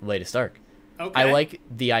this latest arc. Okay. I like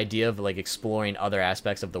the idea of, like, exploring other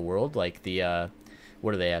aspects of the world, like the,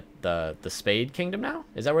 what are they at? The Spade Kingdom now?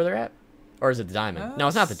 Is that where they're at? Or is it the Diamond? No,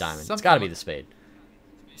 it's not the Diamond. It's something got to be like- the Spade.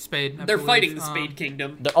 Spade. I They're believe. fighting the Spade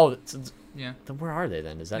Kingdom. Yeah. Then where are they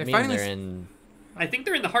then? Does that They're mean fighting they're this- in... I think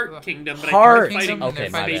they're in the Heart Kingdom, but Heart I think they're fighting Kingdom? the Okay,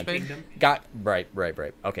 my Spade bad. Kingdom. Got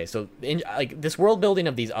right. Okay, so like this world building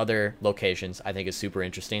of these other locations, I think is super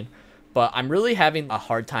interesting, but I'm really having a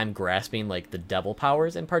hard time grasping like the devil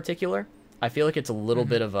powers in particular. I feel like it's a little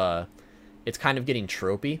bit of a, it's kind of getting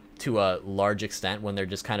tropey to a large extent when they're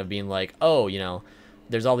just kind of being like, oh, you know,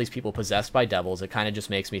 there's all these people possessed by devils. It kind of just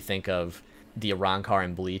makes me think of the Arrancar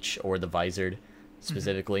and Bleach or the Visored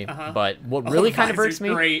specifically. But what really kind of irks Visored's me,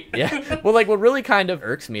 great. yeah, well, like what really kind of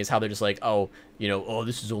irks me is how they're just like, oh, you know, oh,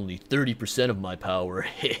 this is only 30% of my power.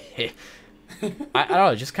 I don't know,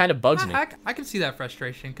 it just kind of bugs me. I can see that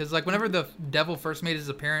frustration because like whenever the devil first made his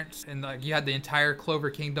appearance and like you had the entire Clover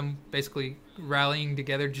Kingdom basically rallying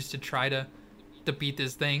together just to try to beat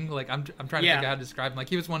this thing. Like I'm trying to think how to describe him. Like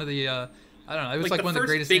he was one of the I don't know. It was like one of the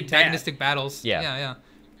greatest antagonistic battles. Yeah.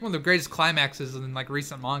 One of the greatest climaxes in like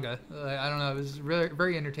recent manga. I don't know. It was really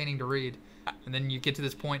very entertaining to read. And then you get to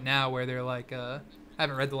this point now where they're like, I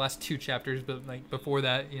haven't read the last 2 chapters, but like before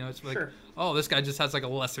that, you know, it's like, oh, this guy just has like a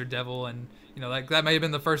lesser devil, and you know, like that may have been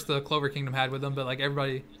the first the Clover Kingdom had with them, but like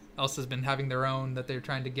everybody else has been having their own that they're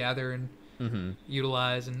trying to gather and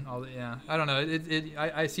utilize and all that. Yeah, I don't know.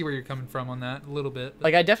 I see where you're coming from on that a little bit. But.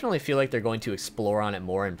 Like I definitely feel like they're going to explore on it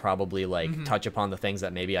more and probably like touch upon the things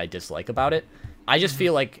that maybe I dislike about it. I just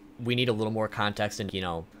feel like we need a little more context, and you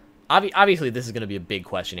know, obviously this is going to be a big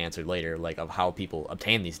question answered later, like of how people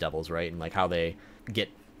obtain these devils, right, and like how they get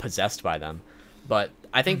possessed by them. But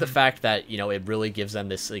I think the fact that, you know, it really gives them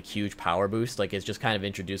this like huge power boost, like it's just kind of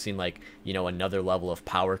introducing like, you know, another level of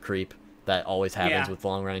power creep that always happens with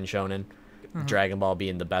long running shonen. Dragon Ball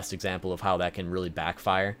being the best example of how that can really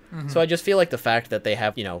backfire. So I just feel like the fact that they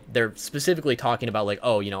have, you know, they're specifically talking about like,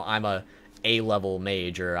 oh, you know, I'm a A-level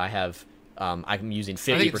mage, or I have I'm using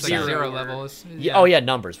 50%. I think it's like 0 levels. Yeah. Oh yeah,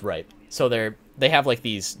 numbers, right. So they have like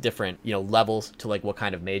these different, you know, levels to like what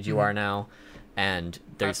kind of mage you are now, and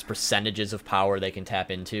there's percentages of power they can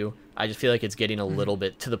tap into. I just feel like it's getting a little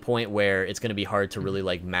bit to the point where it's going to be hard to really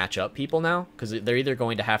like match up people now, because they're either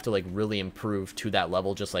going to have to like really improve to that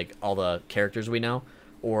level, just like all the characters we know,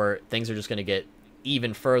 or things are just going to get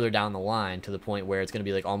even further down the line to the point where it's going to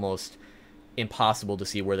be like almost impossible to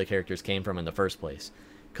see where the characters came from in the first place.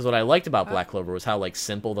 Because what I liked about Black Clover was how like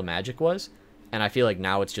simple the magic was, and I feel like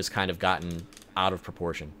now it's just kind of gotten out of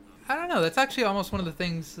proportion. I don't know. That's actually almost one of the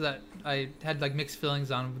things that I had like mixed feelings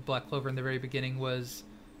on with Black Clover in the very beginning. Was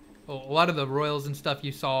a lot of the royals and stuff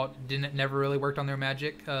you saw never really worked on their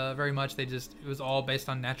magic very much. It was all based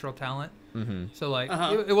on natural talent. So like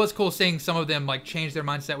it was cool seeing some of them like change their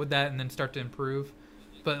mindset with that and then start to improve.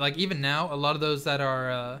 But like even now, a lot of those that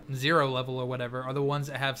are 0 level or whatever are the ones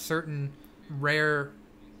that have certain rare,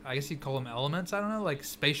 I guess you'd call them elements. I don't know, like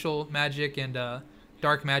spatial magic and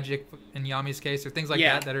dark magic in Yami's case, or things like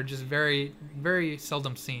that are just very, very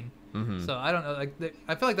seldom seen. So I don't know. Like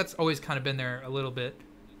I feel like that's always kind of been there a little bit.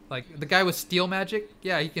 Like the guy with steel magic,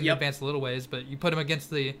 he can advance a little ways, but you put him against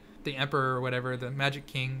the emperor or whatever, the Magic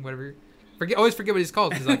King, whatever. Always forget what he's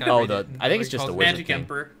called. Like, I think it's just the Wizard Magic King.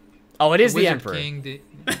 Emperor. Oh, it is the Emperor. King,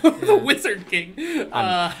 the Wizard King.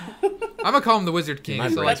 I'm gonna call him the Wizard King.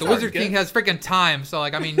 So like the Wizard King has freaking time. So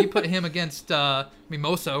like I mean, you put him against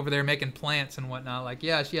Mimosa over there making plants and whatnot. Like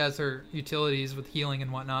she has her utilities with healing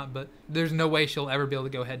and whatnot, but there's no way she'll ever be able to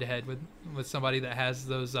go head to head with somebody that has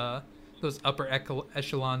those upper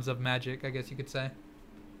echelons of magic, I guess you could say.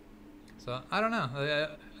 So I don't know.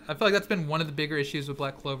 I feel like that's been one of the bigger issues with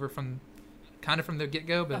Black Clover from the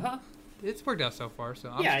get-go, but it's worked out so far.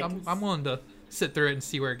 So I'm willing to sit through it and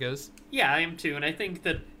see where it goes. Yeah, I am too, and I think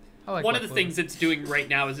that one of the things it's doing right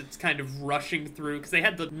now is it's kind of rushing through, because they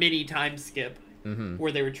had the mini time skip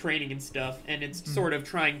where they were training and stuff, and it's sort of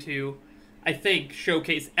trying to, I think,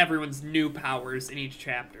 showcase everyone's new powers in each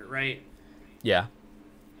chapter, right? Yeah.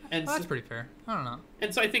 And that's pretty fair. I don't know.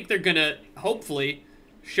 And so I think they're gonna hopefully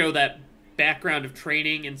show that background of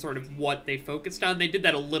training and sort of what they focused on. They did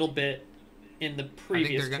that a little bit in the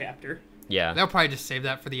previous chapter. Yeah. They'll probably just save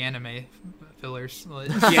that for the anime fillers.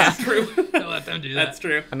 Yeah, true. They'll let them do that. That's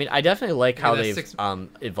true. I mean, I definitely like how they've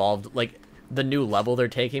evolved, like the new level they're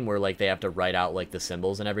taking, where like they have to write out like the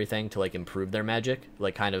symbols and everything to like improve their magic,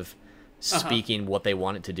 like kind of speaking what they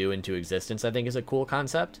want it to do into existence. I think is a cool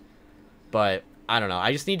concept, but I don't know.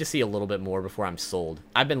 I just need to see a little bit more before I'm sold.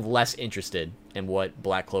 I've been less interested in what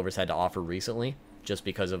Black Clover's had to offer recently, just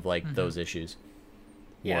because of like those issues.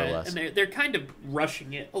 More or less. And they're kind of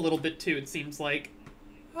rushing it a little bit too. It seems like.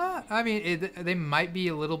 I mean, they might be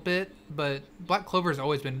a little bit, but Black Clover's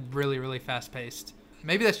always been really, really fast paced.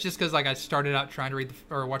 Maybe that's just because like I started out trying to read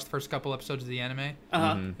or watch the first couple episodes of the anime,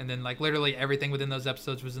 and then like literally everything within those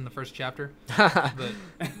episodes was in the first chapter. But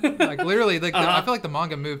like literally, like I feel like the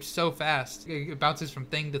manga moved so fast; it bounces from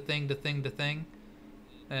thing to thing to thing to thing,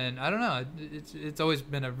 and I don't know. It's always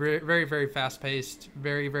been a very, very, very fast paced,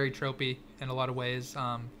 very, very tropey in a lot of ways.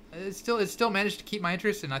 It's still managed to keep my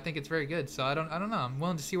interest, and I think it's very good. So I don't know. I'm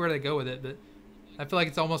willing to see where they go with it, but I feel like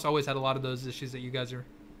it's almost always had a lot of those issues that you guys are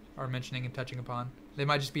mentioning and touching upon. They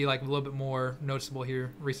might just be like a little bit more noticeable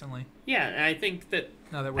here recently. Yeah, and I think that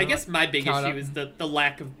I guess my big issue is the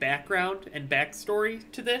lack of background and backstory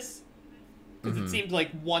to this. Because it seemed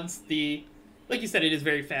like once like you said, it is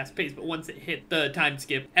very fast paced, but once it hit the time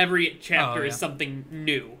skip, every chapter is something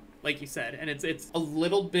new. like you said, and it's a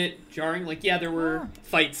little bit jarring. Like, yeah, there were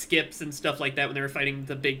fight skips and stuff like that when they were fighting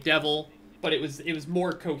the big devil, but it was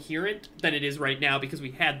more coherent than it is right now because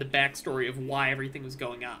we had the backstory of why everything was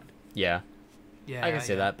going on. Yeah. Yeah, I can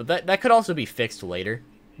say that, but that could also be fixed later,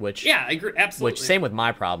 which... Yeah, I agree, absolutely. Which, same with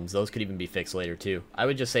my problems, those could even be fixed later, too. I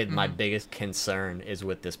would just say that my biggest concern is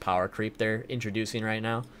with this power creep they're introducing right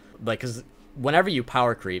now. Like, because whenever you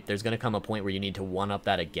power creep, there's going to come a point where you need to one-up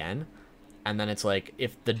that again, and then it's like,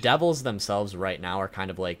 if the devils themselves right now are kind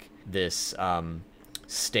of like this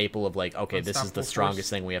staple of like, okay, this is the strongest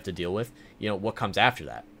thing we have to deal with, you know, what comes after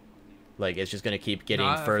that? Like, it's just going to keep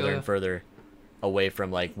getting further and further away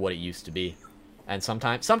from, like, what it used to be. And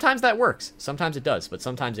sometimes that works. Sometimes it does, but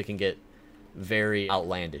sometimes it can get very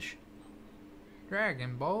outlandish.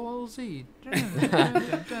 Dragon Ball Z.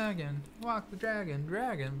 Dragon. Walk the dragon.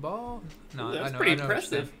 Dragon Ball. No, that's pretty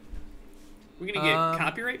impressive. We're going to get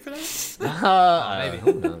copyright for that? Maybe. I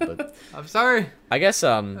hope not, but I'm sorry. I guess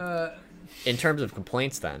in terms of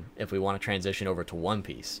complaints then, if we want to transition over to One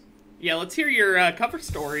Piece. Yeah, let's hear your cover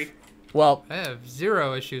story. Well, I have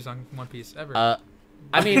 0 issues on One Piece ever.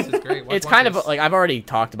 I mean, it's kind of like, I've already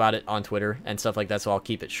talked about it on Twitter and stuff like that, so I'll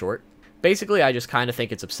keep it short. Basically, I just kind of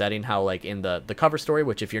think it's upsetting how, like, in the cover story,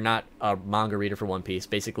 which if you're not a manga reader for One Piece,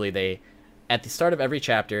 basically at the start of every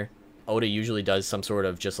chapter, Oda usually does some sort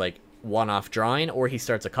of just, like, one-off drawing, or he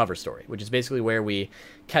starts a cover story, which is basically where we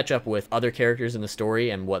catch up with other characters in the story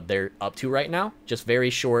and what they're up to right now. Just very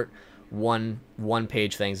short,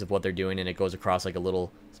 one-page things of what they're doing, and it goes across, like, a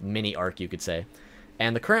little mini arc, you could say.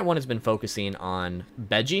 And the current one has been focusing on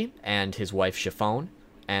Beji and his wife Chiffon,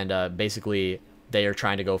 and basically they are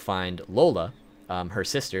trying to go find Lola, her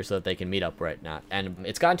sister, so that they can meet up right now. And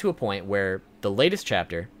it's gotten to a point where the latest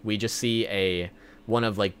chapter, we just see one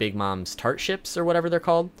of like Big Mom's tart ships or whatever they're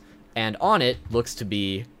called, and on it looks to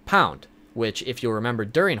be Pound, which if you'll remember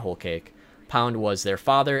during Whole Cake, Pound was their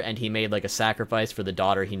father, and he made like a sacrifice for the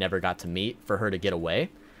daughter he never got to meet for her to get away.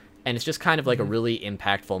 And it's just kind of like a really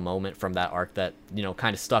impactful moment from that arc that, you know,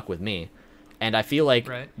 kind of stuck with me. And I feel like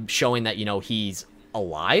showing that, you know, he's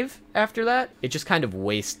alive after that, it just kind of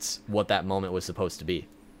wastes what that moment was supposed to be.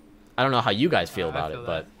 I don't know how you guys feel about it,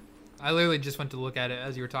 but... I literally just went to look at it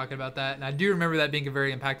as you were talking about that, and I do remember that being a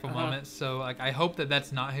very impactful moment, so, like, I hope that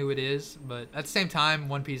that's not who it is, but at the same time,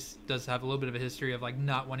 One Piece does have a little bit of a history of, like,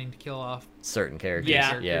 not wanting to kill off certain characters.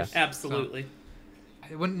 Yeah, absolutely. So,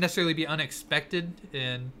 it wouldn't necessarily be unexpected,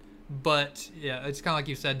 but yeah, it's kind of like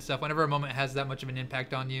you said and stuff. Whenever a moment has that much of an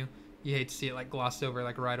impact on you, you hate to see it like glossed over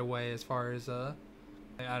like right away. As far as I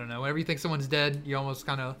don't know, whenever you think someone's dead, you almost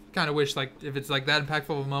kind of wish like if it's like that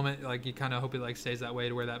impactful of a moment, like you kind of hope it like stays that way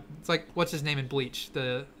to where that it's like what's his name in Bleach,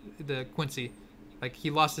 the Quincy, like he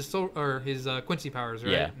lost his soul or his Quincy powers,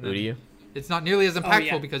 right? Yeah, Uryu. It's not nearly as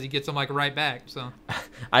impactful because he gets them like right back. So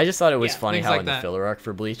I just thought it was funny how like in the filler arc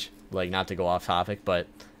for Bleach, like not to go off topic, but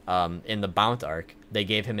in the Bount arc, they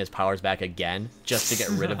gave him his powers back again just to get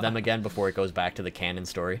rid of them again before it goes back to the canon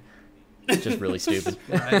story. It's just really stupid.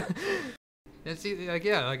 Right. It's like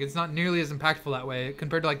it's not nearly as impactful that way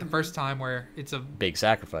compared to like the first time where it's a big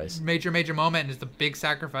sacrifice, major moment, and it's the big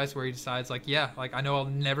sacrifice where he decides like I know I'll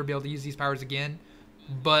never be able to use these powers again,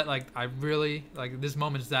 but like I really like this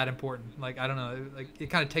moment is that important. Like I don't know, like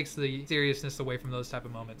it kind of takes the seriousness away from those type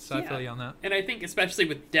of moments. So I feel you on that. And I think especially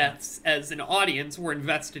with deaths, as an audience, we're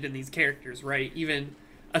invested in these characters, right? Even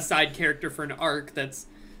a side character for an arc that's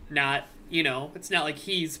not, you know, it's not like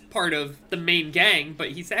he's part of the main gang,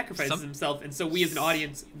 but he sacrifices himself, and so we as an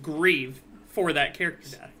audience grieve for that character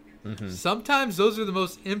death. Mm-hmm. Sometimes those are the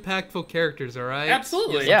most impactful characters, all right?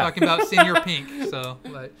 Absolutely. Yes, I'm talking about Senior Pink, so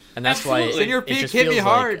like, and that's why Senior Pink hit me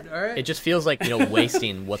hard. All right. It just feels like, you know,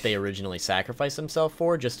 wasting what they originally sacrificed themselves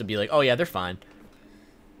for, just to be like, oh yeah, they're fine.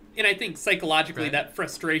 And I think psychologically that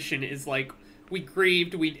frustration is like, we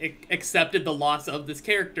grieved, we accepted the loss of this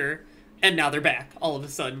character, and now they're back all of a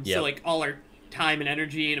sudden. Yep. So like all our time and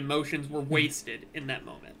energy and emotions were wasted in that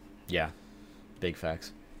moment. Yeah, big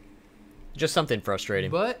facts. Just something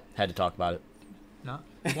frustrating. But had to talk about it. No,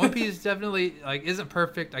 One Piece definitely like isn't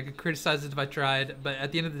perfect. I could criticize it if I tried, but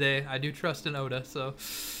at the end of the day, I do trust in Oda. So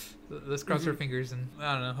let's cross our fingers and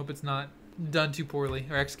I don't know. Hope it's not done too poorly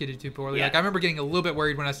or executed too poorly. Yeah. Like I remember getting a little bit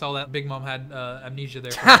worried when I saw that Big Mom had amnesia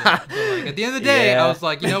there. For a bit. But, like, at the end of the day, I was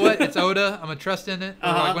like, you know what? It's Oda. I'm gonna trust in it. Or,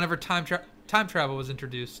 like whenever time travel was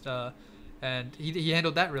introduced. And he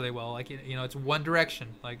handled that really well. Like, you know, it's one direction.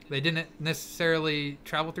 Like, they didn't necessarily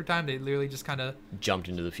travel through time. They literally just kind of jumped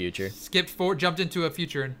into the future. Jumped into a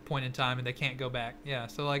future point in time, and they can't go back. Yeah,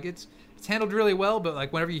 so, like, it's handled really well, but,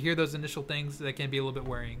 like, whenever you hear those initial things, that can be a little bit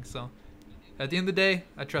worrying. So, at the end of the day,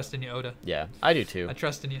 I trust in you, Oda. Yeah, I do too. I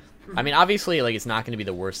trust in you. I mean, obviously, like, it's not going to be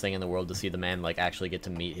the worst thing in the world to see the man, like, actually get to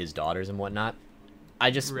meet his daughters and whatnot.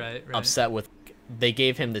 I just upset with they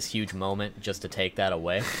gave him this huge moment just to take that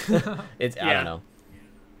away. I don't know.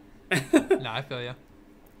 No, I feel you.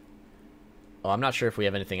 Well, I'm not sure if we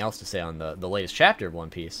have anything else to say on the latest chapter of One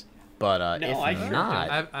Piece, but No, if I sure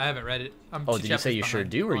not, I haven't read it. I'm oh, two did you say you chapters sure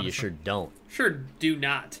behind, do or you honestly. sure don't? Sure, do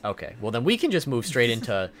not. Okay, well then we can just move straight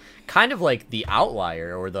into kind of like the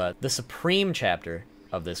outlier or the supreme chapter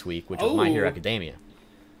of this week, which was My Hero Oh. Academia.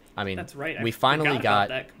 I mean, That's right. I we finally forgot got about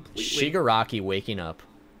that completely. Shigaraki waking up.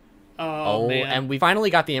 Oh, man. And we finally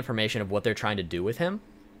got the information of what they're trying to do with him.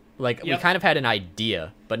 Like, we Yep. kind of had an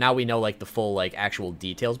idea, but now we know, like, the full, like, actual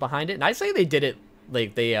details behind it. And I say they did it,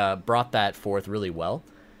 like, they brought that forth really well.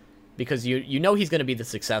 Because you know he's going to be the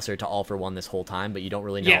successor to All for One this whole time, but you don't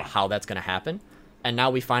really know Yeah. how that's going to happen. And now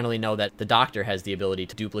we finally know that the Doctor has the ability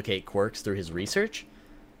to duplicate quirks through his research.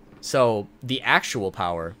 So the actual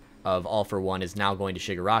power of All for One is now going to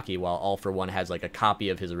Shigaraki, while All for One has, like, a copy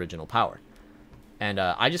of his original power. And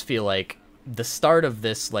I just feel like the start of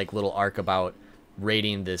this, like, little arc about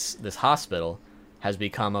raiding this hospital has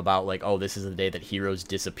become about, like, oh, this is the day that heroes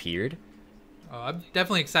disappeared. Oh, I'm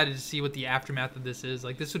definitely excited to see what the aftermath of this is.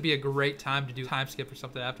 Like, this would be a great time to do time skip or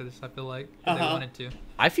something after this, I feel like, if they wanted to.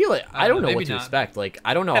 I feel like I don't know maybe what to not. expect. Like,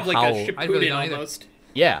 I don't know Have like how. a I really Shippuden don't either. almost.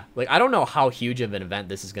 Yeah, like, I don't know how huge of an event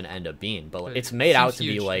this is going to end up being, but like, But it's it made out seems to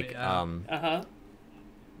be huge to like, me, yeah. Uh-huh.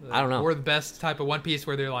 I don't know. Or the best type of One Piece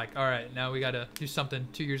where they're like, all right, now we got to do something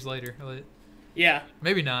 2 years later. Like, Yeah.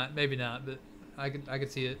 maybe not, but I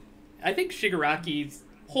could see it. I think Shigaraki's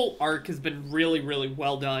whole arc has been really, really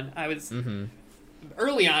well done. I was Mm-hmm.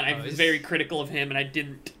 early on, I Oh, was he's- very critical of him, and I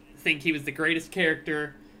didn't think he was the greatest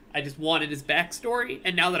character. I just wanted his backstory,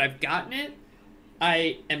 and now that I've gotten it,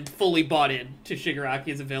 I am fully bought in to Shigaraki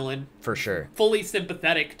as a villain, For sure. fully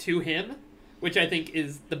sympathetic to him, which I think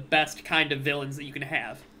is the best kind of villains that you can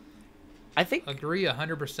have. I think Agree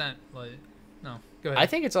 100%. Like, no, go ahead. I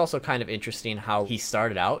think it's also kind of interesting how he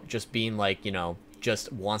started out just being like, you know,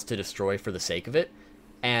 just wants to destroy for the sake of it.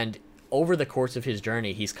 And over the course of his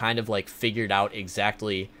journey, he's kind of like figured out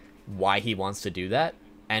exactly why he wants to do that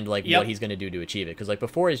and like Yep. what he's going to do to achieve it. Because like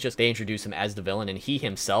before, it's just they introduce him as the villain and he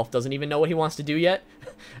himself doesn't even know what he wants to do yet.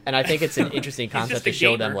 And I think it's an interesting He's concept just to a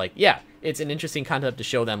show them gamer. like, yeah, it's an interesting concept to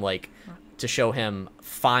show them like, to show him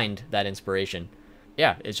find that inspiration.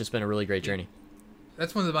 Yeah, it's just been a really great journey.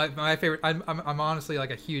 That's one of my favorite. I'm honestly like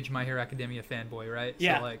a huge My Hero Academia fanboy, right?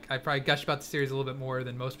 Yeah. So like I probably gush about the series a little bit more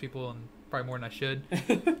than most people, and probably more than I should.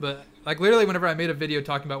 But like literally, whenever I made a video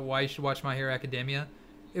talking about why you should watch My Hero Academia,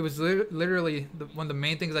 it was literally one of the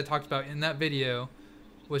main things I talked about in that video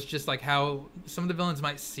was just like how some of the villains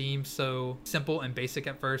might seem so simple and basic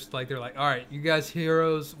at first. Like they're like, all right, you guys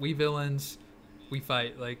heroes, we villains, we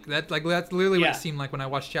fight. Like that. Like that's literally what Yeah. it seemed like when I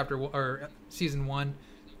watched or season 1.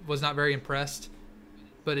 Was not very impressed.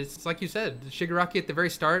 But it's like you said, Shigaraki at the very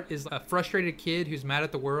start is a frustrated kid who's mad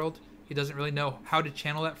at the world. He doesn't really know how to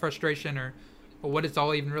channel that frustration or what it's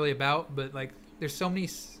all even really about. But like, there's so many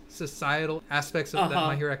societal aspects of that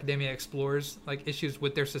My Hero Academia explores, like issues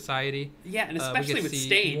with their society. Yeah, and We especially get to with see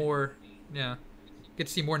Stain. more, get to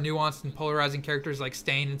see more nuanced and polarizing characters like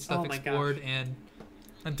Stain and stuff Oh my explored, gosh.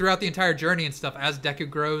 and throughout the entire journey and stuff. As Deku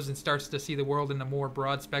grows and starts to see the world in a more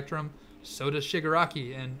broad spectrum, so does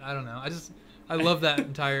Shigaraki, and I don't know. I love that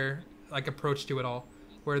entire like approach to it all,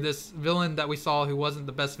 where this villain that we saw who wasn't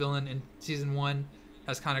the best villain in season 1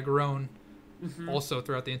 has kind of grown also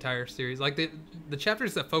throughout the entire series. Like the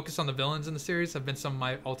chapters that focus on the villains in the series have been some of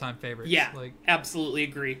my all-time favorites. Yeah, Like absolutely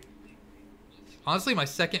agree. honestly, my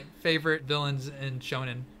second favorite villains in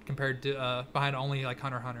Shonen compared to behind only like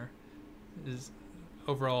Hunter x Hunter is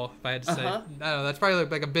overall. If I had to say, I don't know, that's probably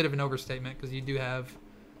like a bit of an overstatement because you do have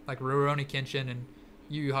like Rurouni Kenshin and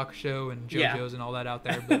Yu Yu Hakusho and Yeah. JoJo's and all that out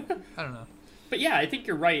there, but I don't know. But yeah, I think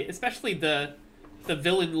you're right, especially the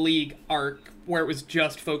Villain League arc where it was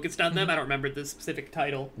just focused on them. I don't remember the specific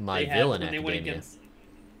title. My they had Villain when they went Academia. against.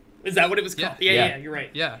 Is that what it was Yeah. called? Yeah, Yeah. yeah, you're right.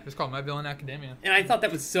 Yeah, it's called My Villain Academia. And I thought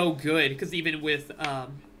that was so good because even with,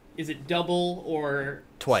 is it Double or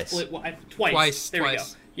Twice. Split? Twice. Twice, There we go.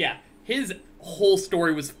 twice. Yeah, his whole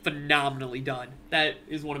story was phenomenally done. That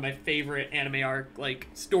is one of my favorite anime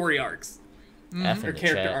story arcs F or in the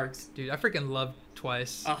character chat. arcs. Dude, I freaking love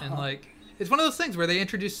Twice, and Uh-huh. like it's one of those things where they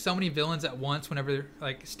introduce so many villains at once. Whenever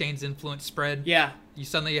like Stain's influence spread, Yeah, you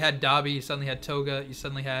suddenly had Dobby, you suddenly had Toga, you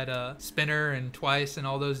suddenly had Spinner and Twice and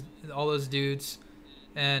all those dudes,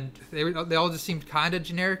 and they all just seemed kind of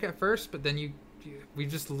generic at first, but then we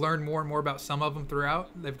just learned more and more about some of them throughout.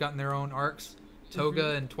 They've gotten their own arcs.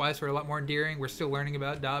 Toga and Twice were a lot more endearing. We're still learning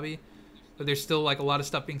about Dobby, but there's still like a lot of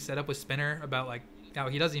stuff being set up with Spinner about like how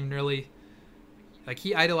he doesn't even really like,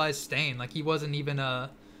 he idolized Stain. Like he wasn't even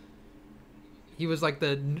he was like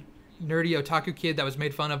the nerdy otaku kid that was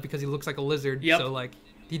made fun of because he looks like a lizard. Yep. So like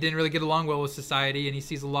he didn't really get along well with society, and he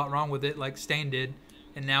sees a lot wrong with it like Stain did.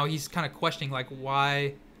 And now he's kind of questioning like,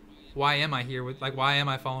 why am I here with, like, why am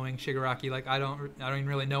I following Shigaraki? Like I don't even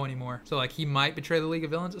really know anymore. So like he might betray the League of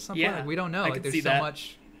Villains at some point. Like we don't know. I Like can there's see so that.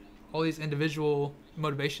 much, all these individual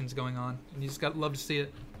motivations going on, and you just got love to see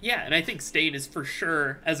it. Yeah, and I think Stain is for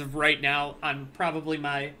sure, as of right now, on probably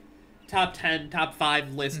my top 10, top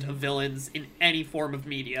 5 list of villains in any form of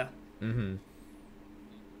media. Mm-hmm.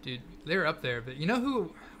 Dude, they're up there. But you know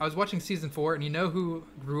who, I was watching season 4, and you know who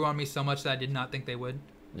grew on me so much that I did not think they would?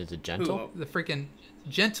 Is it Gentle? Who? The freaking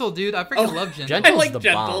Gentle, dude. I freaking love Gentle. Gentle. I like the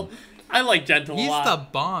Gentle. bomb. I like Gentle a He's lot.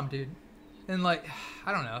 the bomb, dude. And like,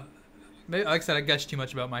 I don't know. Maybe, like I said, I gush too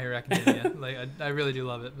much about My Hero Academia. Like, I really do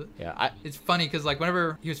love it. But Yeah, it's funny because like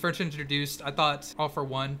whenever he was first introduced, I thought All for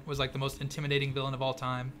One was like the most intimidating villain of all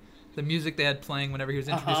time. The music they had playing whenever he was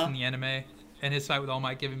introduced in the anime, and his fight with All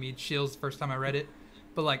Might giving me chills the first time I read it.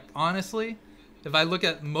 But like honestly, if I look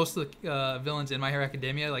at most of the villains in My Hero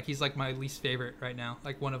Academia, like he's like my least favorite right now.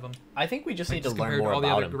 Like one of them. I think we just Like, need to just learn compared to more all the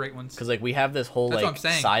about other him. great ones. Because like we have this whole That's what like I'm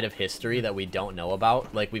saying. side of history that we don't know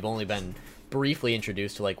about. Like we've only been briefly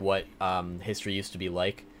introduced to like what history used to be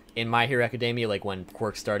like in My Hero Academia. Like when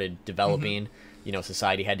Quirk started developing, you know,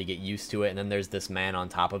 society had to get used to it, and then there's this man on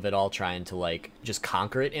top of it all trying to like just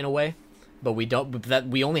conquer it in a way. But we don't. But that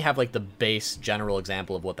we only have like the base general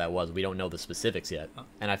example of what that was. We don't know the specifics yet,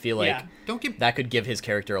 and I feel like Yeah. Don't give that could give his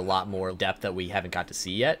character a lot more depth that we haven't got to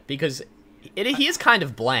see yet, because he is kind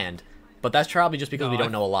of bland, but that's probably just because No, we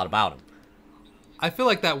don't know a lot about him. I feel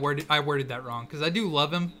like I worded that wrong because I do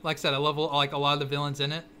love him. Like I said, I love like a lot of the villains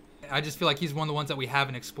in it. I just feel like he's one of the ones that we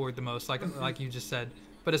haven't explored the most, like you just said.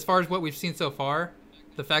 But as far as what we've seen so far,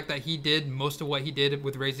 the fact that he did most of what he did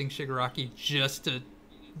with raising Shigaraki just to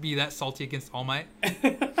be that salty against All Might,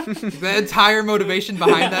 the entire motivation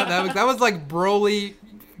behind that was like Broly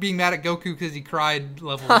being mad at Goku because he cried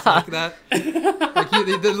levels like that. Like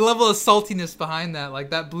the level of saltiness behind that,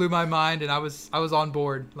 like that blew my mind, and I was on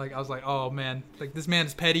board. Like I was like, oh man, like this man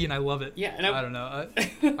is petty, and I love it. Yeah, and I don't know.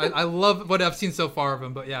 I love what I've seen so far of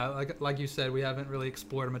him, but yeah, like you said, we haven't really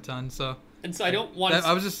explored him a ton. So And so I don't want I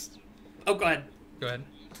to... was just Oh, go ahead. go ahead.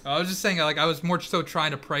 I was just saying, like I was more so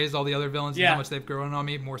trying to praise all the other villains and Yeah. how much they've grown on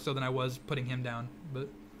me, more so than I was putting him down. But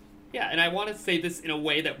Yeah, and I want to say this in a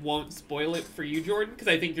way that won't spoil it for you, Jordan, because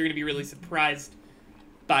I think you're going to be really surprised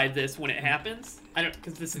by this when it happens. I don't,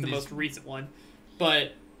 because this is the Indeed. most recent one.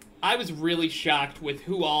 But I was really shocked with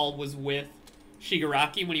who all was with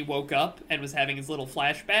Shigaraki when he woke up and was having his little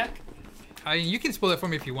flashback. I mean, you can spoil it for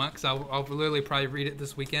me if you want, because I'll literally probably read it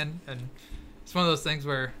this weekend, and it's one of those things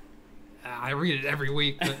where I read it every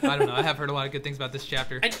week, but I don't know. I have heard a lot of good things about this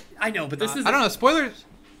chapter. I know, but this is... I don't know. Spoilers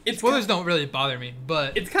It's spoilers don't really bother me,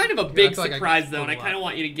 but It's kind of a I big feel like I surprise, get though, and I spoiled a kind of lot.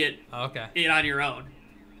 want you to get Oh, okay. it on your own.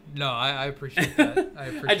 No, I appreciate that. I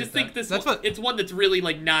appreciate I just think that. this one, it's one that's really,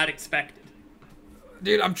 like, not expected.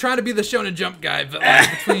 Dude, I'm trying to be the Shonen Jump guy, but like,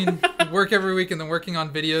 between work every week and then working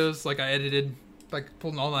on videos, like I edited, like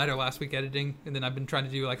pulled an all-nighter last week editing, and then I've been trying to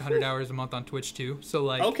do like 100 hours a month on Twitch too. So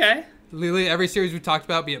like, Okay. literally every series we talked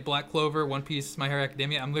about, be it Black Clover, One Piece, My Hero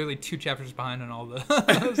Academia, I'm literally 2 chapters behind on all the.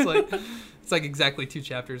 It's like exactly 2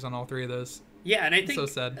 chapters on all 3 of those. Yeah, and I think... So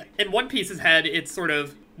sad. And One Piece has had its sort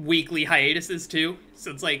of weekly hiatuses, too.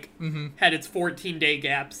 So it's, like, had its 14-day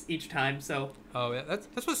gaps each time, so... Oh yeah, that's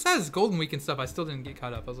what it says. Golden Week and stuff. I still didn't get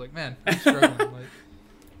caught up. I was like, man, I'm struggling. Like,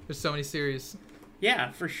 there's so many series.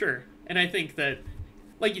 Yeah, for sure. And I think that,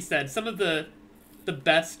 like you said, some of the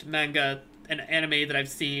best manga and anime that I've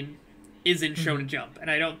seen is in Shonen Jump.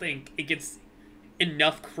 And I don't think it gets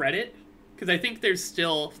enough credit. Because I think there's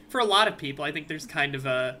still, for a lot of people, I think there's kind of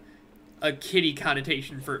a kiddie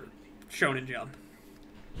connotation for Shonen Jump.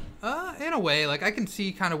 In a way, like I can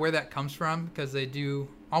see kind of where that comes from because they do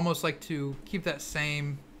almost like to keep that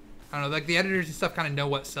same. I don't know, like the editors and stuff kind of know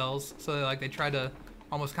what sells, so they try to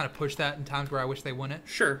almost kind of push that in times where I wish they wouldn't.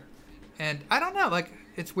 Sure. And I don't know, like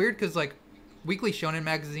it's weird because like Weekly Shonen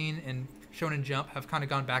Magazine and Shonen Jump have kind of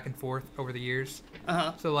gone back and forth over the years.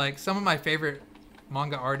 Uh-huh. So like some of my favorite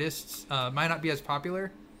manga artists might not be as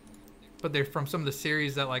popular, but they're from some of the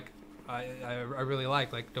series that like I really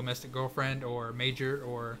like Domestic Girlfriend or Major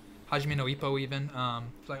or Hajime no Ippo even.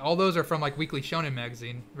 Like all those are from like Weekly Shonen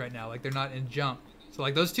Magazine right now. Like they're not in Jump. So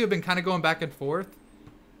like those two have been kind of going back and forth.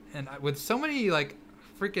 And with so many like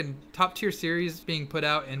freaking top tier series being put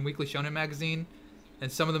out in Weekly Shonen Magazine, and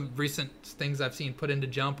some of the recent things I've seen put into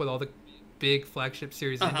Jump with all the big flagship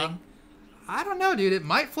series ending, I don't know, dude. It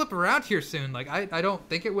might flip around here soon. Like, I don't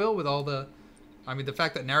think it will with all the... I mean, the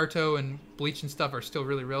fact that Naruto and Bleach and stuff are still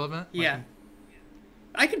really relevant. Yeah. Like,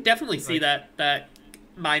 I could definitely see that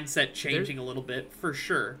mindset changing a little bit, for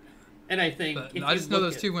sure. And I think... I just know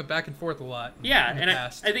those two went back and forth a lot. Yeah, and I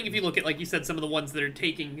think if you look at, like you said, some of the ones that are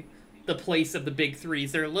taking the place of the big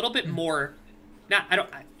threes, they're a little bit more...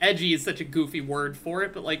 edgy is such a goofy word for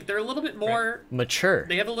it, but, like, they're a little bit more... Mature.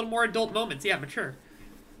 They have a little more adult moments. Yeah, mature.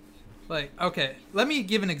 Like, okay, let me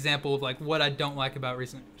give an example of, like, what I don't like about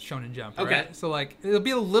recent Shonen Jump, right? Okay. So, like, it'll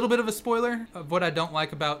be a little bit of a spoiler of what I don't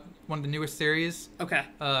like about one of the newest series. Okay.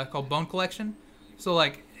 Called Bone Collection. So,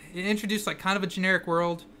 like, it introduced, like, kind of a generic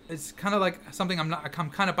world. It's kind of, like, something I'm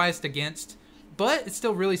kind of biased against, but it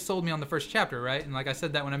still really sold me on the first chapter, right? And, like, I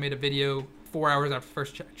said that when I made a video 4 hours after the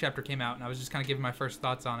first chapter came out, and I was just kind of giving my first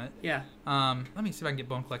thoughts on it. Yeah. Let me see if I can get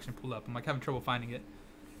Bone Collection pulled up. I'm, like, having trouble finding it.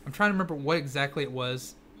 I'm trying to remember what exactly it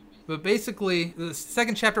was. But basically, the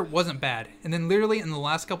second chapter wasn't bad. And then literally in the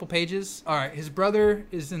last couple pages, all right, his brother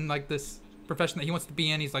is in, like, this profession that he wants to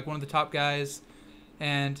be in. He's, like, one of the top guys.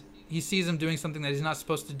 And he sees him doing something that he's not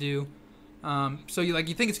supposed to do. So, you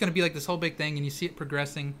think it's going to be, like, this whole big thing, and you see it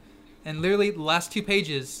progressing. And literally, the last 2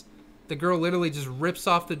 pages, the girl literally just rips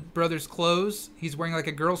off the brother's clothes. He's wearing, like,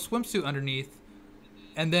 a girl's swimsuit underneath.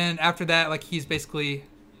 And then after that, like, he's basically...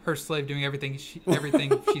 her slave doing everything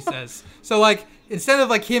she says. So, like, instead of,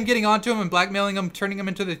 like, him getting onto him and blackmailing him, turning him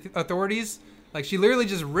into the authorities, like, she literally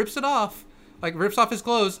just rips it off, like, rips off his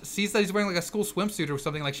clothes, sees that he's wearing, like, a school swimsuit or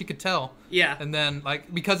something, like, she could tell. Yeah. And then,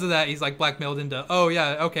 like, because of that, he's, like, blackmailed into, oh,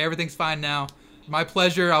 yeah, okay, everything's fine now. My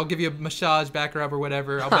pleasure, I'll give you a massage, back rub, or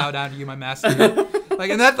whatever. I'll bow down to you, my master.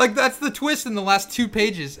 And that's the twist in the last 2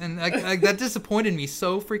 pages. And, like, that disappointed me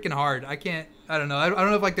so freaking hard. I don't know. I don't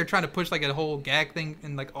know if, like, they're trying to push, like, a whole gag thing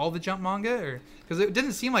in, like, all the Jump manga, or because it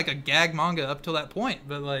didn't seem like a gag manga up till that point.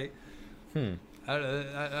 But, like, I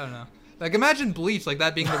don't know. Like, imagine Bleach, like,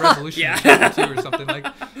 that being the resolution of chapter 2 or something.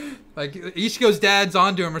 Like Ichigo's dad's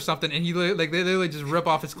onto him or something, and they literally just rip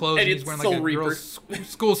off his clothes, and he's wearing, like, a girl's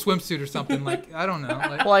school swimsuit or something. Like, I don't know.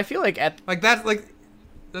 Like, well, I feel like that's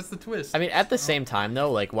the twist. I mean, at the same time,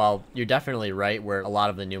 though, like, while you're definitely right where a lot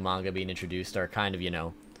of the new manga being introduced are kind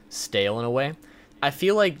of, stale in a way, I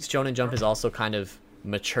feel like Shonen Jump is also kind of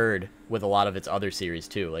matured with a lot of its other series,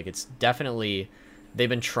 too. Like, it's definitely... they've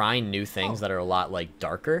been trying new things that are a lot, like,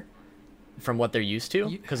 darker from what they're used to.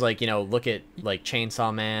 Because, like, look at, like,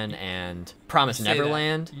 Chainsaw Man and Promise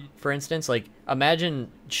Neverland, for instance. Like,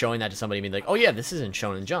 imagine showing that to somebody and being like, oh, yeah, this isn't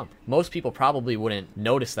Shonen Jump. Most people probably wouldn't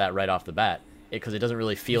notice that right off the bat, because it doesn't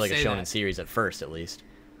really feel like a shonen series at first, at least.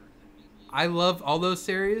 I love all those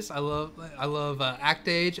series. I love Act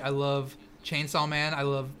Age. I love Chainsaw Man. I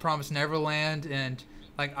love Promise Neverland. And,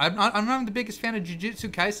 like, I'm not the biggest fan of Jujutsu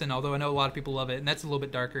Kaisen, although I know a lot of people love it, and that's a little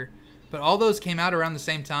bit darker. But all those came out around the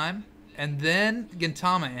same time. And then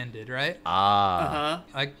Gintama ended, right?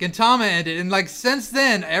 Like, Gintama ended, and, like, since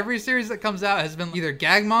then, every series that comes out has been either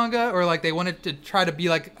gag manga or, like, they wanted to try to be,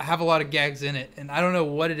 like, have a lot of gags in it. And I don't know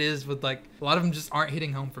what it is with, like, a lot of them just aren't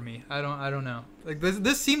hitting home for me. I don't know. Like,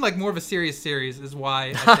 this seemed like more of a serious series, is why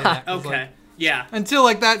I say that. Okay. Like, yeah. Until,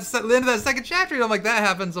 like, the end of that second chapter, I'm like, that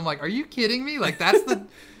happens. I'm like, are you kidding me? Like, that's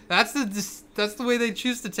the way they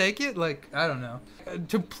choose to take it. Like, I don't know. It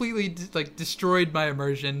completely destroyed my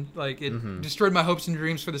immersion. Like, it destroyed my hopes and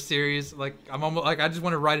dreams for the series. Like, I'm almost like, I just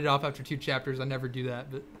want to write it off after 2 chapters. I never do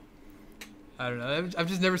that, but I don't know. I've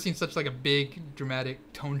just never seen such, like, a big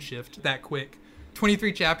dramatic tone shift that quick.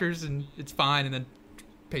 23 chapters and it's fine, and then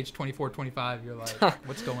page 24, 25, you're like,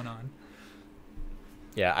 what's going on?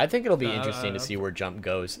 Yeah, I think it'll be interesting to see where Jump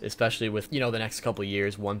goes, especially with, the next couple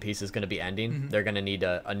years, One Piece is going to be ending. They're going to need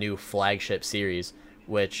a new flagship series,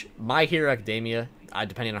 which My Hero Academia,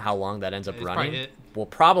 depending on how long that ends up running, will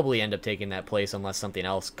probably end up taking that place unless something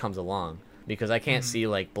else comes along. Because I can't see,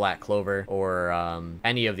 like, Black Clover or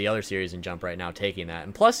any of the other series in Jump right now taking that.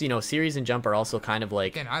 And plus, series in Jump are also kind of,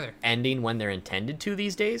 like, ending when they're intended to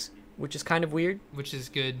these days, which is kind of weird. Which is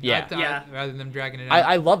good. Yeah. Rather than dragging it out.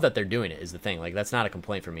 I love that they're doing it, is the thing. Like, that's not a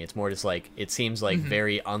complaint for me. It's more just, like, it seems, like,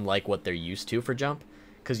 very unlike what they're used to for Jump.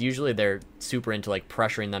 Because usually they're super into, like,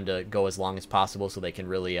 pressuring them to go as long as possible so they can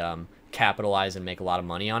really capitalize and make a lot of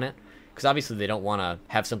money on it. Because obviously they don't want to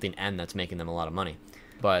have something end that's making them a lot of money.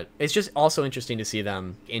 But it's just also interesting to see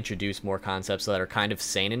them introduce more concepts that are kind of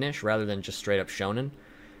seinen-ish rather than just straight up shonen.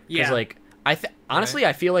 Because, like, honestly,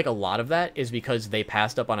 I feel like a lot of that is because they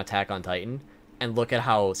passed up on Attack on Titan, and look at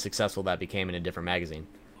how successful that became in a different magazine.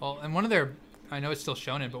 Well, and one of their, I know it's still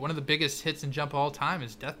shonen, but one of the biggest hits in Jump of all time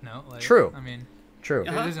is Death Note. Like, True. I mean, True.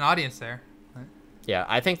 There's an audience there. Yeah,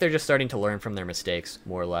 I think they're just starting to learn from their mistakes,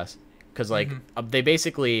 more or less. because like they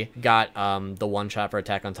basically got the one shot for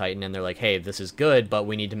Attack on Titan, and they're like, hey, this is good, but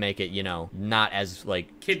we need to make it, you know, not as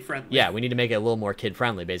like kid friendly. Yeah, we need to make it a little more kid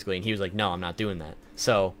friendly, basically. And he was like, no, I'm not doing that.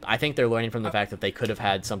 So I think they're learning from the fact that they could have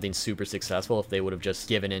had something super successful if they would have just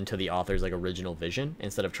given in to the author's like original vision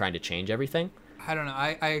instead of trying to change everything. I don't know.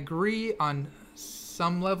 I agree on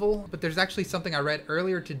some level, but there's actually something I read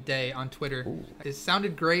earlier today on Twitter. Ooh. It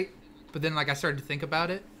sounded great, but then like I started to think about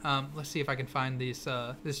it. Let's see if I can find this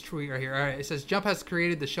tweet right here. All right, it says Jump has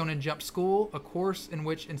created the Shonen Jump School, a course in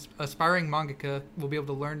which aspiring mangaka will be able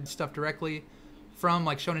to learn stuff directly from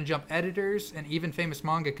like Shonen Jump editors and even famous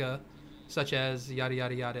mangaka, such as yada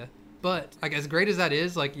yada yada. But like as great as that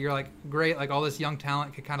is, like you're like great, like all this young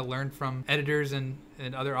talent could kind of learn from editors and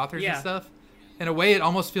other authors and stuff. In a way, it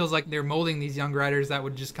almost feels like they're molding these young writers that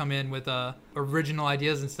would just come in with original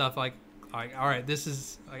ideas and stuff. Like, all right, this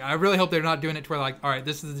is. Like, I really hope they're not doing it to where like, all right,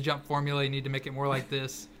 this is the Jump formula. You need to make it more like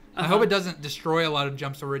this. I hope it doesn't destroy a lot of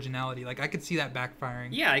Jump's originality. Like, I could see that backfiring.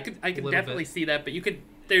 Yeah, I could definitely see that. But you could.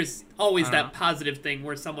 There's always that positive thing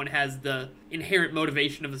where someone has the inherent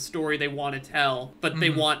motivation of the story they want to tell, but they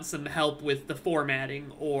want some help with the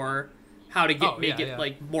formatting or how to make it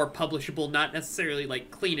like more publishable, not necessarily like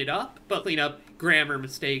clean it up, but clean up grammar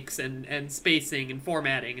mistakes and spacing and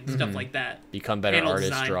formatting and stuff like that. Become better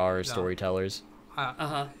artists, drawers, storytellers.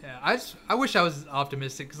 Yeah, I wish I was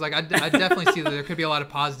optimistic because like I definitely see that there could be a lot of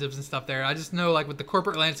positives and stuff there. I just know like with the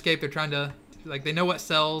corporate landscape, they're trying to like they know what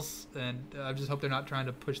sells, and I just hope they're not trying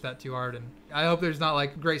to push that too hard. And I hope there's not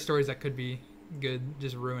like great stories that could be good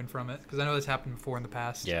just ruined from it because I know this happened before in the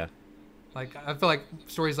past. Yeah. Like I feel like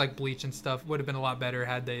stories like Bleach and stuff would have been a lot better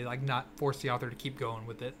had they like not forced the author to keep going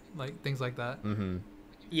with it, like things like that.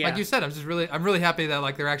 Yeah. Like you said, I'm really happy that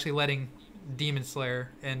like they're actually letting Demon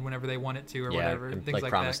Slayer end whenever they want it to or whatever. Things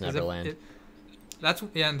like Promise that. Neverland.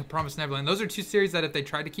 And the Promised Neverland. Those are two series that if they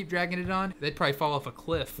tried to keep dragging it on, they'd probably fall off a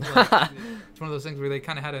cliff. Like, it's one of those things where they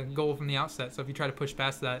kind of had a goal from the outset. So if you try to push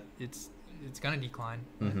past that, it's gonna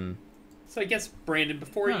decline. So I guess Brandon,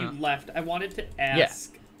 before you left, I wanted to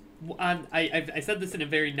ask. I said this in a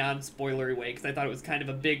very non-spoilery way because I thought it was kind of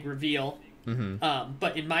a big reveal.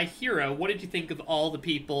 But in My Hero, what did you think of all the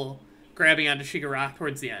people grabbing onto Shigaraki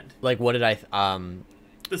towards the end? Like, what did I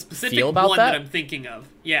the specific feel about one that? I'm thinking of?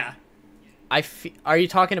 Yeah. Are you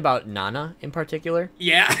talking about Nana in particular?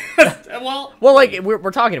 Yeah. well, like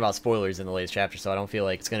we're talking about spoilers in the latest chapter, so I don't feel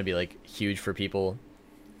like it's gonna be like huge for people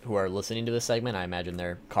who are listening to this segment. I imagine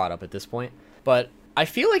they're caught up at this point. But I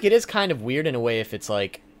feel like it is kind of weird in a way if it's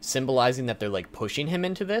like symbolizing that they're like pushing him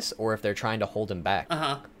into this or if they're trying to hold him back.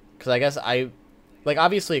 Because I guess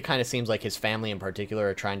obviously it kind of seems like his family in particular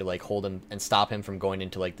are trying to like hold him and stop him from going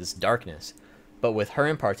into like this darkness. But with her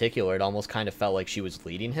in particular, it almost kind of felt like she was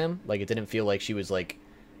leading him. Like it didn't feel like she was like,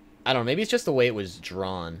 I don't know, maybe it's just the way it was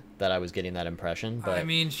drawn that I was getting that impression. But I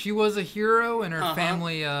mean, she was a hero and her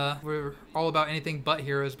family were all about anything but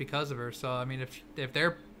heroes because of her. So I mean, if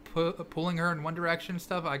they're pulling her in one direction and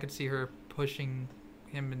stuff, I could see her pushing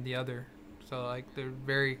him in the other. So like they're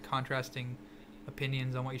very contrasting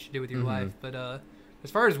opinions on what you should do with your life. But as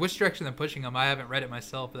far as which direction they're pushing him, I haven't read it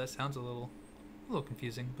myself, but that sounds a little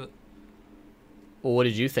confusing. But well, what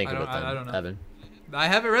did you think of it then, I don't know. Evan? I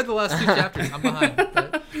haven't read the last two chapters. I'm behind.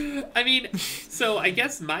 But... I mean, so I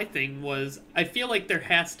guess my thing was I feel like there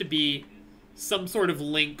has to be some sort of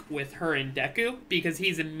link with her and Deku because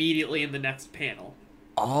he's immediately in the next panel.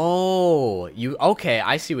 Oh, okay,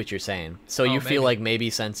 I see what you're saying. So you feel like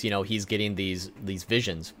maybe since, he's getting these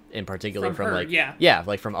visions in particular from her, like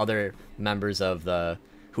like from other members of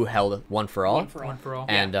who held One for All. One for All.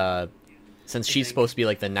 And since she's supposed to be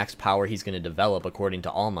like the next power he's going to develop according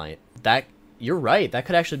to All Might, you're right. That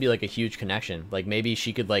could actually be like a huge connection. Like maybe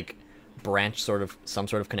she could like branch some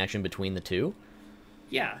sort of connection between the two.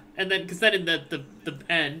 Yeah, and then because then in the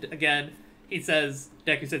end again,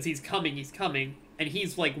 Deku says he's coming, and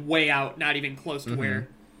he's like way out, not even close to where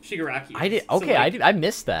Shigaraki is. I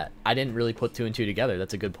missed that. I didn't really put two and two together.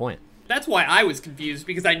 That's a good point. That's why I was confused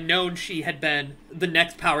because I known she had been the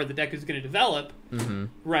next power that Deku's going to develop,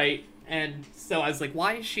 right? And so I was like,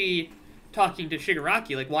 why is she talking to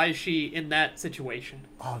Shigaraki? Like, why is she in that situation?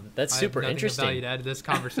 Oh, that's super interesting. I have nothing of value to add to this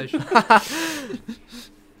conversation.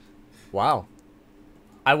 Wow.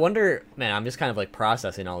 I wonder, man, I'm just kind of like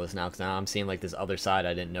processing all this now because now I'm seeing like this other side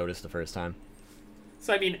I didn't notice the first time.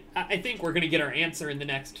 So, I mean, I think we're going to get our answer in the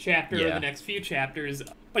next chapter or the next few chapters.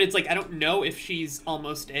 But it's like, I don't know if she's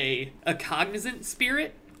almost a cognizant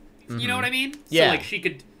spirit. You know what I mean? Yeah. So, like, she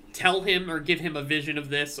could tell him or give him a vision of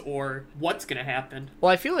this or what's going to happen.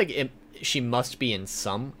 Well, I feel like she must be in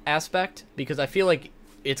some aspect because I feel like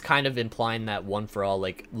it's kind of implying that One for All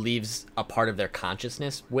like leaves a part of their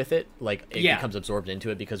consciousness with it, like it becomes absorbed into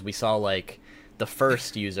it, because we saw like the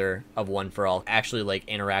first user of One for All actually like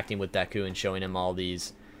interacting with Deku and showing him all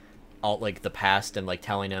like the past and like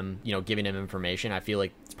telling him, you know, giving him information. I feel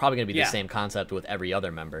like it's probably going to be the same concept with every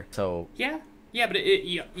other member. So yeah, but it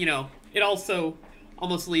you know, it also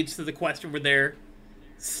almost leads to the question where they're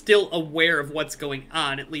still aware of what's going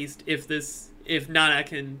on, at least if Nana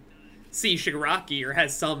can see Shigaraki or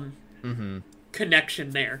has some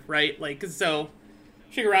connection there, right? Like, so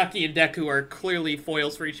Shigaraki and Deku are clearly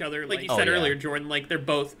foils for each other. Like you said earlier, Jordan, like they're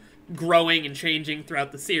both growing and changing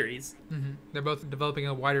throughout the series. They're both developing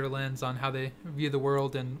a wider lens on how they view the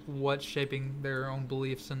world and what's shaping their own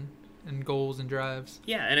beliefs and goals and drives.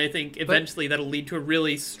 Yeah, and I think eventually that'll lead to a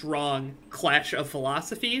really strong clash of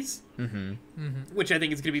philosophies, which I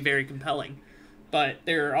think is going to be very compelling. But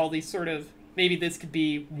there are all these sort of, maybe this could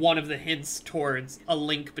be one of the hints towards a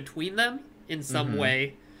link between them in some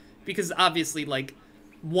way, because obviously, like,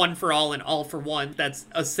 One for All and All for One, that's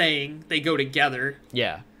a saying, they go together.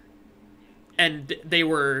 Yeah. And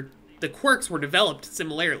the quirks were developed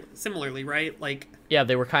similarly, right? Like, yeah,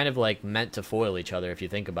 they were kind of like meant to foil each other if you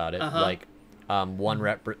think about it. Like,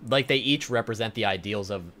 like they each represent the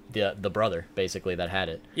ideals of the brother basically that had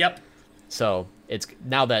it. Yep. So it's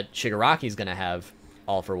now that Shigaraki's gonna have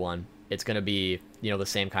All for One, it's gonna be, you know, the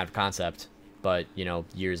same kind of concept, but you know,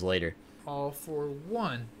 years later. All for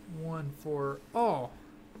one, one for all.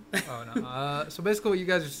 Oh no. So basically, what you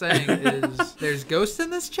guys are saying is there's ghosts in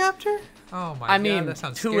this chapter. Oh my god, I mean, that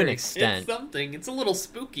sounds to scary. an extent. It's something. It's a little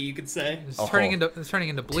spooky, you could say. It's turning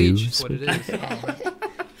into Bleach. Is what it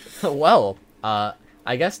is. Well,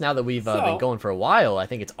 I guess now that we've been going for a while, I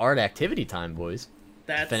think it's art activity time, boys.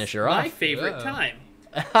 That's finish her my off. favorite time.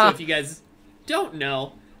 So if you guys don't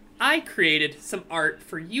know, I created some art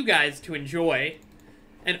for you guys to enjoy,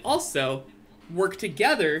 and also work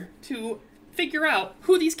together to figure out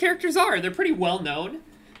who these characters are. They're pretty well known,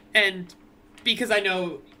 and because I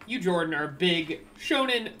know you, Jordan, are a big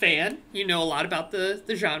shonen fan, you know a lot about the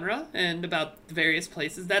genre and about the various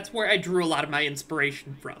places. That's where I drew a lot of my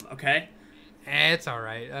inspiration from, okay? It's all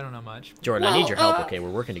right. I don't know much. Jordan, I need your help, okay? We're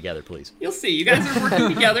working together, please. You'll see. You guys are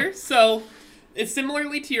working together, so it's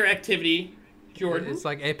similarly to your activity, Jordan. It's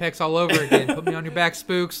like Apex all over again. Put me on your back,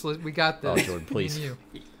 Spooks. We got this. Oh, Jordan, please. Me and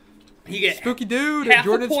you. You get Spooky dude, half a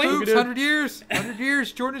Jordan point. Spooks, 100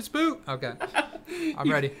 years, Jordan Spook. Okay,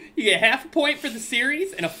 I'm ready. You get half a point for the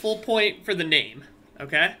series and a full point for the name,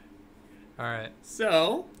 okay? All right. So,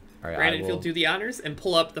 All right, Brandon, if you'll do the honors and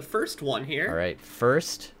pull up the first one here. All right,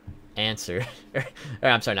 first answer.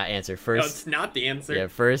 I'm sorry, not answer. First. No, it's not the answer. Yeah,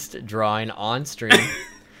 first drawing on stream.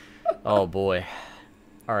 Oh boy.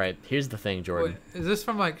 All right, here's the thing, Jordan. Wait, is this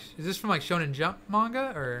from like Shonen Jump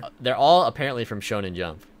manga or? They're all apparently from Shonen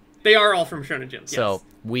Jump. They are all from Shonen Jump, yes. So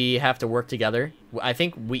we have to work together. I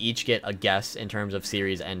think we each get a guess in terms of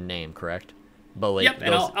series and name, correct? But like, yep,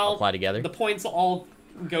 and those I'll apply together? The points all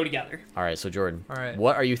go together. All right, so Jordan, all right.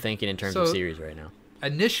 What are you thinking in terms of series right now?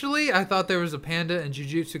 Initially, I thought there was a panda in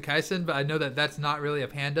Jujutsu Kaisen, but I know that that's not really a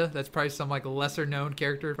panda. That's probably some like lesser-known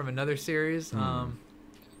character from another series.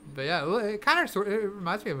 But yeah, it kind of it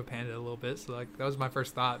reminds me of a panda a little bit. So like that was my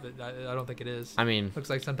first thought, but I don't think it is. I mean,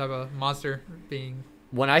 looks like some type of monster being.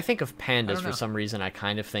 When I think of pandas, for some reason, I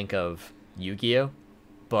kind of think of Yu-Gi-Oh,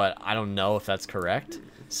 but I don't know if that's correct.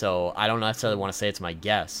 So I don't necessarily want to say it's my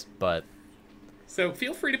guess, but... So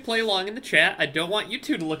feel free to play along in the chat. I don't want you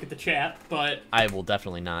two to look at the chat, but... I will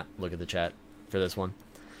definitely not look at the chat for this one.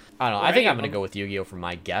 I don't know. I think I'm going to go with Yu-Gi-Oh for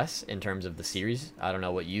my guess in terms of the series. I don't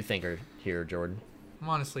know what you think here, Jordan. I'm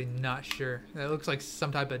honestly not sure. It looks like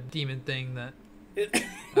some type of demon thing that...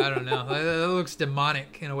 I don't know. It looks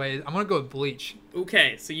demonic in a way. I'm going to go with Bleach.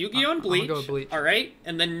 Okay, so Yu-Gi-Oh! And Bleach. I'm gonna go with Bleach. All right,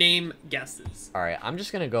 and then name guesses. All right, I'm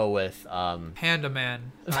just going to go with... Panda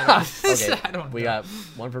Man. Okay, I don't know. We got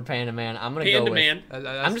one for Panda Man. I'm going to go with... Man.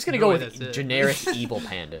 I'm just going to go with generic Evil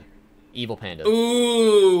Panda. Evil Panda.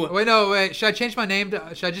 Ooh. Wait. Should I change my name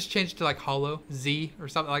to? Should I just change it to like Hollow Z or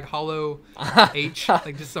something like Hollow H,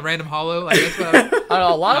 like just a random Hollow? Like that's what I don't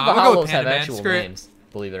know. A lot of the Hollows have actual Screw names.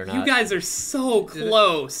 Believe it or not. You guys are so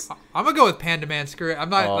close. I'm gonna go with Panda Man. Screw it. I'm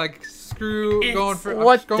not going for.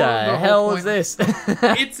 What the hell is this?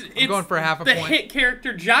 I'm going for half a point. The hit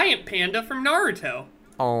character Giant Panda from Naruto.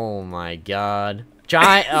 Oh my god.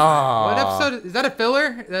 Giant. Oh. What episode is that? A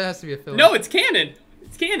filler? That has to be a filler. No, it's canon.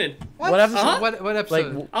 It's canon. What episode? What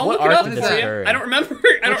episode? Like, I'll what look it up. arc did this occur in? I don't remember.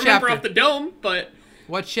 I don't remember off the dome, but.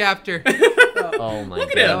 What chapter? Oh my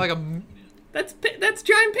Look god. at him. That's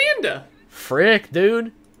Giant Panda. Frick,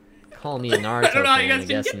 dude. Call me a Naruto I don't know how you fan, guys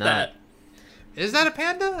didn't get not. that. Is that a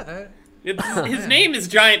panda? His name is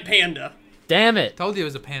Giant Panda. Damn it! Told you it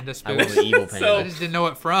was a panda I spook. went with evil panda. So- I just didn't know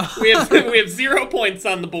it from. We have 0 points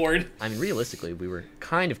on the board. I mean, realistically, we were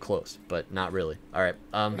kind of close, but not really. All right.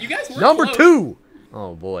 You guys were number close. 2.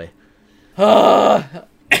 Oh boy.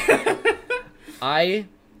 I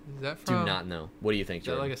Is that do from? not know. What do you think, Is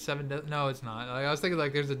that Jordan? like a seven? No, it's not. Like, I was thinking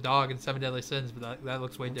like there's a dog in Seven Deadly Sins, but that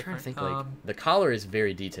looks way I'm trying different. to think. Like the collar is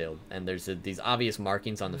very detailed, and there's these obvious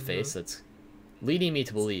markings on the Mhm. face that's leading me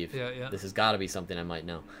to believe Yeah. this has got to be something I might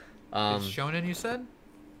know. It's shonen, you said?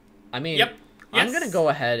 I mean, Yep. I'm Yes. gonna go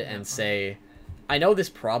ahead and say, I know this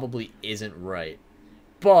probably isn't right,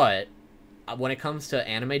 but when it comes to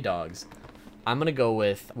anime dogs, I'm gonna go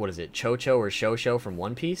with, what is it, Chocho or Shosho from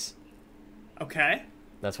One Piece? Okay.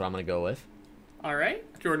 That's what I'm gonna go with. All right.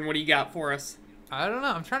 Jordan, what do you got for us? I don't know.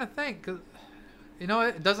 I'm trying to think. 'Cause, you know,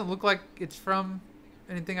 it doesn't look like it's from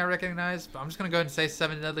anything I recognize. But I'm just gonna go ahead and say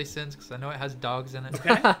Seven Deadly Sins because I know it has dogs in it.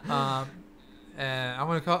 Okay. And I'm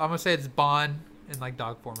gonna say it's Bon in like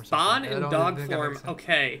dog form or something. Bon I in don't dog think that form. makes sense.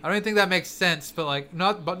 Okay. I don't even think that makes sense, but like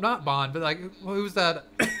not Bond, but like who's that?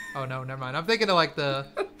 Oh no, never mind. I'm thinking of like the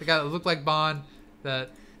guy that looked like Bond. That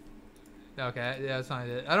okay, yeah, that's not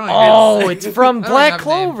it. I don't. Oh, even, it's from I don't Black have a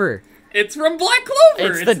name. Clover. It's from Black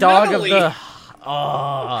Clover. It's the dog Nunnally of the.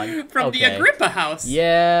 Oh, from the okay. Agrippa house.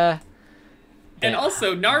 Yeah. And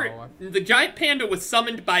also, Oh, the giant panda was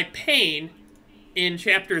summoned by Pain in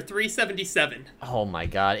chapter 377. Oh my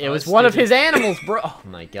god, it Oh, was that's one of stupid. his animals, bro. Oh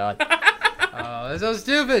my god. Oh, that's so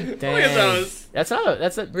stupid. Dang. Look at those. That's not a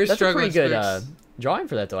that's a We're that's a pretty struggling, good Spooks. drawing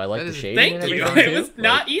for that though. I like That the is- shading Thank and you. everything It too. was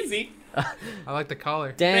not easy. I like the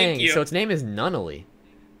collar. Dang. you. So its name is Nunnally.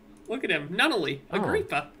 Look at him. Nunnally. Oh.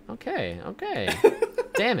 Agrippa. Okay.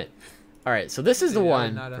 Damn it. All right, so this is the Yeah,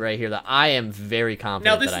 one not a- right here that I am very Now,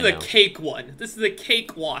 confident this that is I a know. cake one. This is a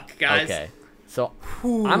cake walk, guys. Okay. So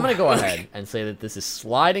I'm gonna go ahead and say that this is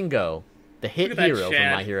Slide and Go, the hit Look at that hero from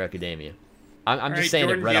Chad. My Hero Academia. I'm All just right, saying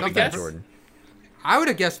Jordan, it right do you off have the a bat, guess? Jordan. I would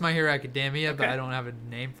have guessed My Hero Academia, but Okay. I don't have a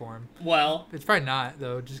name for him. Well, It's probably not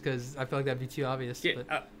though, just because I feel like that'd be too obvious. yeah,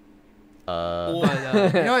 But, Uh,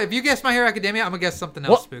 but you know, if you guess My Hero Academia, I'm gonna guess something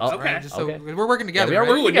else. Well, Spooks, oh, right? okay, Just so okay. we're working yeah, together. we are right?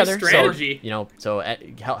 working Ooh, a new together. strategy. So, you know, so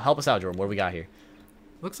help us out, Jordan. What do we got here?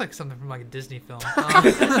 Looks like something from like a Disney film.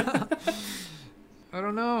 I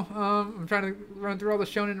don't know. I'm trying to run through all the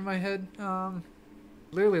shonen in my head.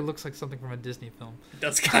 Literally looks like something from a Disney film. it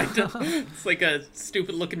does kind of. It's like a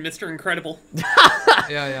stupid looking Mr. Incredible.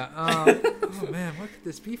 Yeah. Oh man, what could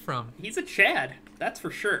this be from? He's a Chad. That's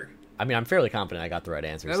for sure. I mean, I'm fairly confident I got the right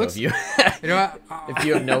answer. That So looks- if you You know what? if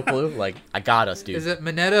you have no clue, like I got us, dude. Is it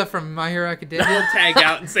Mineta from My Hero We'll Academia? tag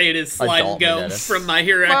out and say it is Slide and Adult Go Mineta. from My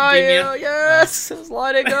Hero My Academia. Hero, yes,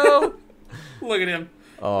 Slide and Go. Look at him.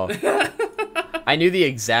 Oh, I knew the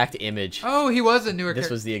exact image. Oh, he was a newer. This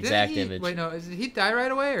was the exact image. Wait, no, did he die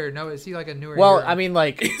right away, or no? Is he like a newer? Well, hero? I mean,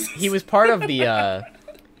 like he was part of the.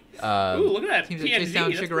 Ooh, look at that. teams that PNG. chased down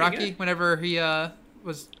That's pretty Shigaraki good. whenever he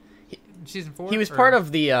was in season 4. He was or- part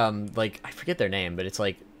of the like I forget their name, but it's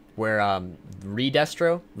like where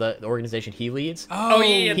Redestro, the organization he leads. Oh,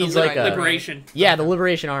 yeah, He's the like a- Liberation. Yeah, the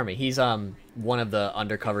Liberation Army. He's one of the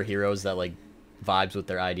undercover heroes that like vibes with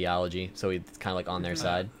their ideology, so he's kind of like on their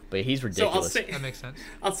side. But he's So ridiculous. That makes sense.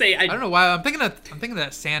 I'll say I don't know why I'm thinking of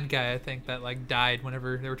that sand guy. I think that like died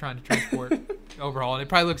whenever they were trying to transport Overhaul, and it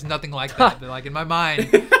probably looks nothing like that. But like in my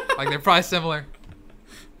mind, like they're probably similar.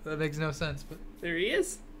 That makes no sense. But There he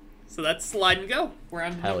is. So that's Slide and Go. We're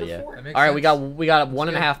on to Hell number yeah! 4. That makes All right, sense. we got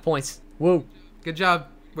 1.5 points. Woo! good job,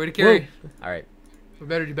 way to carry. Woo! All right. We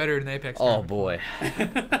better do better in Apex. Oh tournament. boy.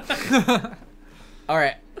 All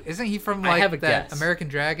right. Isn't he from I like have a that guess. American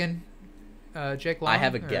Dragon? Jake Long. I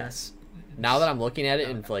have a or- guess. Now that I'm looking at it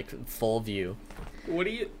in like full view, What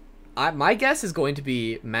do you... my guess is going to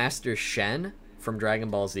be Master Shen from Dragon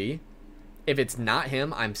Ball Z. If it's not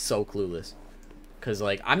him, I'm so clueless. Cause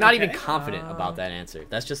like I'm not even Okay. confident about that answer.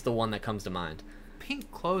 That's just the one that comes to mind. Pink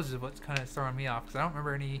clothes is what's kind of throwing me off because I don't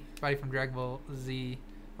remember anybody from Dragon Ball Z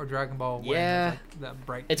or Dragon Ball. wearing Yeah. those, like, that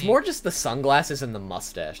bright. It's pink. more just the sunglasses and the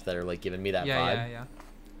mustache that are like giving me that vibe. Yeah.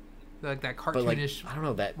 Like that But like cartoonish I don't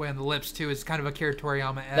know that way on the lips too. Is kind of a Akira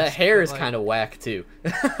Toriyama. that hair is kind of whack too.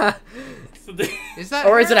 So the... Is that?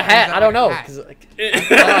 Or is it a hair, or hat? that I don't like a know. hat? 'Cause, like,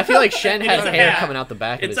 I feel like Shen It has is a hair hat. coming out the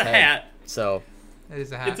back of It's his a head. hat. So It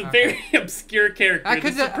is a hat. It's a okay. very obscure character.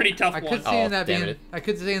 This is a pretty tough I one. could see Oh, in that damn being. it. I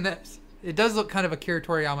could see in that. It does look kind of Akira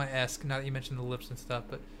Toriyama-esque. Now that you mentioned the lips and stuff,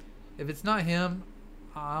 but if it's not him,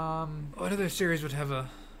 what other series would have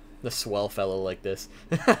the swell fellow like this.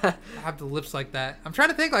 have the lips like that? I'm trying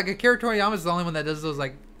to think. Like Akira Toriyama is the only one that does those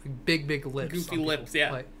like big lips. Goofy on people. lips,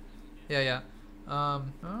 yeah. Like, yeah. I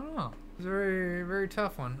don't know. It's a very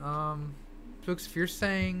tough one. Folks, if you're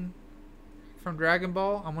saying from Dragon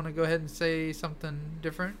Ball. I'm gonna go ahead and say something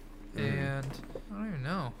different, and I don't even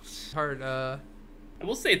know. It's hard. I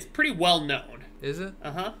will say it's pretty well known. Is it?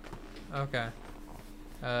 Uh-huh. Okay.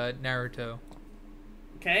 Naruto.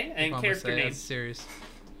 Okay, and character name. That's serious.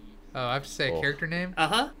 Oh, I have to say a character name?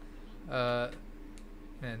 Uh-huh.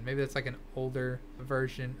 Man, maybe that's like an older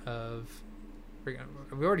version of... We've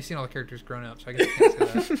already seen all the characters grown up, so I guess I can't say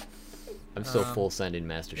that. I'm still full sending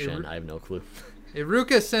Master Shen. I have no clue.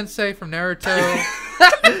 Iruka Sensei from Naruto.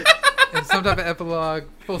 And some type of epilogue.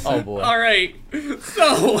 Full send. Oh, boy. All right.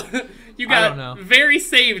 So, you got very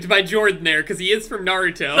saved by Jordan there, because he is from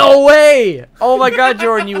Naruto. No way! Oh my god,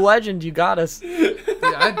 Jordan, you legend. You got us. Yeah,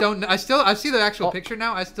 I don't know. I see the actual picture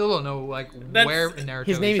now. I still don't know, like, where in Naruto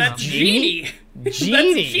his name That's is Genie. Genie? That's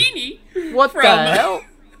Genie. What the hell?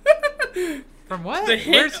 From what?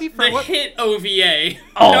 Where's he from? The hit OVA.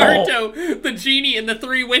 Oh. Naruto, the Genie and the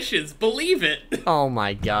Three Wishes. Believe it. Oh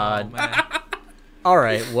my god. Oh, man. All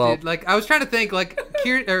right, well, Dude, like I was trying to think, like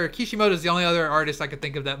Kishimoto is the only other artist I could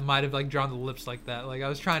think of that might have like drawn the lips like that. Like I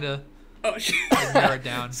was trying to narrow it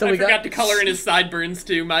down. So I we forgot to color in his sideburns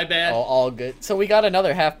too. My bad. all good. So we got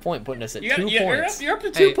another half point, putting us at 2 points. You're up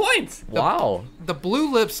to 2 points. Wow. The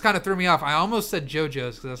blue lips kind of threw me off. I almost said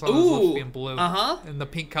JoJo's because I saw those lips being blue. And the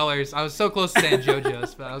pink colors. I was so close to saying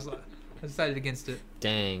JoJo's, but I decided against it.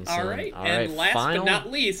 Dang, son. All right, All and right, last final. but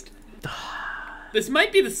not least, this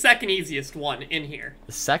might be the second easiest one in here.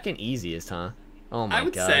 The second easiest, huh? Oh my god. I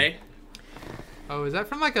would say. Oh, is that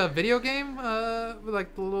from like a video game? With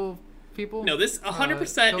like the little people? No, this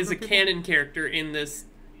 100% is a people? canon character in this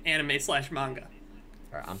anime/manga.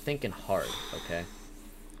 All right, I'm thinking hard, okay?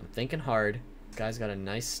 I'm thinking hard. Guy's got a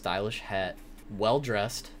nice stylish hat. Well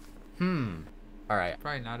dressed. All right.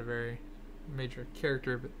 Probably not a very major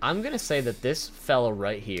character, but I'm going to say that this fella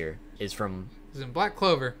right here is from... he's in Black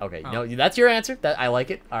Clover. Okay, Oh. no, that's your answer. That I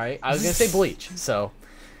like it. All right. I was going to say Bleach. So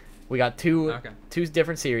we got two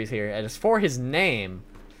different series here. And as for his name,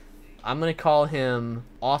 I'm going to call him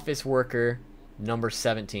Office Worker number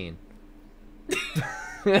 17.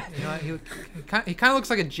 You know, he kind of looks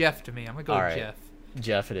like a Jeff to me. I'm gonna go with Jeff.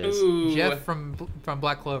 Jeff it is. Ooh. Jeff from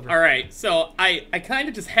Black Clover. All right, so I kind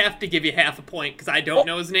of just have to give you half a point because I don't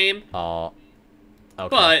know his name. Oh. Okay.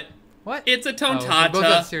 But What? it's a Oh, so both got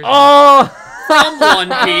Tontata serious. Oh! from One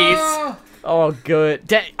Piece. Oh,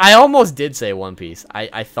 good. I almost did say One Piece.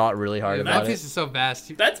 I thought really hard Dude, about One Piece it. is so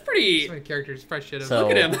vast. That's pretty. So many characters. Probably should have. So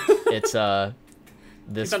Look at him. It's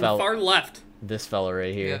this He's on the fella. far left. This fella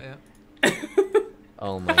right here. Yeah.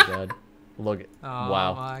 Oh my god. Look at Oh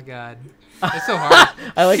wow. my god. It's so hard.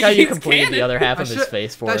 I like how you He's completed the canon. other half of his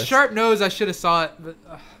face for that us. sharp nose, I should have saw it.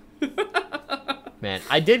 But, Man,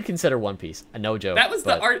 I did consider One Piece. No joke. That was the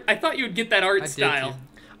but art. I thought you would get that art I did style. too.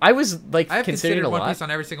 I was like I have considering considered a One lot. Piece on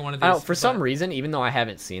every single one of I these. don't, for some reason, even though I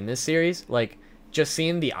haven't seen this series, like just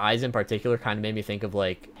seeing the eyes in particular kind of made me think of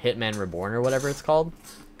like Hitman Reborn or whatever it's called.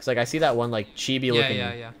 Because like I see that one like chibi looking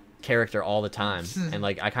character all the time, and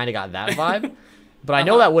like I kind of got that vibe, but I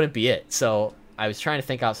know that wouldn't be it. So I was trying to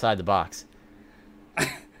think outside the box.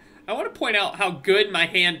 I want to point out how good my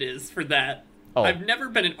hand is for that. Oh. I've never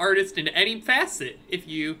been an artist in any facet, if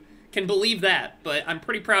you can believe that, but I'm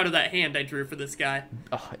pretty proud of that hand I drew for this guy.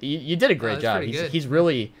 Oh, you did a great that's job. pretty good. He's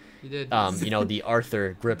really, You did. you know, the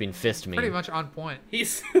Arthur gripping fist meme. Pretty much on point.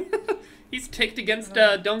 He's he's ticked against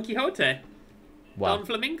Don Quixote. Wow. Don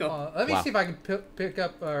Flamingo. Let me Wow. see if I can pick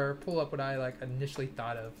up or pull up what I like initially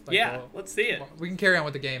thought of. Like, Yeah, let's see it. we can carry on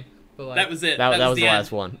with the game. But like, That was it. That was the end.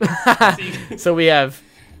 last one. See? So we have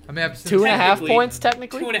I may have 2.5 Technically, points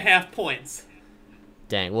technically. 2.5 points.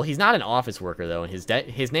 Dang. Well, he's not an office worker though, and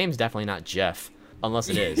his name's definitely not Jeff, unless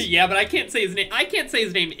it is. Yeah, but I can't say his name. I can't say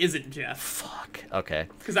his name isn't Jeff Fuck. Okay.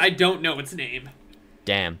 because I don't know its name.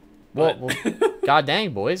 Damn. Well, god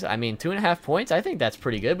dang, boys. I mean, 2.5 points. I think that's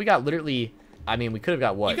pretty good. We got literally. I mean, we could have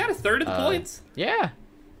got what? You got a third of the points. Yeah.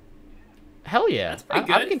 Hell yeah. That's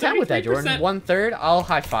pretty I'm good. content with that, Jordan. 33%. 1/3. I'll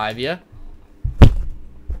high five you.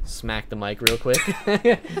 Smack the mic real quick.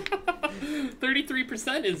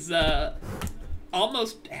 33% is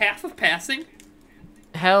almost half of passing.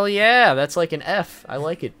 Hell yeah. That's like an F. I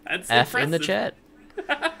like it. That's F in the impressive.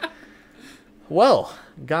 chat. Well,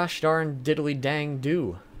 gosh darn diddly dang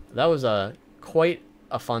do. That was quite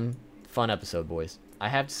a fun episode, boys. I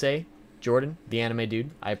have to say, Jordan, the anime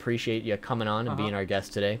dude, I appreciate you coming on and being our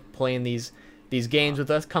guest today, playing these games with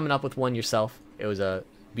us, coming up with one yourself. It was a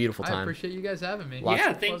beautiful time. I appreciate you guys having me. Lots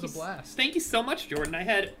Yeah, It thank was you. a blast. Thank you so much, Jordan. I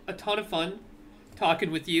had a ton of fun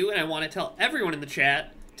talking with you, and I want to tell everyone in the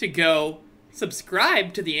chat to go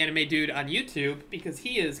subscribe to the Anime Dude on YouTube because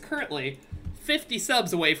he is currently 50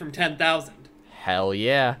 subs away from 10,000. Hell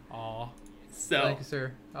yeah. Aw. So Thank you,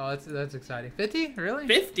 sir. Oh, that's exciting. 50? Really?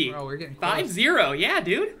 50. Oh, we're getting close. 5-0. Yeah,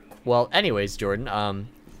 dude. Well, anyways, Jordan,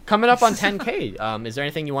 coming up on 10K, is there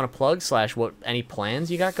anything you want to plug / what any plans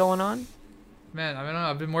you got going on? Man, I don't know.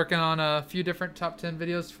 I've been working on a few different top 10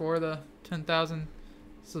 videos for the 10,000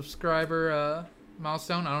 subscriber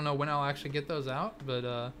milestone. I don't know when I'll actually get those out,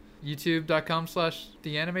 but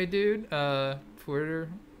youtube.com/theanimedude, Twitter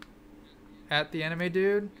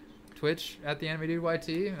 @theanimedude, Twitch @theanimedude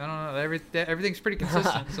YT. I don't know. Everything's pretty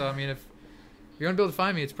consistent. So I mean, if you're gonna be able to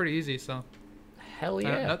find me, it's pretty easy. So Hell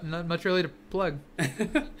yeah. not much really to plug.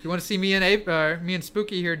 If you want to see me and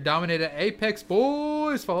Spooky here dominate at Apex,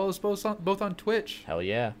 boys, follow us both on Twitch. Hell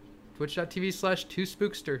yeah.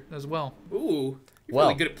 Twitch.tv/2spookster as well. Ooh. You're Well,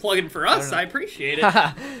 really good at plugging for us. I appreciate it.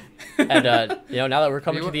 And now that we're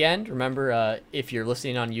coming to the end, remember, if you're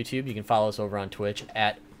listening on YouTube, you can follow us over on Twitch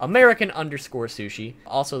at American_sushi.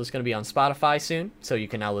 Also, it's going to be on Spotify soon, so you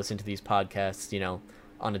can now listen to these podcasts,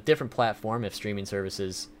 on a different platform if streaming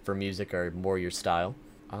services for music are more your style.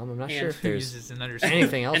 I'm not sure if there's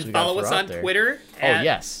anything else and we got follow to us throw on out there. Twitter. Oh,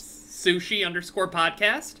 yes.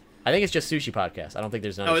 Sushi_podcast. I think it's just Sushi Podcast. I don't think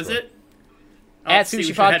there's an underscore. Oh, is it? At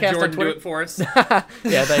Sushi Podcast on Jordan do Twitter. it for us. Yeah,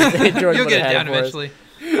 Jordan You'll get it had down for us. eventually.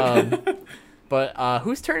 But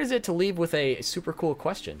whose turn is it to leave with a super cool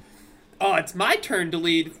question? Oh, it's my turn to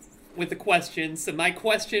lead with a question. So my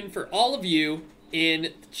question for all of you in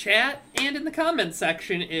the chat and in the comments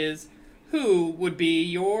section is, who would be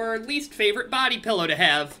your least favorite body pillow to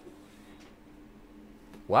have?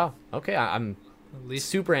 Wow. Okay, I'm Least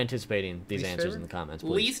super anticipating these least answers favorite? in the comments.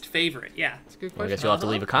 Please. Least favorite, yeah. That's a good Well, I question. guess you'll have to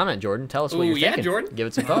leave a comment, Jordan. Tell us what Ooh, you're yeah, thinking. Jordan. Give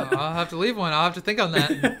it some thought. I'll have to leave one. I'll have to think on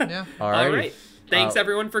that. Yeah. All All right. Thanks,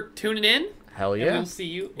 everyone, for tuning in. Hell And yeah. we'll see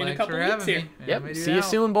you in a Thanks couple for weeks having here. me. Yep. Animated See you out.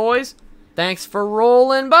 soon, boys. Thanks for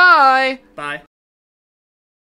rolling by. Bye.